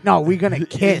fight? No, we're gonna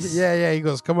kiss. yeah. He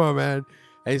goes, come on, man.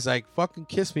 And he's like, fucking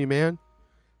kiss me, man.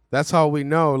 That's how we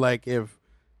know, like, if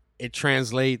it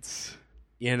translates,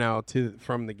 you know,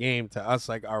 from the game to us,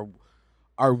 like,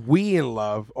 are we in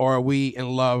love, or are we in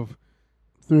love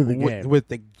through the game with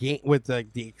the game, with the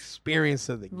experience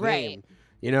of the game? Right.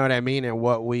 You know what I mean? And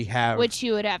what we have. Which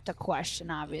you would have to question,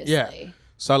 obviously. Yeah.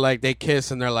 So like they kiss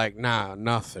and they're like, nah,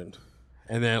 nothing.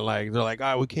 And then like they're like,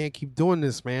 oh, we can't keep doing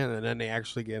this, man. And then they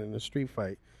actually get in a street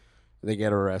fight. And they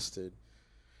get arrested.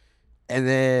 And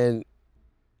then,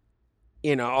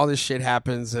 you know, all this shit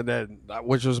happens. And then,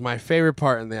 which was my favorite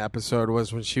part in the episode,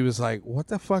 was when she was like, what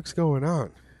the fuck's going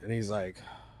on? And he's like,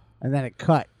 and then it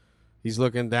cut. He's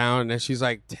looking down, and then she's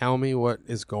like, tell me what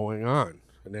is going on.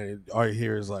 And then all you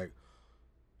hear is like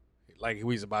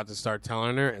he's about to start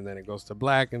telling her, and then it goes to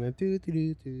black, and then do.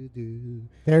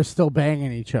 They're still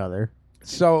banging each other.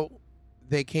 So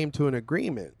they came to an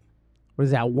agreement.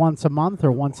 Was that once a month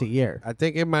or once a year? I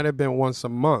think it might have been once a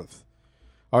month,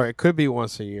 or it could be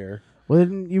once a year. Well,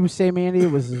 didn't you say, Mandy,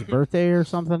 it was his birthday or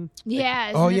something?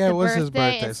 Yeah. Oh, isn't yeah, the it was his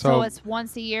birthday, And so- it's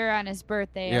once a year on his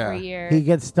birthday Yeah. every year. He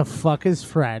gets to fuck his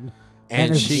friend,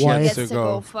 And his she wife. gets to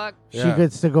go fuck. She Yeah.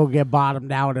 gets to go get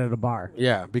bottomed out at a bar.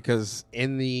 Yeah, because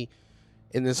in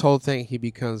this whole thing, he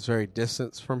becomes very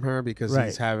distant from her because Right.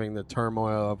 he's having the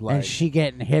turmoil of like, And she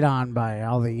getting hit on by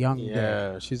all the young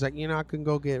yeah, she's like, you know, I can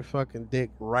go get fucking dick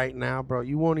right now, bro.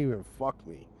 You won't even fuck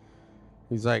me.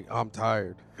 He's like, I'm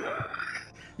tired.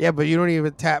 Yeah, but you don't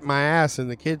even tap my ass in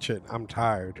the kitchen. I'm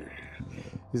tired.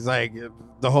 He's like,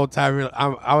 the whole time,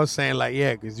 I was saying like,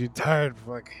 yeah, because you're tired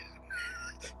fucking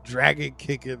dragon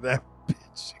kicking that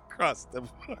bitch across the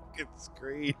fucking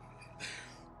screen.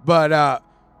 But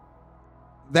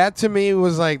that to me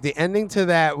was like, the ending to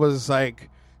that was like,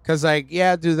 because like,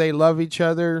 yeah, do they love each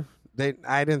other?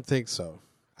 I didn't think so.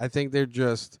 I think they're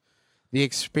just, the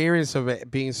experience of it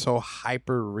being so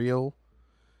hyper real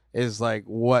is like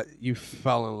what they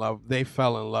fell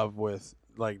in love with,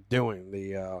 like doing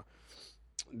the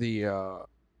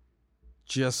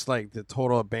just like the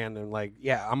total abandon, like,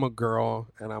 yeah, I'm a girl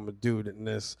and I'm a dude in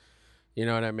this, you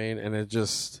know what I mean? And it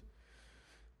just,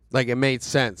 like, it made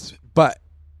sense. But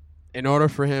in order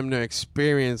for him to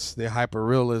experience the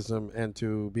hyperrealism and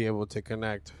to be able to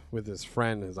connect with his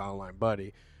friend, his online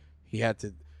buddy, he had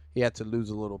to lose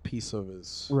a little piece of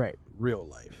his real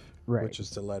life, which is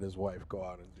to let his wife go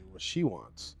out and do what she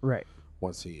wants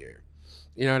once a year.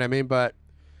 You know what I mean? But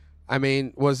I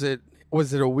mean, was it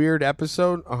a weird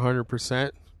episode?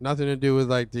 100%. Nothing to do with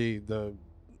like the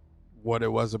what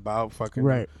it was about, fucking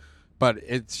right. But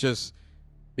it's just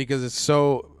because it's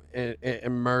so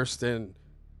immersed in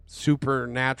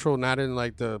supernatural, not in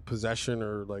like the possession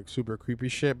or like super creepy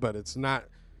shit, but it's not.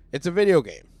 It's a video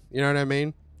game. You know what I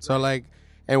mean? So like,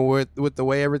 and with the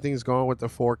way everything's going with the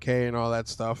 4K and all that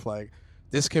stuff, like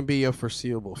this can be a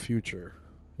foreseeable future.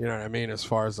 You know what I mean? As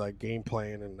far as like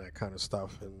gameplay and that kind of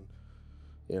stuff, and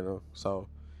you know, so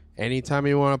anytime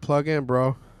you want to plug in,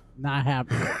 bro. Not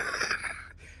happening.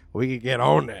 We could get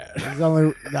on that.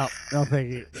 No,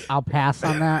 thank you. I'll pass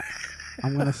on that.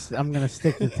 I'm gonna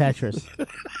stick to Tetris.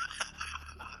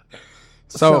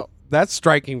 So that's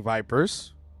Striking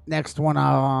Vipers. Next one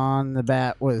on the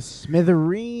bat was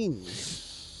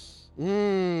Smithereens,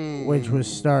 which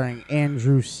was starring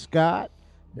Andrew Scott,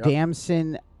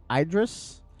 Damson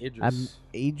Idris,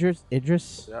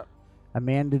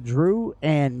 Amanda Drew,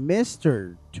 and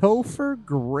Mr. Topher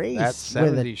Grace. That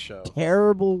 70s show.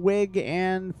 Terrible wig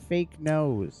and fake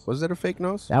nose. Was it a fake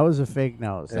nose? That was a fake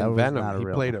nose. And that was Venom. not a He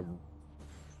real played one.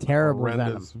 Terrible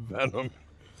Venom.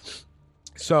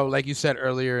 So, like you said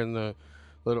earlier in the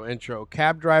little intro,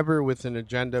 cab driver with an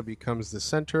agenda becomes the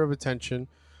center of attention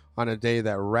on a day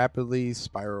that rapidly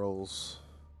spirals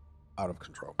out of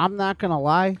control. I'm not going to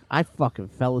lie. I fucking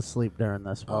fell asleep during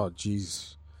this one. Oh,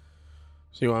 jeez.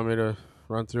 So you want me to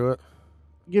run through it?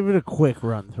 Give it a quick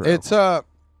run through. It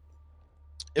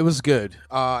was good.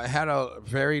 It had a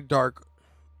very dark,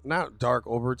 not dark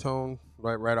overtone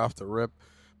right off the rip,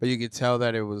 but you could tell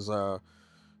that it was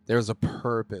there was a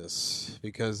purpose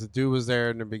because the dude was there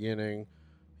in the beginning.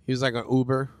 He was like an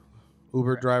Uber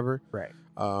driver, right?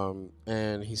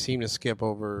 And he seemed to skip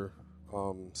over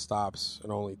stops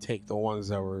and only take the ones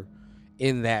that were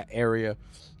in that area.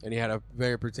 And he had a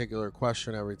very particular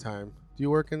question every time. Do you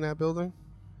work in that building?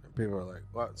 And people are like,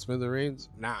 what, Smithereens?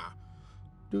 Nah.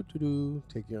 Take you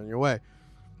on your way.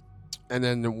 And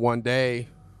then one day,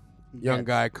 young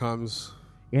guy comes.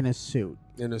 In a suit.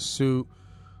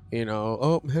 You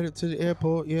know, I'm headed to the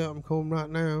airport. Yeah, I'm coming right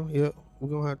now. Yeah, we're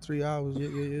going to have 3 hours. Yeah.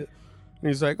 And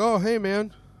he's like, oh, hey,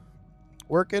 man.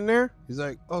 Work in there? He's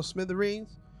like, oh,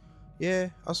 Smithereens? Yeah,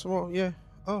 I smoke. Yeah.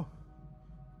 Oh.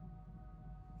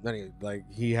 Then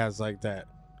he has like that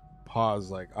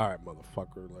pause, like, all right,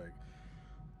 motherfucker, like,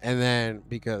 and then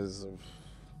because of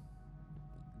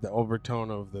the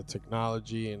overtone of the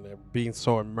technology and being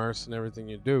so immersed in everything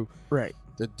you do, right,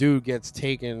 the dude gets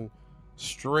taken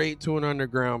straight to an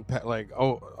underground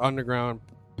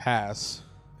pass,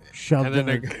 shoved, and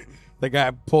then the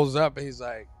guy pulls up and he's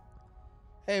like,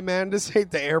 hey man, this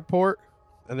ain't the airport.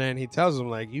 And then he tells him,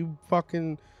 like, you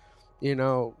fucking, you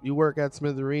know, you work at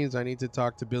Smithereens, I need to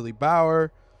talk to Billy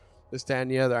Bauer, this, that,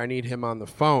 and the other. I need him on the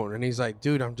phone. And he's like,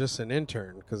 dude, I'm just an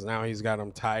intern. Because now he's got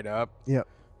him tied up. Yep.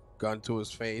 Gun to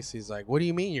his face. He's like, what do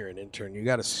you mean you're an intern? You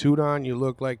got a suit on. You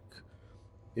look like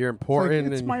you're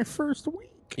important. It's my first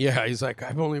week. Yeah. He's like,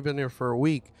 I've only been there for a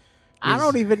week. I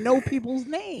don't even know people's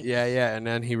names. Yeah. And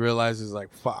then he realizes,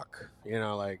 like, fuck. You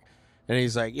know, like, and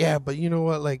he's like, yeah, but you know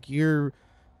what? Like,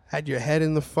 had your head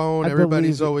in the phone.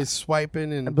 Everybody's always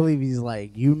swiping. And I believe he's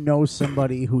like, you know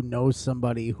somebody who knows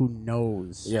somebody who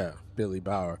knows. Yeah, Billy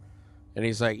Bauer. And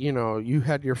he's like, you know, you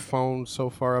had your phone so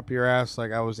far up your ass,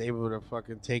 like I was able to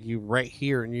fucking take you right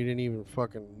here and you didn't even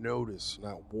fucking notice,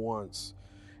 not once.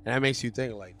 And that makes you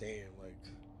think, like, damn, like,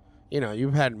 you know,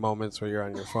 you've had moments where you're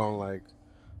on your phone, like,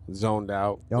 zoned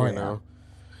out, you know.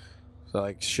 So,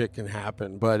 like, shit can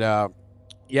happen. But,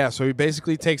 yeah, so he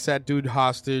basically takes that dude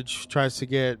hostage, tries to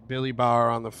get Billy Bauer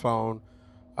on the phone.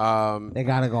 They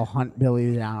got to go hunt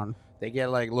Billy down. They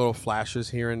get, like, little flashes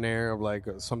here and there of, like,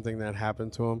 something that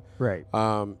happened to him. Right.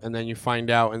 And then you find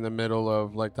out in the middle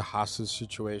of, like, the hostage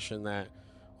situation that,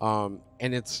 and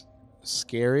it's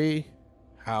scary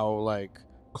how, like,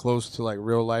 close to, like,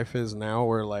 real life is now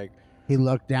where, like. He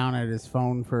looked down at his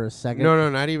phone for a second. No,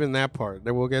 not even that part.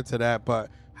 We'll get to that. But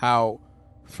how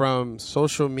from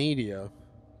social media,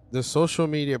 the social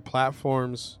media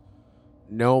platforms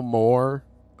know more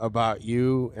about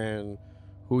you and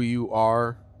who you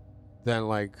are than,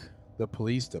 like, the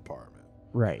police department.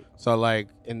 Right. So, like,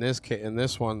 in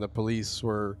this one, the police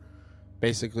were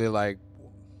basically, like,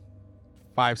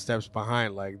 5 steps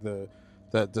behind. Like, the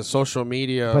social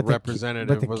media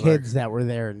representative but the was kids like, that were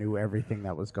there knew everything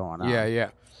that was going on. Yeah.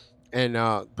 And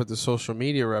but the social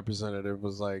media representative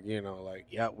was like, you know, like,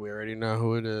 yep, we already know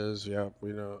who it is. Yep,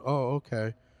 we know. Oh,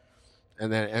 okay.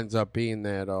 And then it ends up being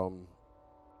that,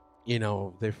 you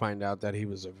know, they find out that he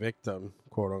was a victim,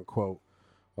 quote unquote,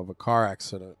 of a car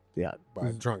accident. Yeah. By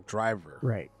a drunk driver.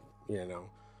 Right. You know,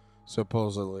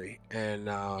 supposedly. And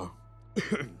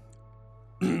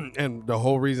and the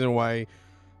whole reason why,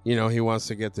 you know, he wants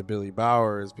to get to Billy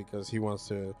Bauer is because he wants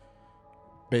to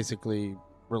basically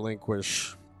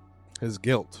relinquish his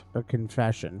guilt. A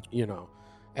confession. You know.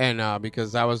 And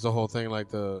because that was the whole thing, like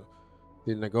the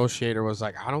negotiator was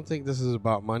like, I don't think this is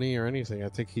about money or anything. I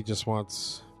think he just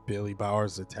wants Billy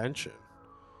Bauer's attention.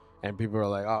 And people are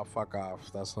like, oh, fuck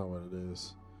off. That's not what it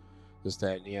is. This,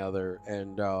 that, and the other.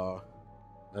 And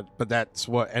but that's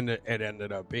what it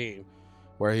ended up being,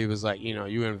 where he was like, you know,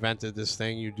 you invented this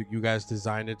thing. You guys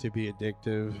designed it to be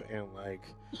addictive. And, like,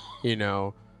 you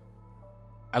know,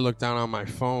 I looked down on my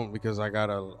phone because I got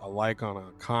a like on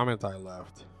a comment I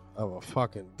left of a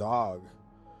fucking dog.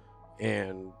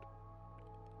 And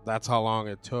that's how long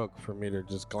it took for me to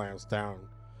just glance down,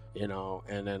 you know.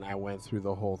 And then I went through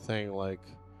the whole thing, like,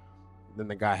 then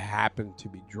the guy happened to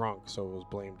be drunk, so it was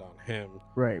blamed on him.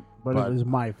 Right, but it was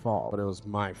my fault. But it was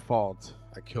my fault.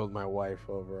 I killed my wife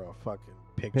over a fucking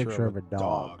picture of a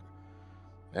dog.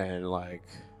 And, like,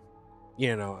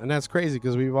 you know, and that's crazy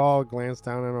because we've all glanced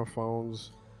down at our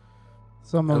phones.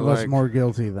 Some of us more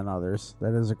guilty than others.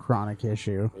 That is a chronic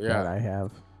issue that I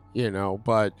have. You know,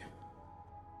 but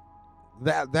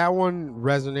that one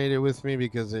resonated with me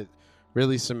because it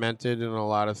really cemented in a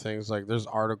lot of things. Like, there's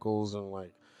articles and,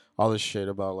 like, all this shit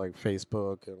about, like,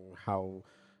 Facebook and how,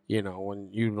 you know, when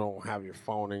you don't have your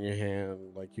phone in your hand,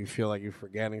 like, you feel like you're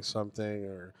forgetting something,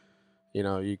 or, you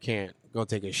know, you can't go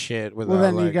take a shit without, well,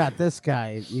 then like, you got this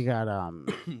guy. You got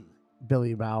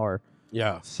Billy Bauer.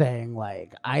 Yeah. Saying,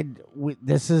 like,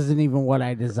 this isn't even what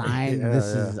I designed.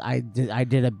 I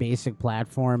did a basic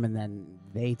platform, and then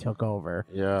they took over.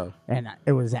 Yeah. And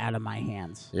it was out of my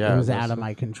hands. Yeah. It was out of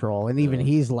my control. And even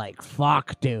he's like,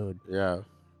 fuck, dude. Yeah.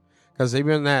 Because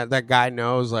even that guy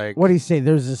knows, like... What do you say?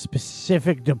 There's a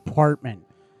specific department.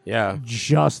 Yeah.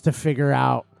 Just to figure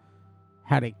out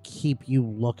how to keep you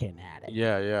looking at it.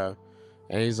 Yeah, yeah.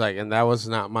 And he's like, and that was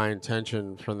not my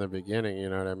intention from the beginning, you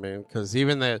know what I mean? Because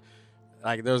even that...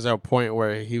 Like, there was a point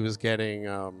where he was getting,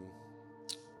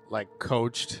 like,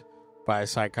 coached by a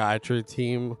psychiatry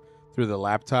team through the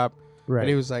laptop. Right. And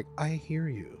he was like, I hear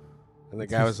you. And the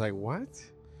guy was like, what?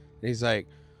 And he's like,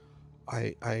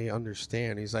 I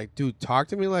understand. He's like, dude, talk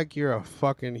to me like you're a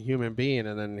fucking human being.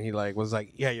 And then he, like, was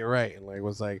like, yeah, you're right. And, like,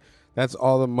 was like, that's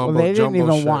all the mumbo jumbo shit. They didn't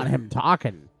even want him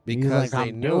talking. Because he's like,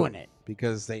 I'm doing it.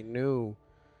 Because they knew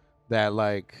that,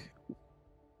 like...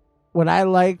 What I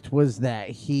liked was that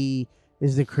he...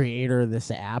 is the creator of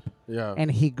this app. Yeah. And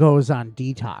he goes on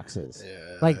detoxes.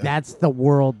 Yeah. Like, that's the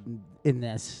world in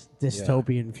this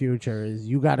dystopian future, is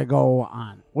you got to go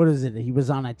on. What is it? He was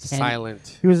on a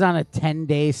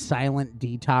 10-day silent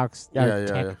detox,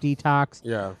 tech detox.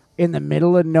 Yeah. In the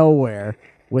middle of nowhere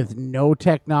with no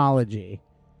technology.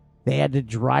 They had to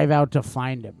drive out to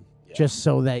find him just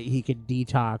so that he could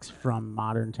detox from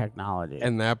modern technology.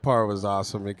 And that part was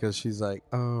awesome because she's like,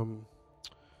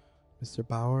 Mr.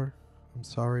 Bauer, I'm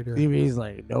sorry to... He's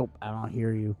like, nope, I don't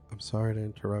hear you. I'm sorry to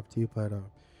interrupt you, but there's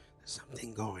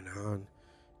something going on.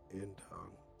 And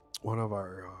one of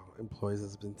our employees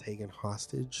has been taken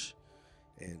hostage.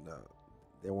 And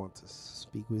they want to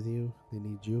speak with you. They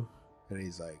need you. And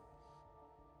he's like,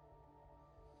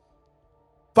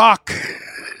 fuck!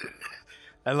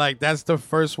 And, like, that's the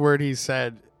first word he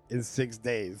said in 6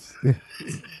 days.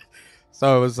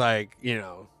 So it was like, you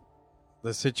know...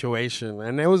 the situation,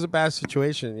 and it was a bad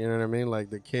situation, you know what I mean?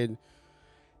 Like, the kid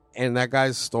and that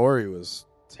guy's story was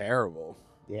terrible.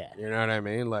 Yeah. You know what I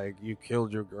mean? Like, you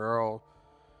killed your girl,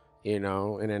 you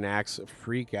know, in an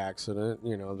freak accident,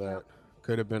 you know, that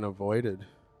could have been avoided,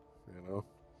 you know?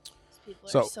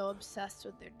 People are so obsessed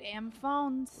with their damn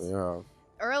phones. Yeah.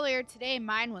 Earlier today,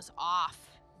 mine was off,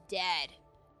 dead.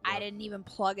 I didn't even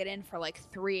plug it in for like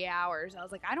 3 hours. I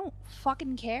was like, I don't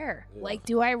fucking care. Yeah. Like,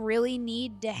 do I really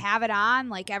need to have it on?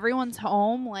 Like, everyone's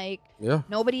home. Like,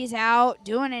 nobody's out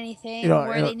doing anything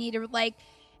where they need to, like,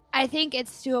 I think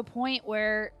it's to a point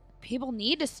where people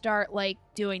need to start, like,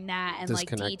 doing that and,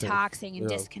 like, detoxing and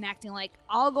disconnecting. Like,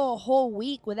 I'll go a whole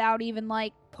week without even,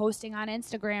 like, posting on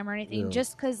Instagram or anything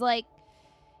just because, like,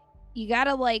 you got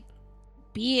to, like,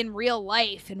 be in real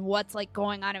life and what's like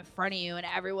going on in front of you, and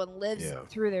everyone lives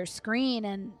through their screen.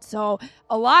 And so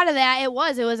a lot of that, it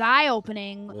was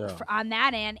eye-opening on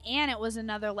that end, and it was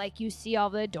another, like, you see all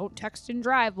the don't text and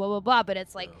drive, blah blah blah, but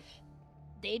it's like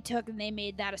they took and they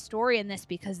made that a story in this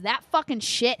because that fucking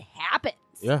shit happens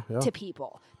to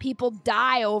people. People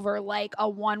die over like a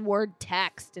one-word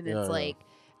text, and it's like,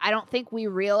 I don't think we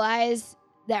realize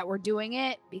that we're doing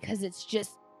it because it's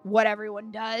just what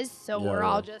everyone does. So we're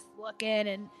all just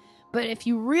looking, but if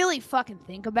you really fucking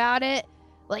think about it,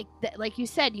 like you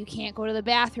said, you can't go to the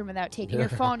bathroom without taking your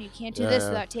phone. You can't do this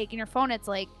without taking your phone. It's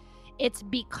like, it's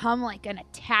become like an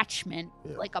attachment,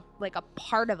 like a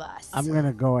part of us. I'm going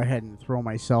to go ahead and throw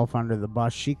myself under the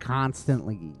bus. She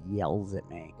constantly yells at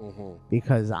me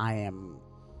because I am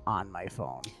on my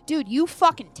phone. Dude, you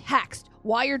fucking text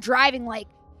while you're driving, like,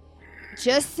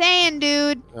 just saying,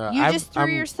 dude. You just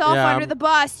threw yourself under the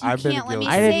bus. You can't let me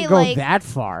say, I didn't go that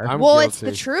far. It's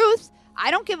the truth. I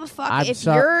don't give a fuck if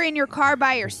you're in your car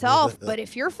by yourself, but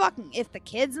if the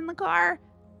kid's in the car,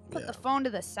 put the phone to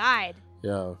the side.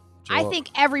 Yeah. I think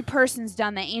every person's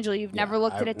done that. Angel, you've never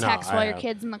looked at a text while your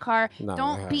kid's in the car. No,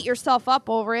 don't beat yourself up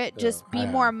over it. Just be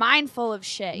more mindful of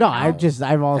shit. No, you know?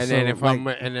 I've also.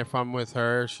 And if I'm with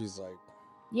her, she's like,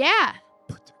 yeah.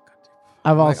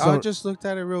 I've also I just looked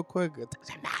at it real quick. It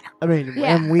doesn't matter. I mean,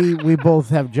 and we both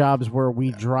have jobs where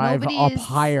we drive up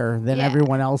higher than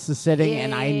everyone else is sitting,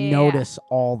 and I notice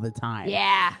all the time.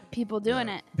 Yeah, people doing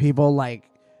it. People like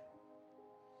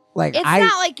it's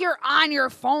not like you're on your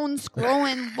phone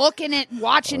scrolling, looking at,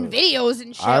 watching videos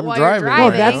and shit while you're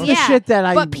driving. No, that's the shit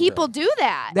that But people do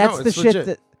that. That's the shit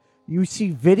that you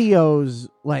see videos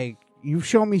like. You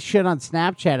show me shit on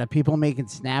Snapchat of people making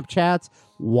Snapchats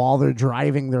while they're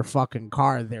driving their fucking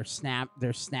car. They're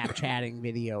Snapchatting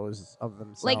videos of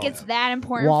themselves. Like it's that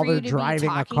important while for you they're to driving be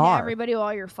talking a car. to everybody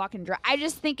while you're fucking driving. I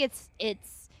just think it's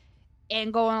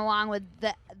and going along with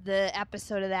the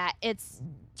episode of that, it's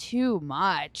too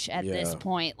much at this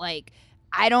point. Like,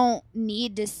 I don't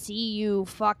need to see you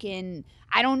fucking.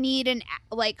 I don't need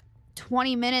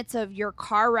 20 minutes of your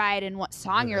car ride and what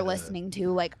song you're listening to.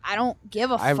 Like, I don't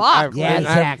give a fuck. I've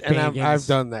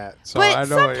done that. So but I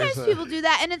know sometimes people do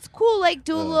that, and it's cool. Like,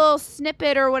 do a little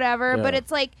snippet or whatever. But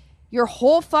it's like your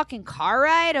whole fucking car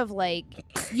ride of like,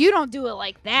 you don't do it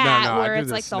like that, where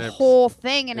it's like the whole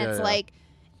thing, and it's like,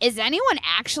 is anyone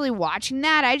actually watching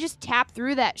that? I just tap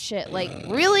through that shit. Like,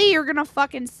 really? You're gonna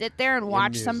fucking sit there and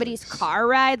watch somebody's car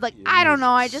ride? Like, I don't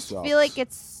know. I just feel like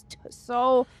it's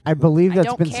so. I believe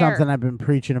that's been care. something I've been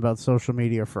preaching about social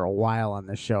media for a while on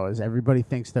this show. Is everybody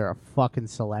thinks they're a fucking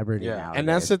celebrity now? And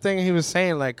that's the thing he was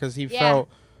saying, like, because he felt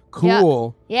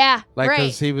cool. Yeah, like right.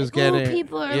 because he was Like, getting.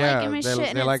 people are liking my shit.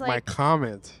 And They it's like my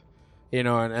comment,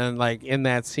 and like in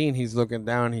that scene, he's looking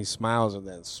down, he smiles, and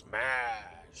then smash.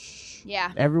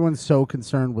 Yeah. Everyone's so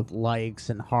concerned with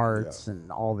likes and hearts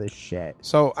and all this shit.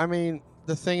 So I mean,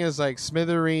 the thing is, like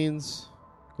Smithereens,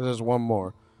 because there's one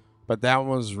more. But that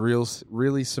one's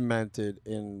really cemented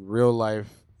in real life,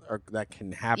 or that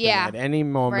can happen at any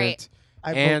moment,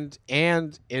 and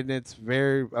it's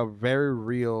a very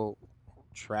real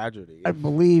tragedy. I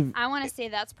believe. I want to say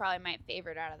that's probably my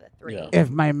favorite out of the three. Yeah. If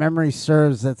my memory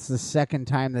serves, that's the second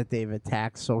time that they've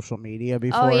attacked social media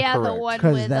before. Oh yeah, correct. the one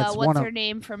with what's her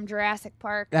name from Jurassic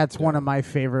Park. That's one of my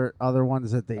favorite other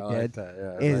ones that they did. Like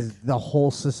that, is the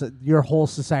whole your whole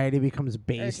society becomes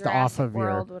based off of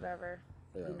World, your. whatever.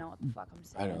 You know what the fuck I'm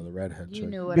saying. I know the redhead. You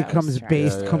knew what becomes I was trying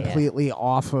based to say. completely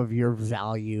off of your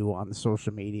value on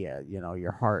social media. You know,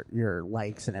 your heart, your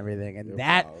likes, and everything,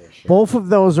 and both of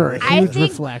those are a huge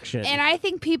reflection. And I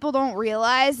think people don't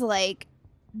realize like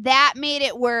that made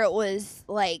it where it was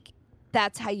like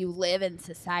that's how you live in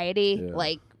society. Yeah.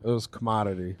 Like it was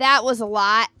commodity. That was a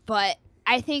lot, but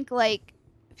I think like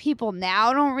people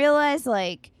now don't realize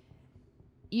like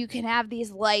you can have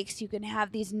these likes, you can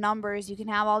have these numbers, you can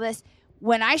have all this.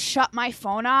 When I shut my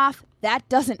phone off, that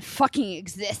doesn't fucking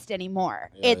exist anymore.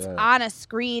 It's on a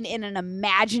screen in an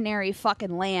imaginary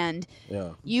fucking land.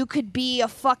 Yeah. You could be a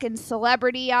fucking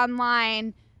celebrity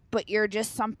online, but you're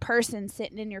just some person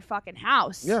sitting in your fucking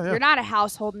house. Yeah. You're not a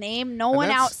household name. No one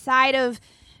outside of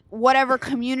whatever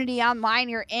community online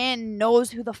you're in knows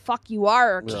who the fuck you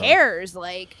are or cares.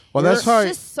 Like, well, that's how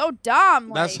it's just so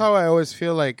dumb. That's how I always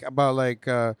feel like about like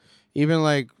even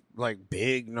like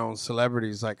big known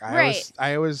celebrities. Like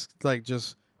I always like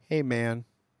just, hey man,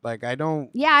 like I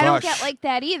don't gush. I don't get like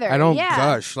that either. I don't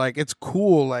gush. Like it's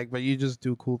cool, like, but you just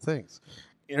do cool things.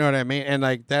 You know what I mean? And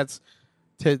like that's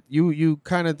you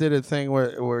kind of did a thing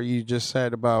where you just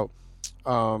said about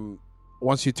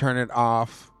once you turn it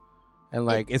off and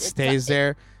like it stays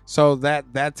there. So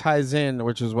that ties in,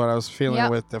 which is what I was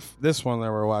feeling with this one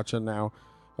that we're watching now,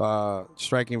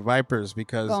 Striking Vipers,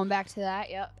 because going back to that,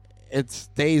 it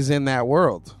stays in that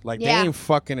world. Like they ain't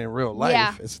fucking in real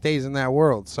life. It stays in that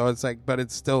world. So it's like, but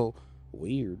it's still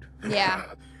weird. Yeah.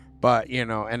 But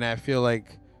and I feel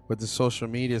like with the social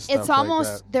media stuff, It's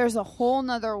almost like that, there's a whole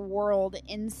nother world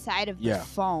inside of the Yeah.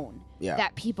 phone Yeah.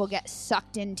 that people get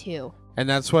sucked into. and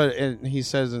that's what he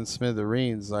says in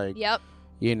Smithereens. Like, Yep.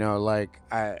 like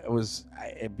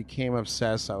it became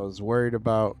obsessed. I was worried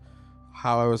about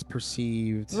how I was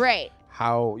perceived. Right.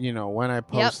 How when I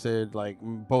posted, like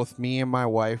both me and my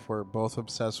wife were both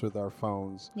obsessed with our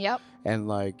phones. Yep. And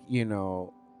like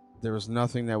there was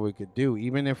nothing that we could do,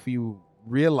 even if you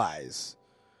realize,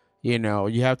 you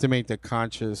have to make the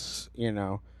conscious,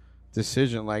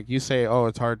 decision. Like you say, oh,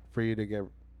 it's hard for you to get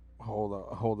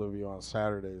hold of you on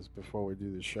Saturdays before we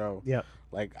do the show. Yep.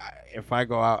 Like if I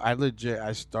go out,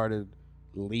 I started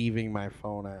leaving my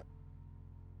phone at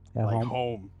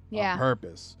home Yeah. on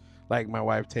purpose. Like my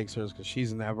wife takes hers because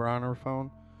she's never on her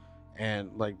phone, and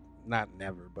like not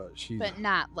never, but she's But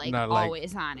not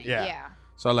always on it. yeah. Yeah.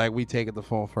 So like we take the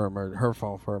phone for her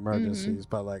phone for emergencies,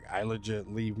 but like I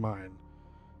legit leave mine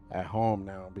at home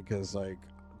now because like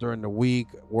during the week,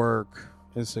 work,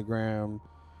 Instagram,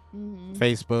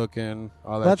 Facebook, and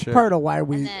all that. That's shit. part of why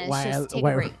we And then it's just take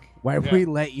a break. why we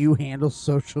let you handle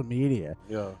social media.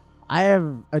 Yeah. I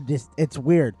have it's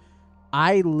weird.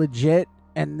 I legit,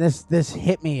 and this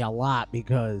hit me a lot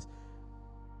because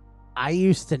I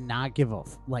used to not give a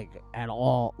at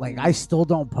all. Like I still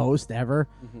don't post ever,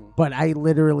 but I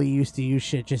literally used to use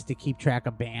shit just to keep track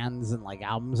of bands and like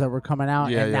albums that were coming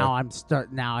out. Yeah, and yeah.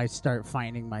 now I start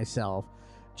finding myself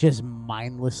just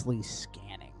mindlessly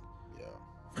scanning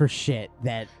for shit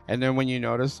that. And then when you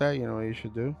notice that, you know what you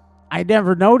should do? I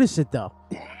never notice it though.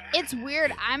 It's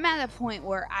weird. I'm at a point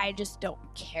where I just don't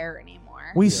care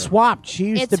anymore. We swapped. She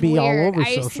used It's to be weird. all over I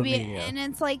used to social be, media. and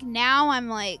it's like now I'm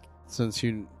like, Since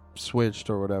you switched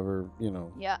or whatever,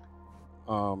 yeah.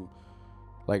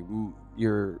 Like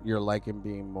you're liking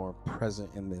being more present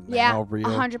in the Yeah, now real.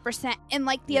 100%. And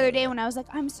like the other day when I was like,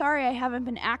 I'm sorry I haven't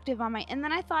been active on my, and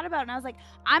then I thought about it and I was like,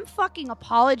 I'm fucking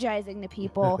apologizing to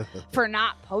people for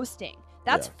not posting.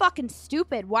 That's fucking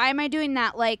stupid. Why am I doing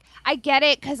that? Like, I get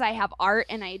it because I have art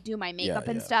and I do my makeup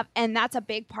and stuff, and that's a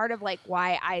big part of like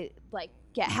why I like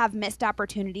have missed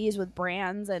opportunities with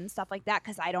brands and stuff like that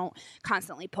because I don't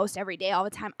constantly post every day all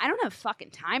the time. I don't have fucking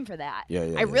time for that.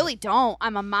 I really don't.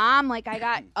 I'm a mom. Like, I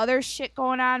got other shit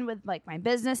going on with like my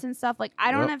business and stuff. Like,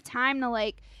 I don't have time to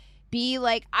like be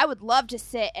like, I would love to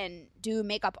sit and do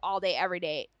makeup all day every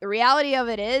day. The reality of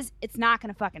it is it's not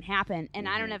gonna fucking happen, and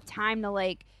I don't have time to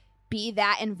like be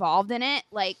that involved in it.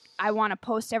 Like, I want to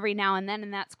post every now and then,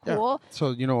 and that's cool.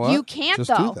 So you know what? You can't Just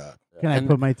though. do that. Can I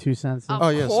put my 2 cents in? Of Oh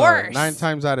yeah, sorry. course. 9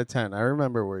 times out of 10. I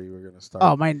remember where you were gonna start.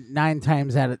 Oh, my 9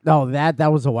 times out of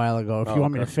that was a while ago. If Oh, you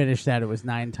want me to okay. finish that, it was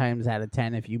 9 times out of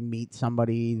 10. If you meet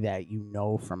somebody that you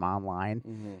know from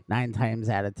online, 9 times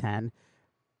out of 10,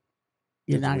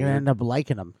 you're It's not going to weird. end up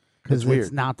liking them because It's it's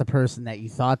weird. not the person that you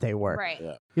thought they were. Right.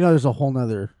 Yeah. You know, there's a whole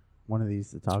nother one of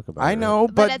these to talk about. I right? know,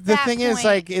 But but at the that thing is, point-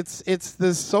 like, it's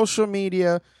the social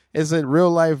media. Is it real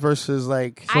life versus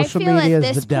like Social I feel media at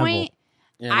is this the devil. point,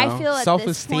 you I know? feel at this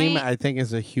self-esteem? point- I think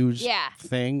is a huge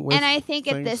thing. With and I think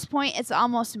at things. this point it's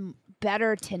almost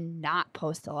better to not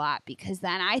post a lot because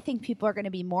then I think people are going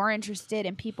to be more interested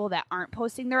in people that aren't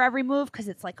posting their every move because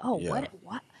it's like, oh,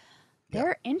 what?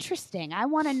 They're interesting. I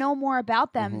want to know more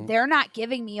about them. They're not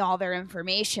giving me all their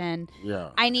information. Yeah.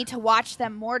 I need to watch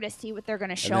them more to see what they're going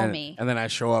to show me. And then I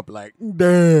show up like,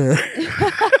 duh.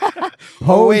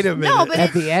 Oh, wait a minute. No, but At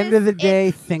it's the end just- of the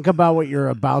day, think about what you're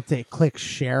about to click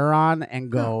share on and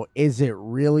go, is it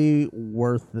really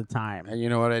worth the time? And you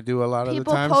know what I do a lot of the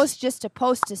People times? post just to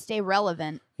post to stay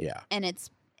relevant. Yeah. And it's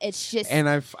just And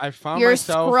I found you're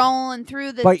myself scrolling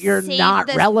through the But you're same, not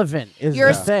the- relevant is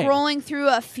You're the thing. scrolling through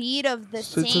a feed of the to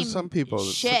same some people.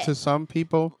 shit. To some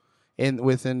people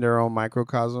within their own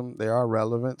microcosm, they are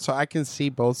relevant. So I can see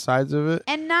both sides of it.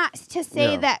 And not to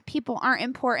say Yeah. that people aren't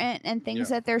important and things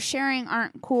that they're sharing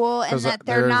aren't cool and 'Cause that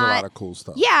they're there's not. a lot of cool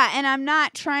stuff. Yeah, and I'm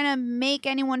not trying to make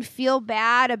anyone feel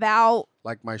bad about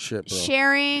Like my shit, bro.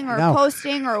 sharing or No.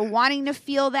 posting or wanting to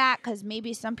feel that because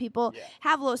maybe some people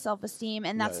have low self-esteem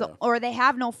and that's or they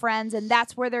have no friends and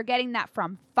that's where they're getting that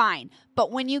from. Fine,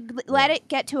 but when you let it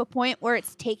get to a point where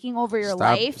it's taking over your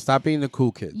life, Stop being the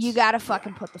cool kids. you gotta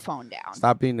fucking put the phone down.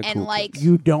 Stop being the and cool like kids.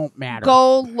 You don't matter.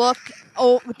 go look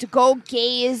to go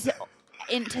gaze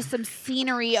into some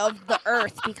scenery of the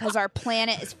earth because our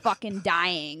planet is fucking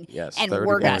dying. Yes, and 30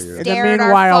 we're gonna more years. stare In the at our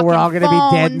meanwhile, fucking we're all gonna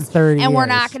be dead in phones, 30 and we're years.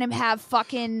 not gonna have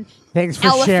fucking Thanks for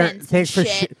sharing. elephants Thanks for and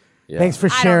shit. Yeah. thanks for I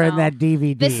don't sharing know. that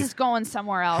DVD. This is going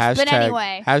somewhere else. Hashtag, But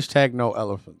anyway, hashtag no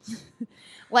elephants.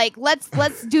 like let's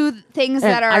do things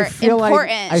And that I are feel like-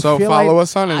 important. I So feel follow like-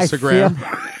 us on I Instagram.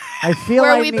 feel- I feel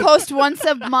where I we need, post once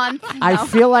a month. I No.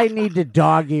 feel I need to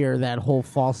dog ear that whole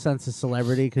false sense of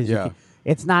celebrity because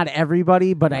it's not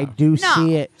everybody, but I do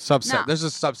see it. Subset. No. There's a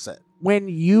subset. When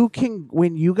you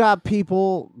got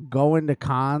people going to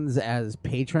cons as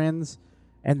patrons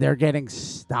and they're getting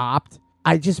stopped,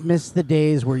 I just miss the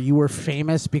days where you were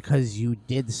famous because you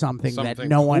did something that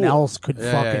no one cool. else could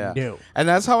fucking do. And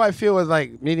that's how I feel with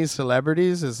like meeting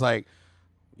celebrities. Is like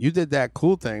you did that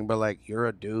cool thing, but like you're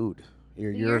a dude.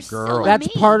 You're a girl. That's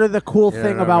part of the cool You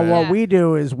thing know about what I mean? what we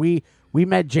do is we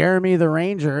met Jeremy the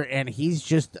Ranger, and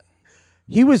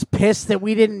he was pissed that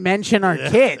we didn't mention our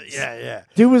kids. Yeah.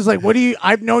 Dude was like, "What do you?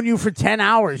 I've known you for 10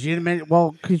 hours. You didn't mention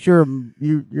well, because you're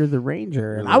the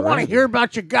Ranger, and I want to hear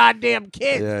about your goddamn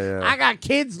kids. Yeah. I got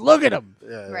kids. Look at them.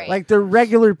 Right. Like they're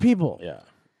regular people. Yeah.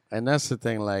 And that's the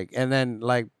thing. Like, and then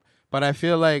like, but I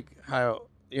feel like how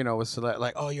with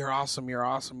like, oh, you're awesome.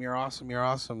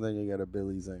 Then you get a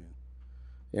Billy Zane.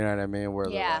 You know what I mean? Where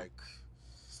they're like,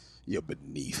 you're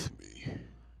beneath me.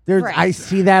 I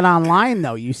see that online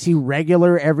though. You see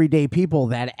regular everyday people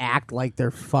that act like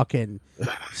they're fucking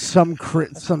some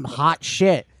hot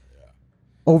shit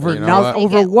over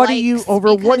what do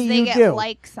you get do?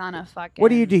 Likes on a fucking. What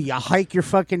do? You hike your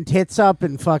fucking tits up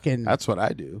and fucking. That's what I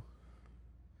do.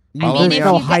 I mean, There's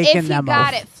no if hiking you them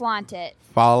got up. it, flaunt it.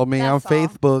 Follow me on That's all.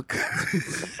 Facebook.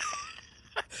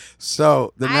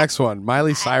 So the next one,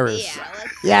 Miley Cyrus.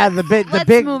 Yeah, the big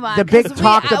move on, the big 'cause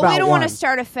talked we about don't one. want to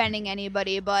start offending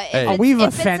anybody, but Hey. if We've if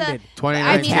offended. It's I mean,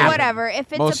 2019. whatever.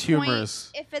 If it's Most a point,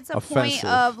 humorous, if it's a offensive. point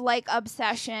of like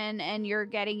obsession and you're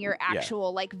getting your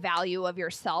actual like value of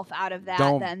yourself out of that,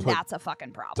 then that's a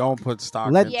fucking problem. Don't put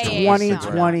stock. Let in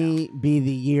 2020 be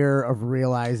the year of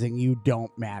realizing you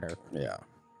don't matter. Yeah.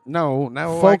 No.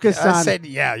 Focus I on- said,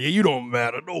 yeah, you don't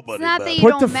matter. Nobody. It's not that you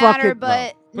Put the don't matter, fucking-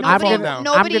 but Put the nobody, phone down.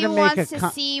 nobody I'm gonna make wants a to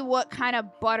see what kind of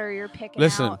butter you're picking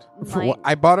Listen, out. Like,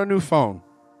 I bought a new phone.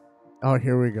 Oh,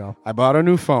 here we go. I bought a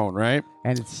new phone, right?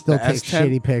 And it still The takes S10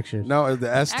 shitty pictures. No, the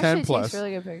S10 actually Plus. takes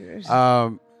really good pictures.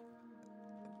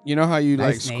 You know how you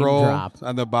Nice like name scroll drop.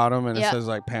 on the bottom and it Yep. says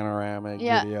like panoramic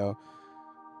Yep. video?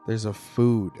 There's a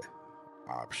food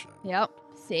option. Yep.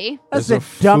 See? That's There's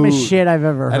the a dumbest food. shit I've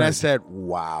ever heard. And I said,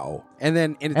 "Wow!" And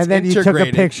then it's and then you took a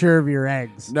integrated. picture of your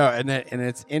eggs. No, and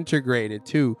it's integrated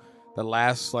too. The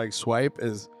last like swipe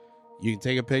is you can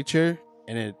take a picture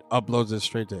and it uploads it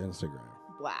straight to Instagram.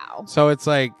 Wow. So it's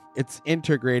like it's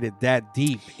integrated that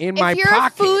deep in my If you're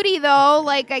pocket. a foodie, though,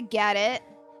 like I get it.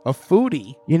 A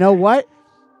foodie. You know what?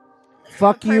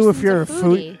 Fuck you if person's you're a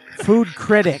a food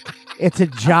critic. It's a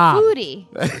job. Foodie.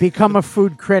 Become a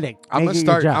food critic. I'm Make gonna it your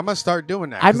start. job. I'm gonna start doing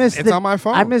that. I 'cause miss it's the, on my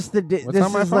phone. I miss the. It's This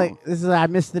on my is phone. like this is. I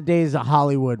miss the days of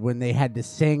Hollywood when they had to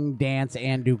sing, dance,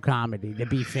 and do comedy to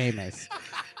be famous.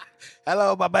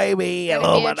 Hello, my baby. Gotta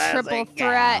Hello, be my a triple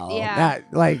threat. Yeah.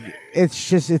 That like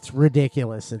it's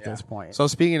ridiculous at this point. So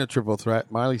speaking of triple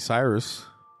threat, Miley Cyrus.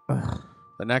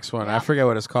 The next one, I forget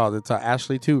what it's called. It's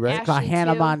Ashley 2, right? It's called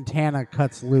Hannah Montana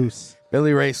Cuts Loose.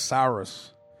 Billy Ray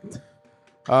Cyrus.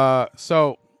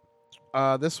 So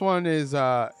this one is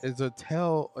a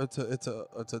tell. It's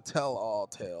a tell-all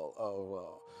tale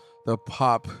of the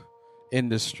pop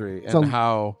industry and So,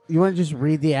 how. You want to just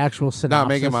read the actual synopsis? Not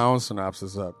making my own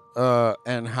synopsis up.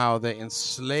 And how they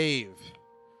enslave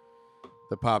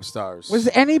the pop stars. Was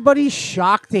anybody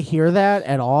shocked to hear that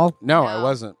at all? No, I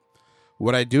wasn't.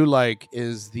 What I do like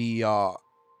is the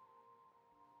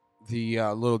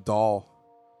little doll.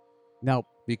 Nope.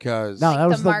 Because No, that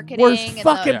was the the marketing worst and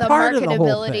fucking the part of the whole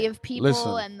marketability thing. of people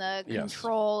Listen, and the yes.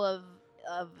 control of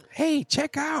Hey,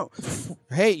 check out.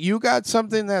 Hey, you got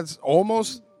something that's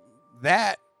almost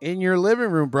that in your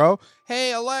living room, bro.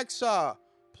 Hey, Alexa,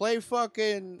 play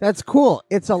fucking. That's cool.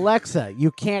 It's Alexa.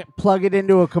 You can't plug it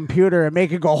into a computer and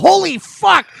make it go, holy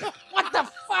fuck! What the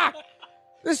fuck?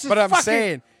 This is But I'm fucking...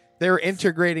 saying they're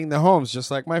integrating the homes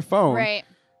just like my phone. right.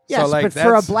 Yes, So, like, but for a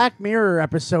that's- Black Mirror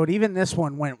episode, even this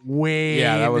one went way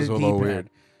Yeah, that was a in the little deep weird. end.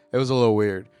 It was a little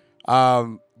weird.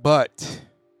 But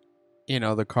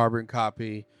the carbon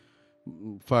copy,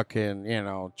 fucking,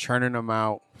 churning them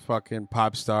out, fucking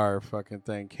pop star, fucking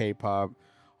thing, K-pop,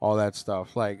 all that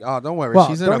stuff. Like, oh, don't worry, Well,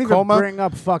 she's in don't a even coma. bring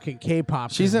up fucking K-pop.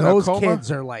 'cause She's in a those coma?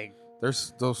 kids are like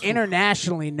There's those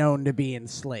internationally known to be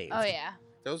enslaved. Oh yeah.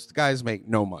 Those guys make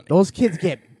no money. Those kids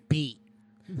get beat.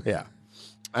 Yeah.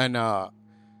 And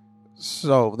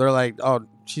so they're like, oh,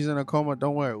 she's in a coma.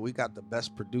 Don't worry. We got the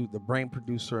best the brain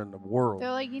producer in the world.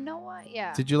 They're like, you know what?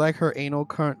 Yeah. Did you like her anal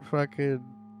cunt fucking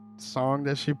song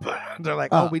that she put? They're like,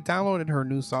 oh, we downloaded her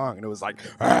new song. And it was like,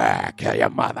 kill your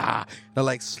mother. They're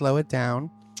like, slow it down.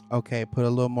 Okay, put a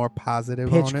little more positive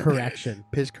Pitch on it. correction.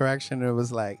 Pitch correction. And it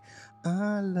was like,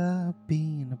 I love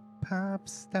being a pop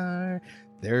star.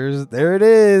 There it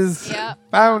is. Yep.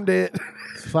 Found it.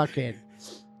 Fucking.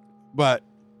 But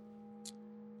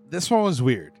this one was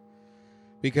weird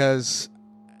because,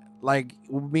 like,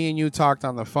 me and you talked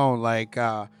on the phone, like,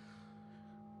 it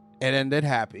ended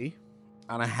happy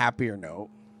on a happier note.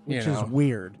 Which is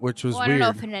weird. Which was I weird. don't know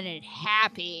if it ended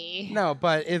happy. No,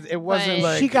 but it wasn't But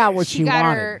like she got what she got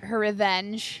wanted. her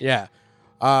revenge. Yeah.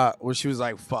 Where she was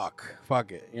like, fuck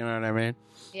it. You know what I mean?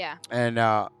 Yeah. And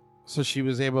so she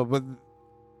was able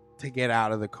to get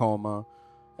out of the coma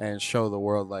and show the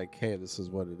world, like, hey, this is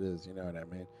what it is. You know what I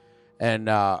mean?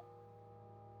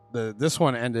 And this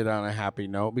one ended on a happy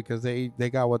note because they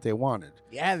got what they wanted.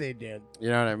 Yeah, they did. You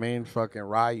know what I mean? Fucking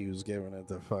Ryu's giving it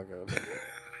the fucking...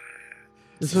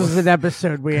 This was an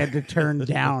episode we had to turn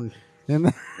down.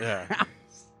 Yeah.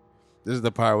 This is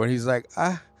the part when he's like,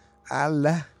 What's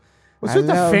with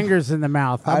the fingers in the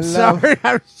mouth? I'm sorry.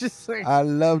 I was just like, I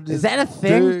love this. is that a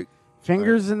thing? dick.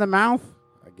 Fingers in the mouth?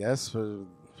 I guess for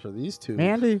these two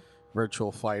Mandy?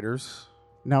 virtual fighters.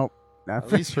 Nope. Not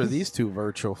At least for these two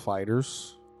virtual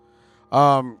fighters.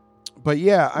 But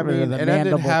yeah, I mean, it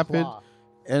ended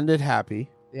happy.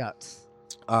 Yeah.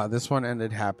 This one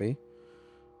ended happy.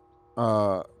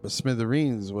 But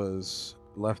Smithereens was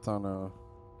left on a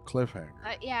cliffhanger.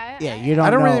 Yeah. Yeah, you don't I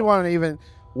don't know. really want to even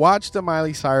watch the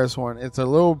Miley Cyrus one. It's a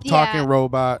little talking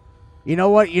robot. You know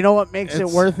what? You know what makes it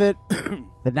It's- worth it?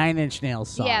 The 9 Inch Nails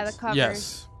songs. Yeah, the covers.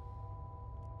 Yes.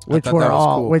 Which I thought were that was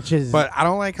all, cool. which is. But I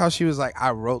don't like how she was like,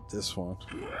 I wrote this one.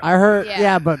 I heard, Yeah.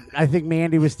 yeah, but I think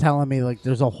Mandy was telling me like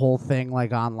there's a whole thing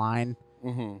like online.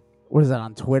 Mm-hmm. What is that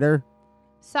on Twitter?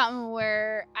 Something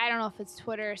where I don't know if it's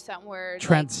Twitter or something where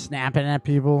Trent's snapping at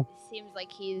people. seems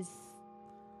like he's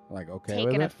Like, okay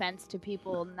taking with it? offense to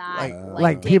people not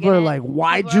Like digging people are it. like,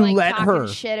 why'd People are, you let talking her?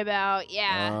 shit about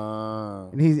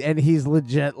And he's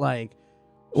legit like,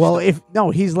 well,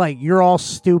 he's like, you're all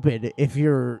stupid. If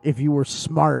you were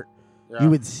smart, Yeah. you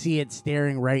would see it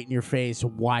staring right in your face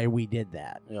why we did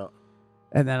that. Yeah.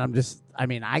 And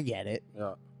then I get it.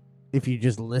 Yeah. If you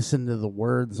just listen to the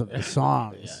words of the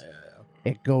songs,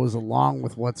 it goes along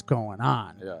with what's going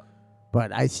on. Yeah.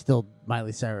 But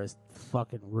Miley Cyrus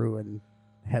fucking ruined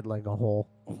Head Like a Hole.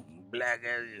 Black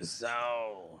as your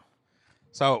soul.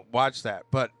 So watch that.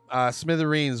 But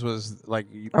Smithereens was like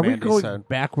Are we Mandy going said.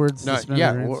 backwards to No,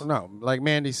 Smithereens? no. Like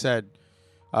Mandy said,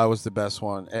 was the best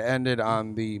one. It ended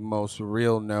on the most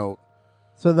real note.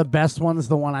 So the best one's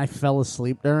the one I fell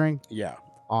asleep during? Yeah.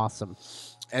 Awesome.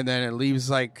 And then it leaves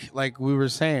like we were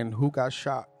saying, who got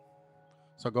shot.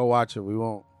 So go watch it. We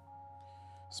won't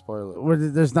spoil it. Well,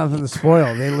 there's nothing to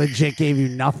spoil. They legit gave you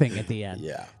nothing at the end.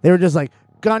 Yeah. They were just like,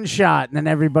 gunshot, and then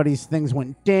everybody's things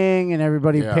went ding, and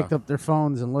everybody Yeah. picked up their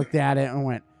phones and looked at it and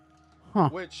went, huh.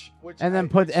 Which and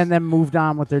then moved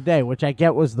on with their day, which I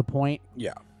get was the point.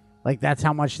 Yeah. Like, that's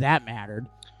how much that mattered.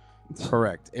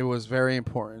 Correct. It was very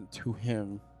important to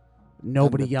him.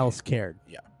 Nobody else cared.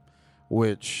 Yeah.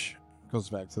 Which goes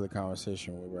back to the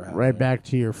conversation we were having. Right back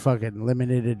to your fucking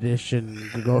limited edition.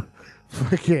 Go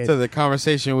fucking. To the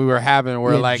conversation we were having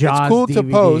where, Yeah, like, Jaws it's cool to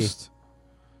DVD. post,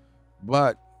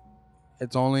 but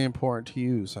it's only important to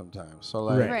you sometimes. So,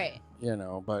 like, Right. you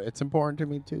know, but it's important to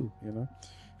me too, you know?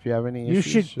 If you have any You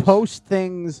issues, should just- post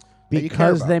things that you care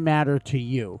because about. they matter to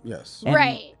you. Yes. And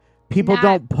Right. People Not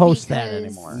don't post that because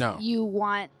anymore. No. You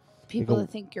want people go-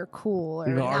 to think you're cool, or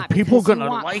you go, are not people because you gonna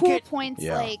want like cool it? points.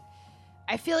 Yeah. Like,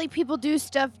 I feel like people do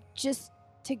stuff just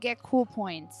to get cool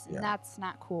points, Yeah. and that's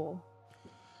not cool.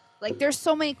 Like, there's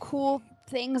so many cool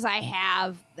things I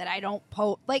have that I don't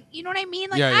post. Like, you know what I mean?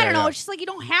 Like, Yeah, I yeah, don't know. yeah. It's just like you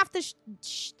don't have to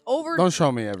Don't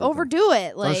show me everything. overdo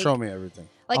it. Like, Don't show me everything.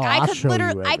 Like, Oh, I I'll could show you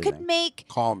literally, I could everything. make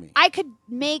Call me. I could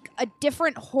make a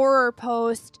different horror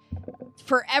post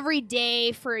for every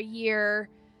day for a year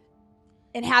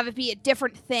and have it be a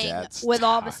different thing That's with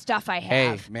all the stuff I Hey,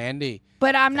 have. Mandy.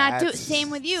 But I'm not doing that's same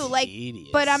with you. Like, tedious.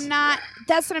 but I'm not.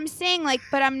 That's what I'm saying. Like,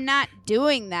 but I'm not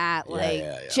doing that. Yeah, Like,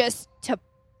 yeah, yeah. just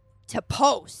to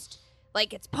post.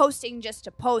 Like, it's posting just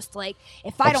to post. Like,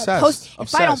 if I Obsessed. don't post,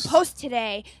 if I don't Obsessed. post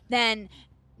today, then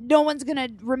no one's gonna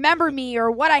remember me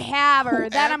or what I have or Who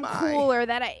that am I'm I? cool or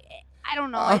that I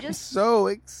don't know. I I'm just so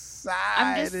I'm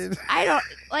excited. just I don't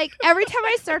like every time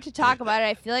I start to talk about it,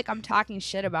 I feel like I'm talking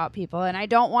shit about people, and I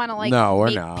don't want to like No, we're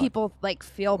make not. people like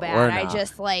feel bad. We're I not.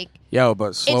 just like Yo,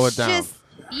 but slow it's it down. just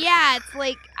yeah, it's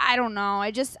like I don't know.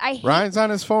 I hate Ryan's on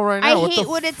his phone right I now. What hate the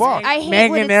what it's fuck? I hate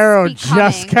what Manganero it's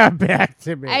becoming. just got back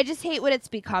to me. I just hate what it's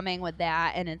becoming with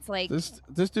that, and it's like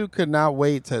This dude could not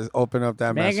wait to open up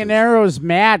that message. Manganero's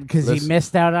mad because he Listen.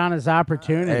 missed out on his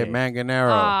opportunity. Hey,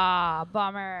 Manganero. ah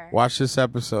bummer. Watch this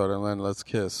episode and then let's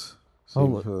kiss. See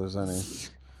Oh, if there's any.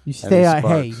 You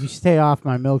stay you stay off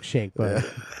my milkshake, buddy.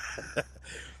 Yeah.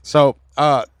 So,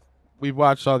 we've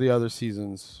watched all the other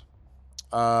seasons.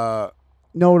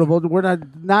 Notable. We're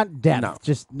not depth,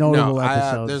 just notable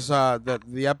episodes. There's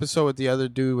the episode with the other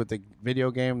dude with the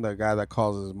video game, the guy that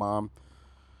calls his mom.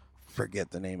 Forget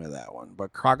the name of that one,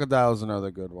 but Crocodile is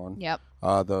another good one. Yep.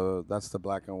 That's the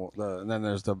black and then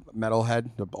there's the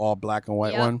Metalhead, the all black and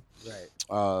white one.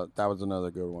 Right. That was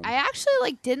another good one. I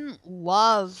actually didn't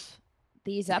love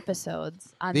these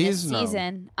episodes on this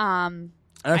season. I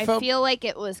feel like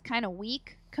it was kind of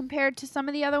weak compared to some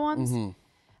of the other ones. Mm-hmm.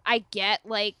 I get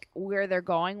like where they're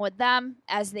going with them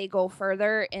as they go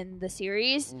further in the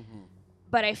series,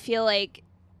 but I feel like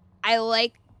I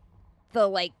like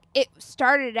it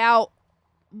started out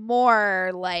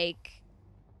more like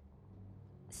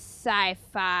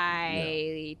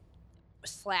sci-fi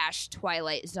 /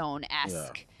 Twilight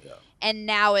Zone-esque. Yeah. And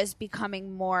now is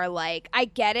becoming more like, I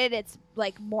get it, it's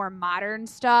like more modern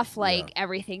stuff, like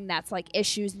everything that's like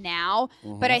issues now,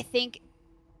 but I think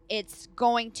it's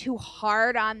going too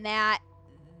hard on that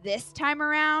this time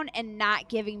around and not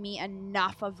giving me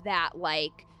enough of that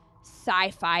like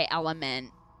sci-fi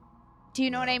element. Do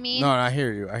you know what I mean? No, I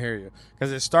hear you.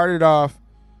 Because it started off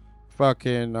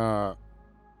fucking,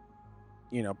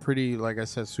 pretty, like I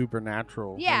said,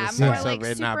 supernatural. Yeah, more like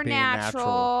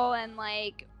supernatural and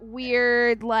like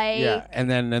weird, like. Yeah,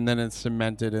 and then it's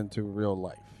cemented into real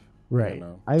life. Right.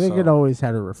 I think it always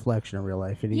had a reflection of real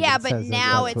life. It but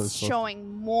now it's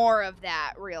showing more of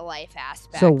that real life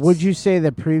aspect. So would you say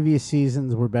that previous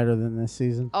seasons were better than this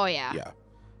season? Oh, yeah. Yeah.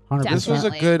 100%. This was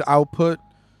a good output.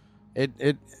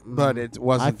 But it wasn't the best.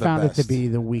 I found it to be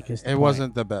the weakest. It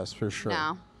wasn't the best, for sure.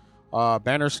 No.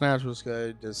 Bandersnatch was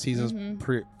good. The seasons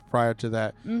prior to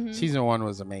that. Season 1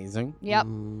 was amazing. Yep.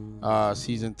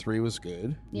 Season 3 was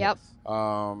good. Yep.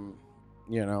 And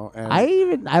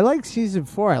I like season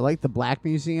 4. I like the Black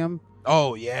Museum.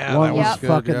 Oh yeah, that was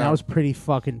fucking. That was pretty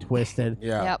fucking twisted.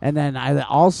 Yeah. Yep. And then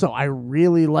I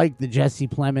really liked the Jesse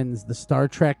Plemons, the Star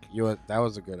Trek. That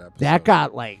was a good episode. That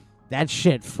got that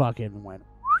shit fucking went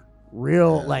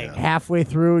real halfway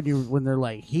through, and when they're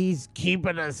like, he's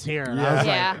keeping us here, and I was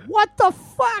like, what the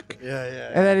fuck?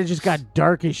 Yeah. And then it just got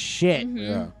dark as shit.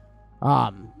 Yeah.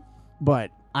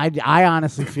 But I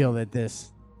honestly feel that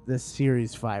this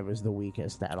series 5 is the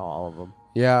weakest out of all of them.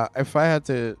 Yeah, if I had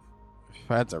to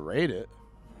rate it.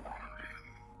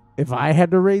 If I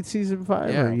had to rate season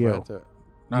 5 or you?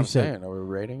 I'm saying, are we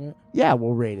rating it? Yeah,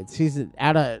 we'll rate it. Season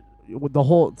with the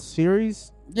whole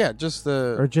series? Yeah, just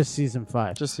season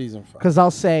 5. Just season 5. Because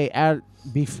I'll say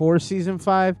before season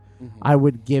 5, I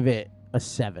would give it a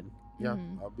 7. Yeah,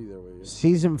 I'll be there with you.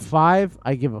 Season 5,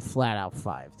 I give a flat out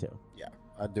 5 too. Yeah,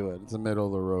 I'd do it. It's the middle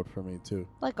of the road for me too.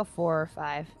 Like a 4 or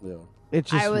 5. Yeah.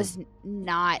 I was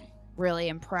not really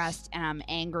impressed, and I'm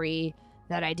angry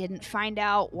that I didn't find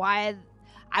out why.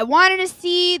 I wanted to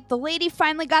see the lady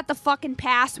finally got the fucking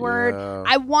password. Yeah.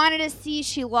 I wanted to see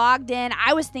she logged in.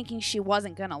 I was thinking she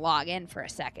wasn't going to log in for a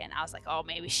second. I was like, oh,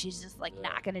 maybe she's just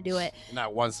not going to do it.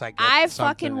 Not once I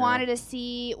fucking wanted to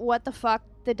see what the fuck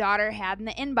the daughter had in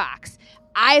the inbox.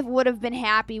 I would have been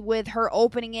happy with her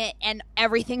opening it and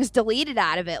everything's deleted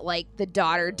out of it. Like the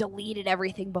daughter deleted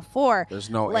everything before. There's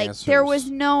no answers. There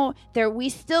was we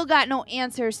still got no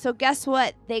answers. So guess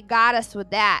what? They got us with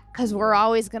that because we're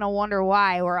always going to wonder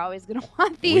why. We're always going to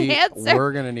want the answer.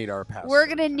 We're going to need our password. We're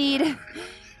going to need,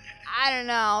 I don't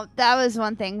know. That was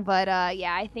one thing. But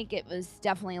I think it was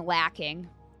definitely lacking.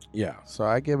 Yeah. So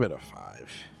I give it a 5.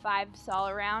 5's all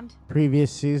around.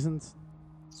 Previous seasons?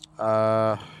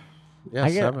 Yeah,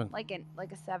 7. Like a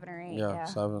 7 or 8. Yeah,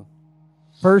 7.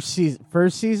 First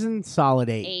season, solid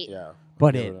 8. 8. Yeah,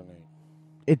 but to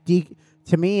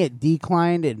me it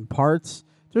declined in parts.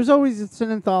 It's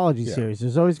an anthology series.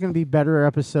 There's always going to be better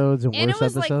episodes and worse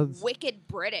episodes. And it was like wicked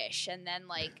British, and then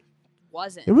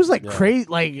wasn't. It was crazy.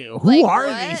 Who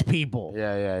are these people?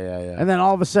 Yeah. And then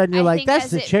all of a sudden you're like,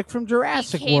 that's the chick from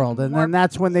Jurassic World, and then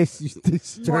that's when they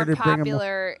started more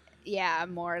popular.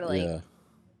 More like. Yeah.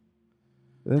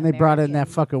 Then they brought in that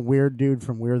fucking weird dude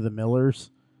from We're the Millers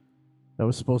that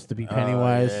was supposed to be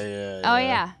Pennywise. Oh,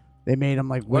 yeah. They made him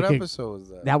like what wicked. What episode was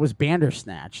that? That was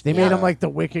Bandersnatch. They made him like the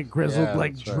wicked, grizzled,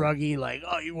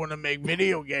 druggy, you want to make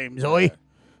video games, oi?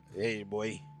 Hey,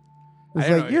 boy. It's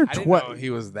like, you're I didn't know he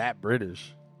was that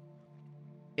British.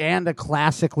 And a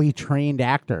classically trained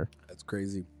actor. That's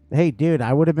crazy. Hey, dude,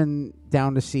 I would have been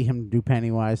down to see him do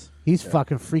Pennywise. He's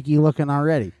fucking freaky looking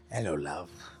already. Hello,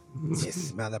 love. You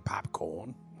smell the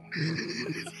popcorn.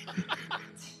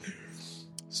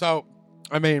 So,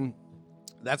 I mean,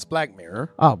 that's Black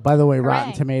Mirror. Oh, by the way, Hooray.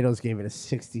 Rotten Tomatoes gave it a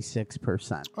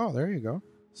 66%. Oh, there you go.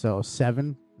 So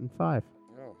 7 and 5.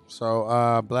 Oh.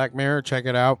 So Black Mirror, check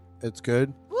it out. It's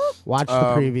good. Watch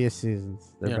the previous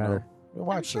seasons. They're better.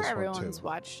 I'm sure everyone's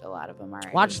watched a lot of them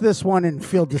already. Watch this one and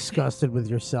feel disgusted with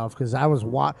yourself because I was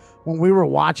when we were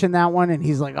watching that one and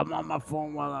he's like, I'm on my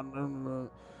phone while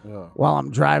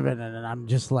I'm driving, and I'm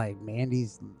just like,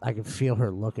 Mandy's. I can feel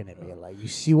her looking at me like, you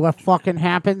see what fucking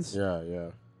happens?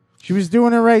 Yeah. She was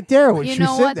doing it right there when You she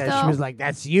know said what, that. though? She was like,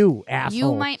 "That's you, asshole."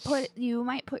 You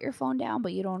might put your phone down,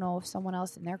 but you don't know if someone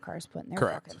else in their car is putting their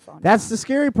fucking phone down. That's the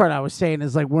scary part. I was saying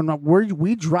is like when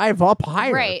we drive up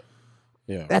higher, Right.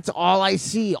 Yeah. That's all I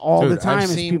see all the time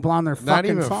is people on their fucking not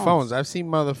even phones. I've seen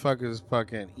motherfuckers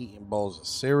fucking eating bowls of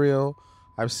cereal.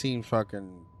 I've seen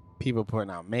fucking people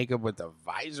putting out makeup with the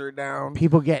visor down.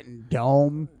 People getting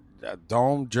dome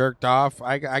jerked off.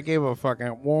 I gave a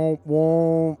fucking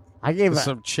womp. I gave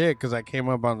some chick because I came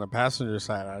up on the passenger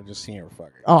side. I just seen her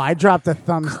fucking. Oh, I dropped a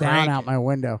thumbs down Cranking. out my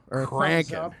window. Or a thumbs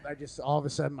Cranking. up. I just all of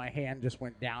a sudden my hand just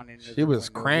went down into She was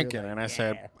cranking, and I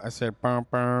said, bum,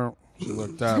 bum. She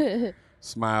looked up,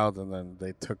 smiled, and then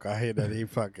they took a hit, and he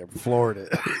fucking floored it.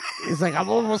 He's like, I'm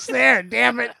almost there.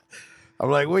 Damn it!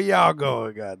 I'm like, where y'all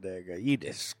going, goddamn? You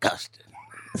disgusting.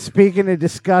 Speaking of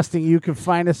disgusting, you can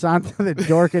find us on the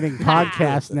Dorkening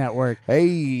Podcast Network.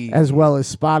 Hey. As well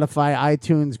as Spotify,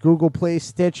 iTunes, Google Play,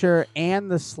 Stitcher,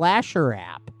 and the Slasher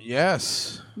app.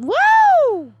 Yes.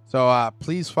 Woo! So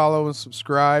please follow and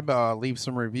subscribe. Leave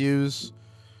some reviews,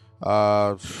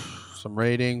 some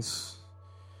ratings.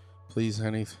 Please,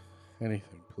 anything,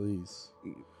 please.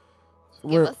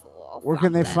 Where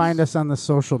can they find us on the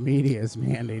social medias,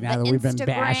 Mandy, now that we've been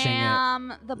bashing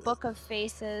it? The Book of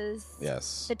Faces.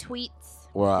 Yes. The tweets.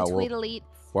 Where the tweet-elites.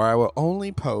 Where I will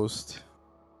only post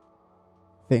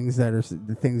things that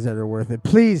are worth it.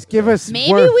 Please give us.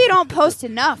 Maybe we don't post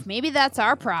enough. Maybe that's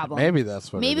our problem. Maybe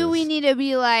that's what. Maybe we need to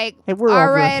be like, hey, we're all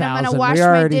over right, I'm 1,000. gonna wash We my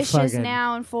already dishes fucking-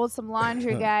 now and fold some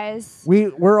laundry, guys.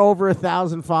 We're over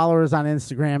 1,000 followers on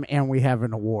Instagram, and we have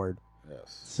an award.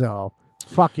 Yes. So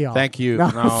fuck y'all. Thank you. No,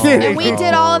 No. And we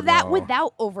did all of that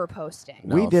without overposting.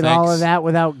 We did all of that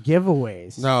without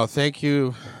giveaways. No, thank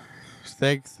you.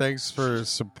 Thanks for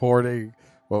supporting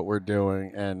what we're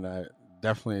doing, and I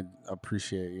definitely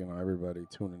appreciate everybody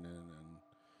tuning in and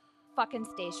Fucking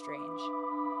stay strange.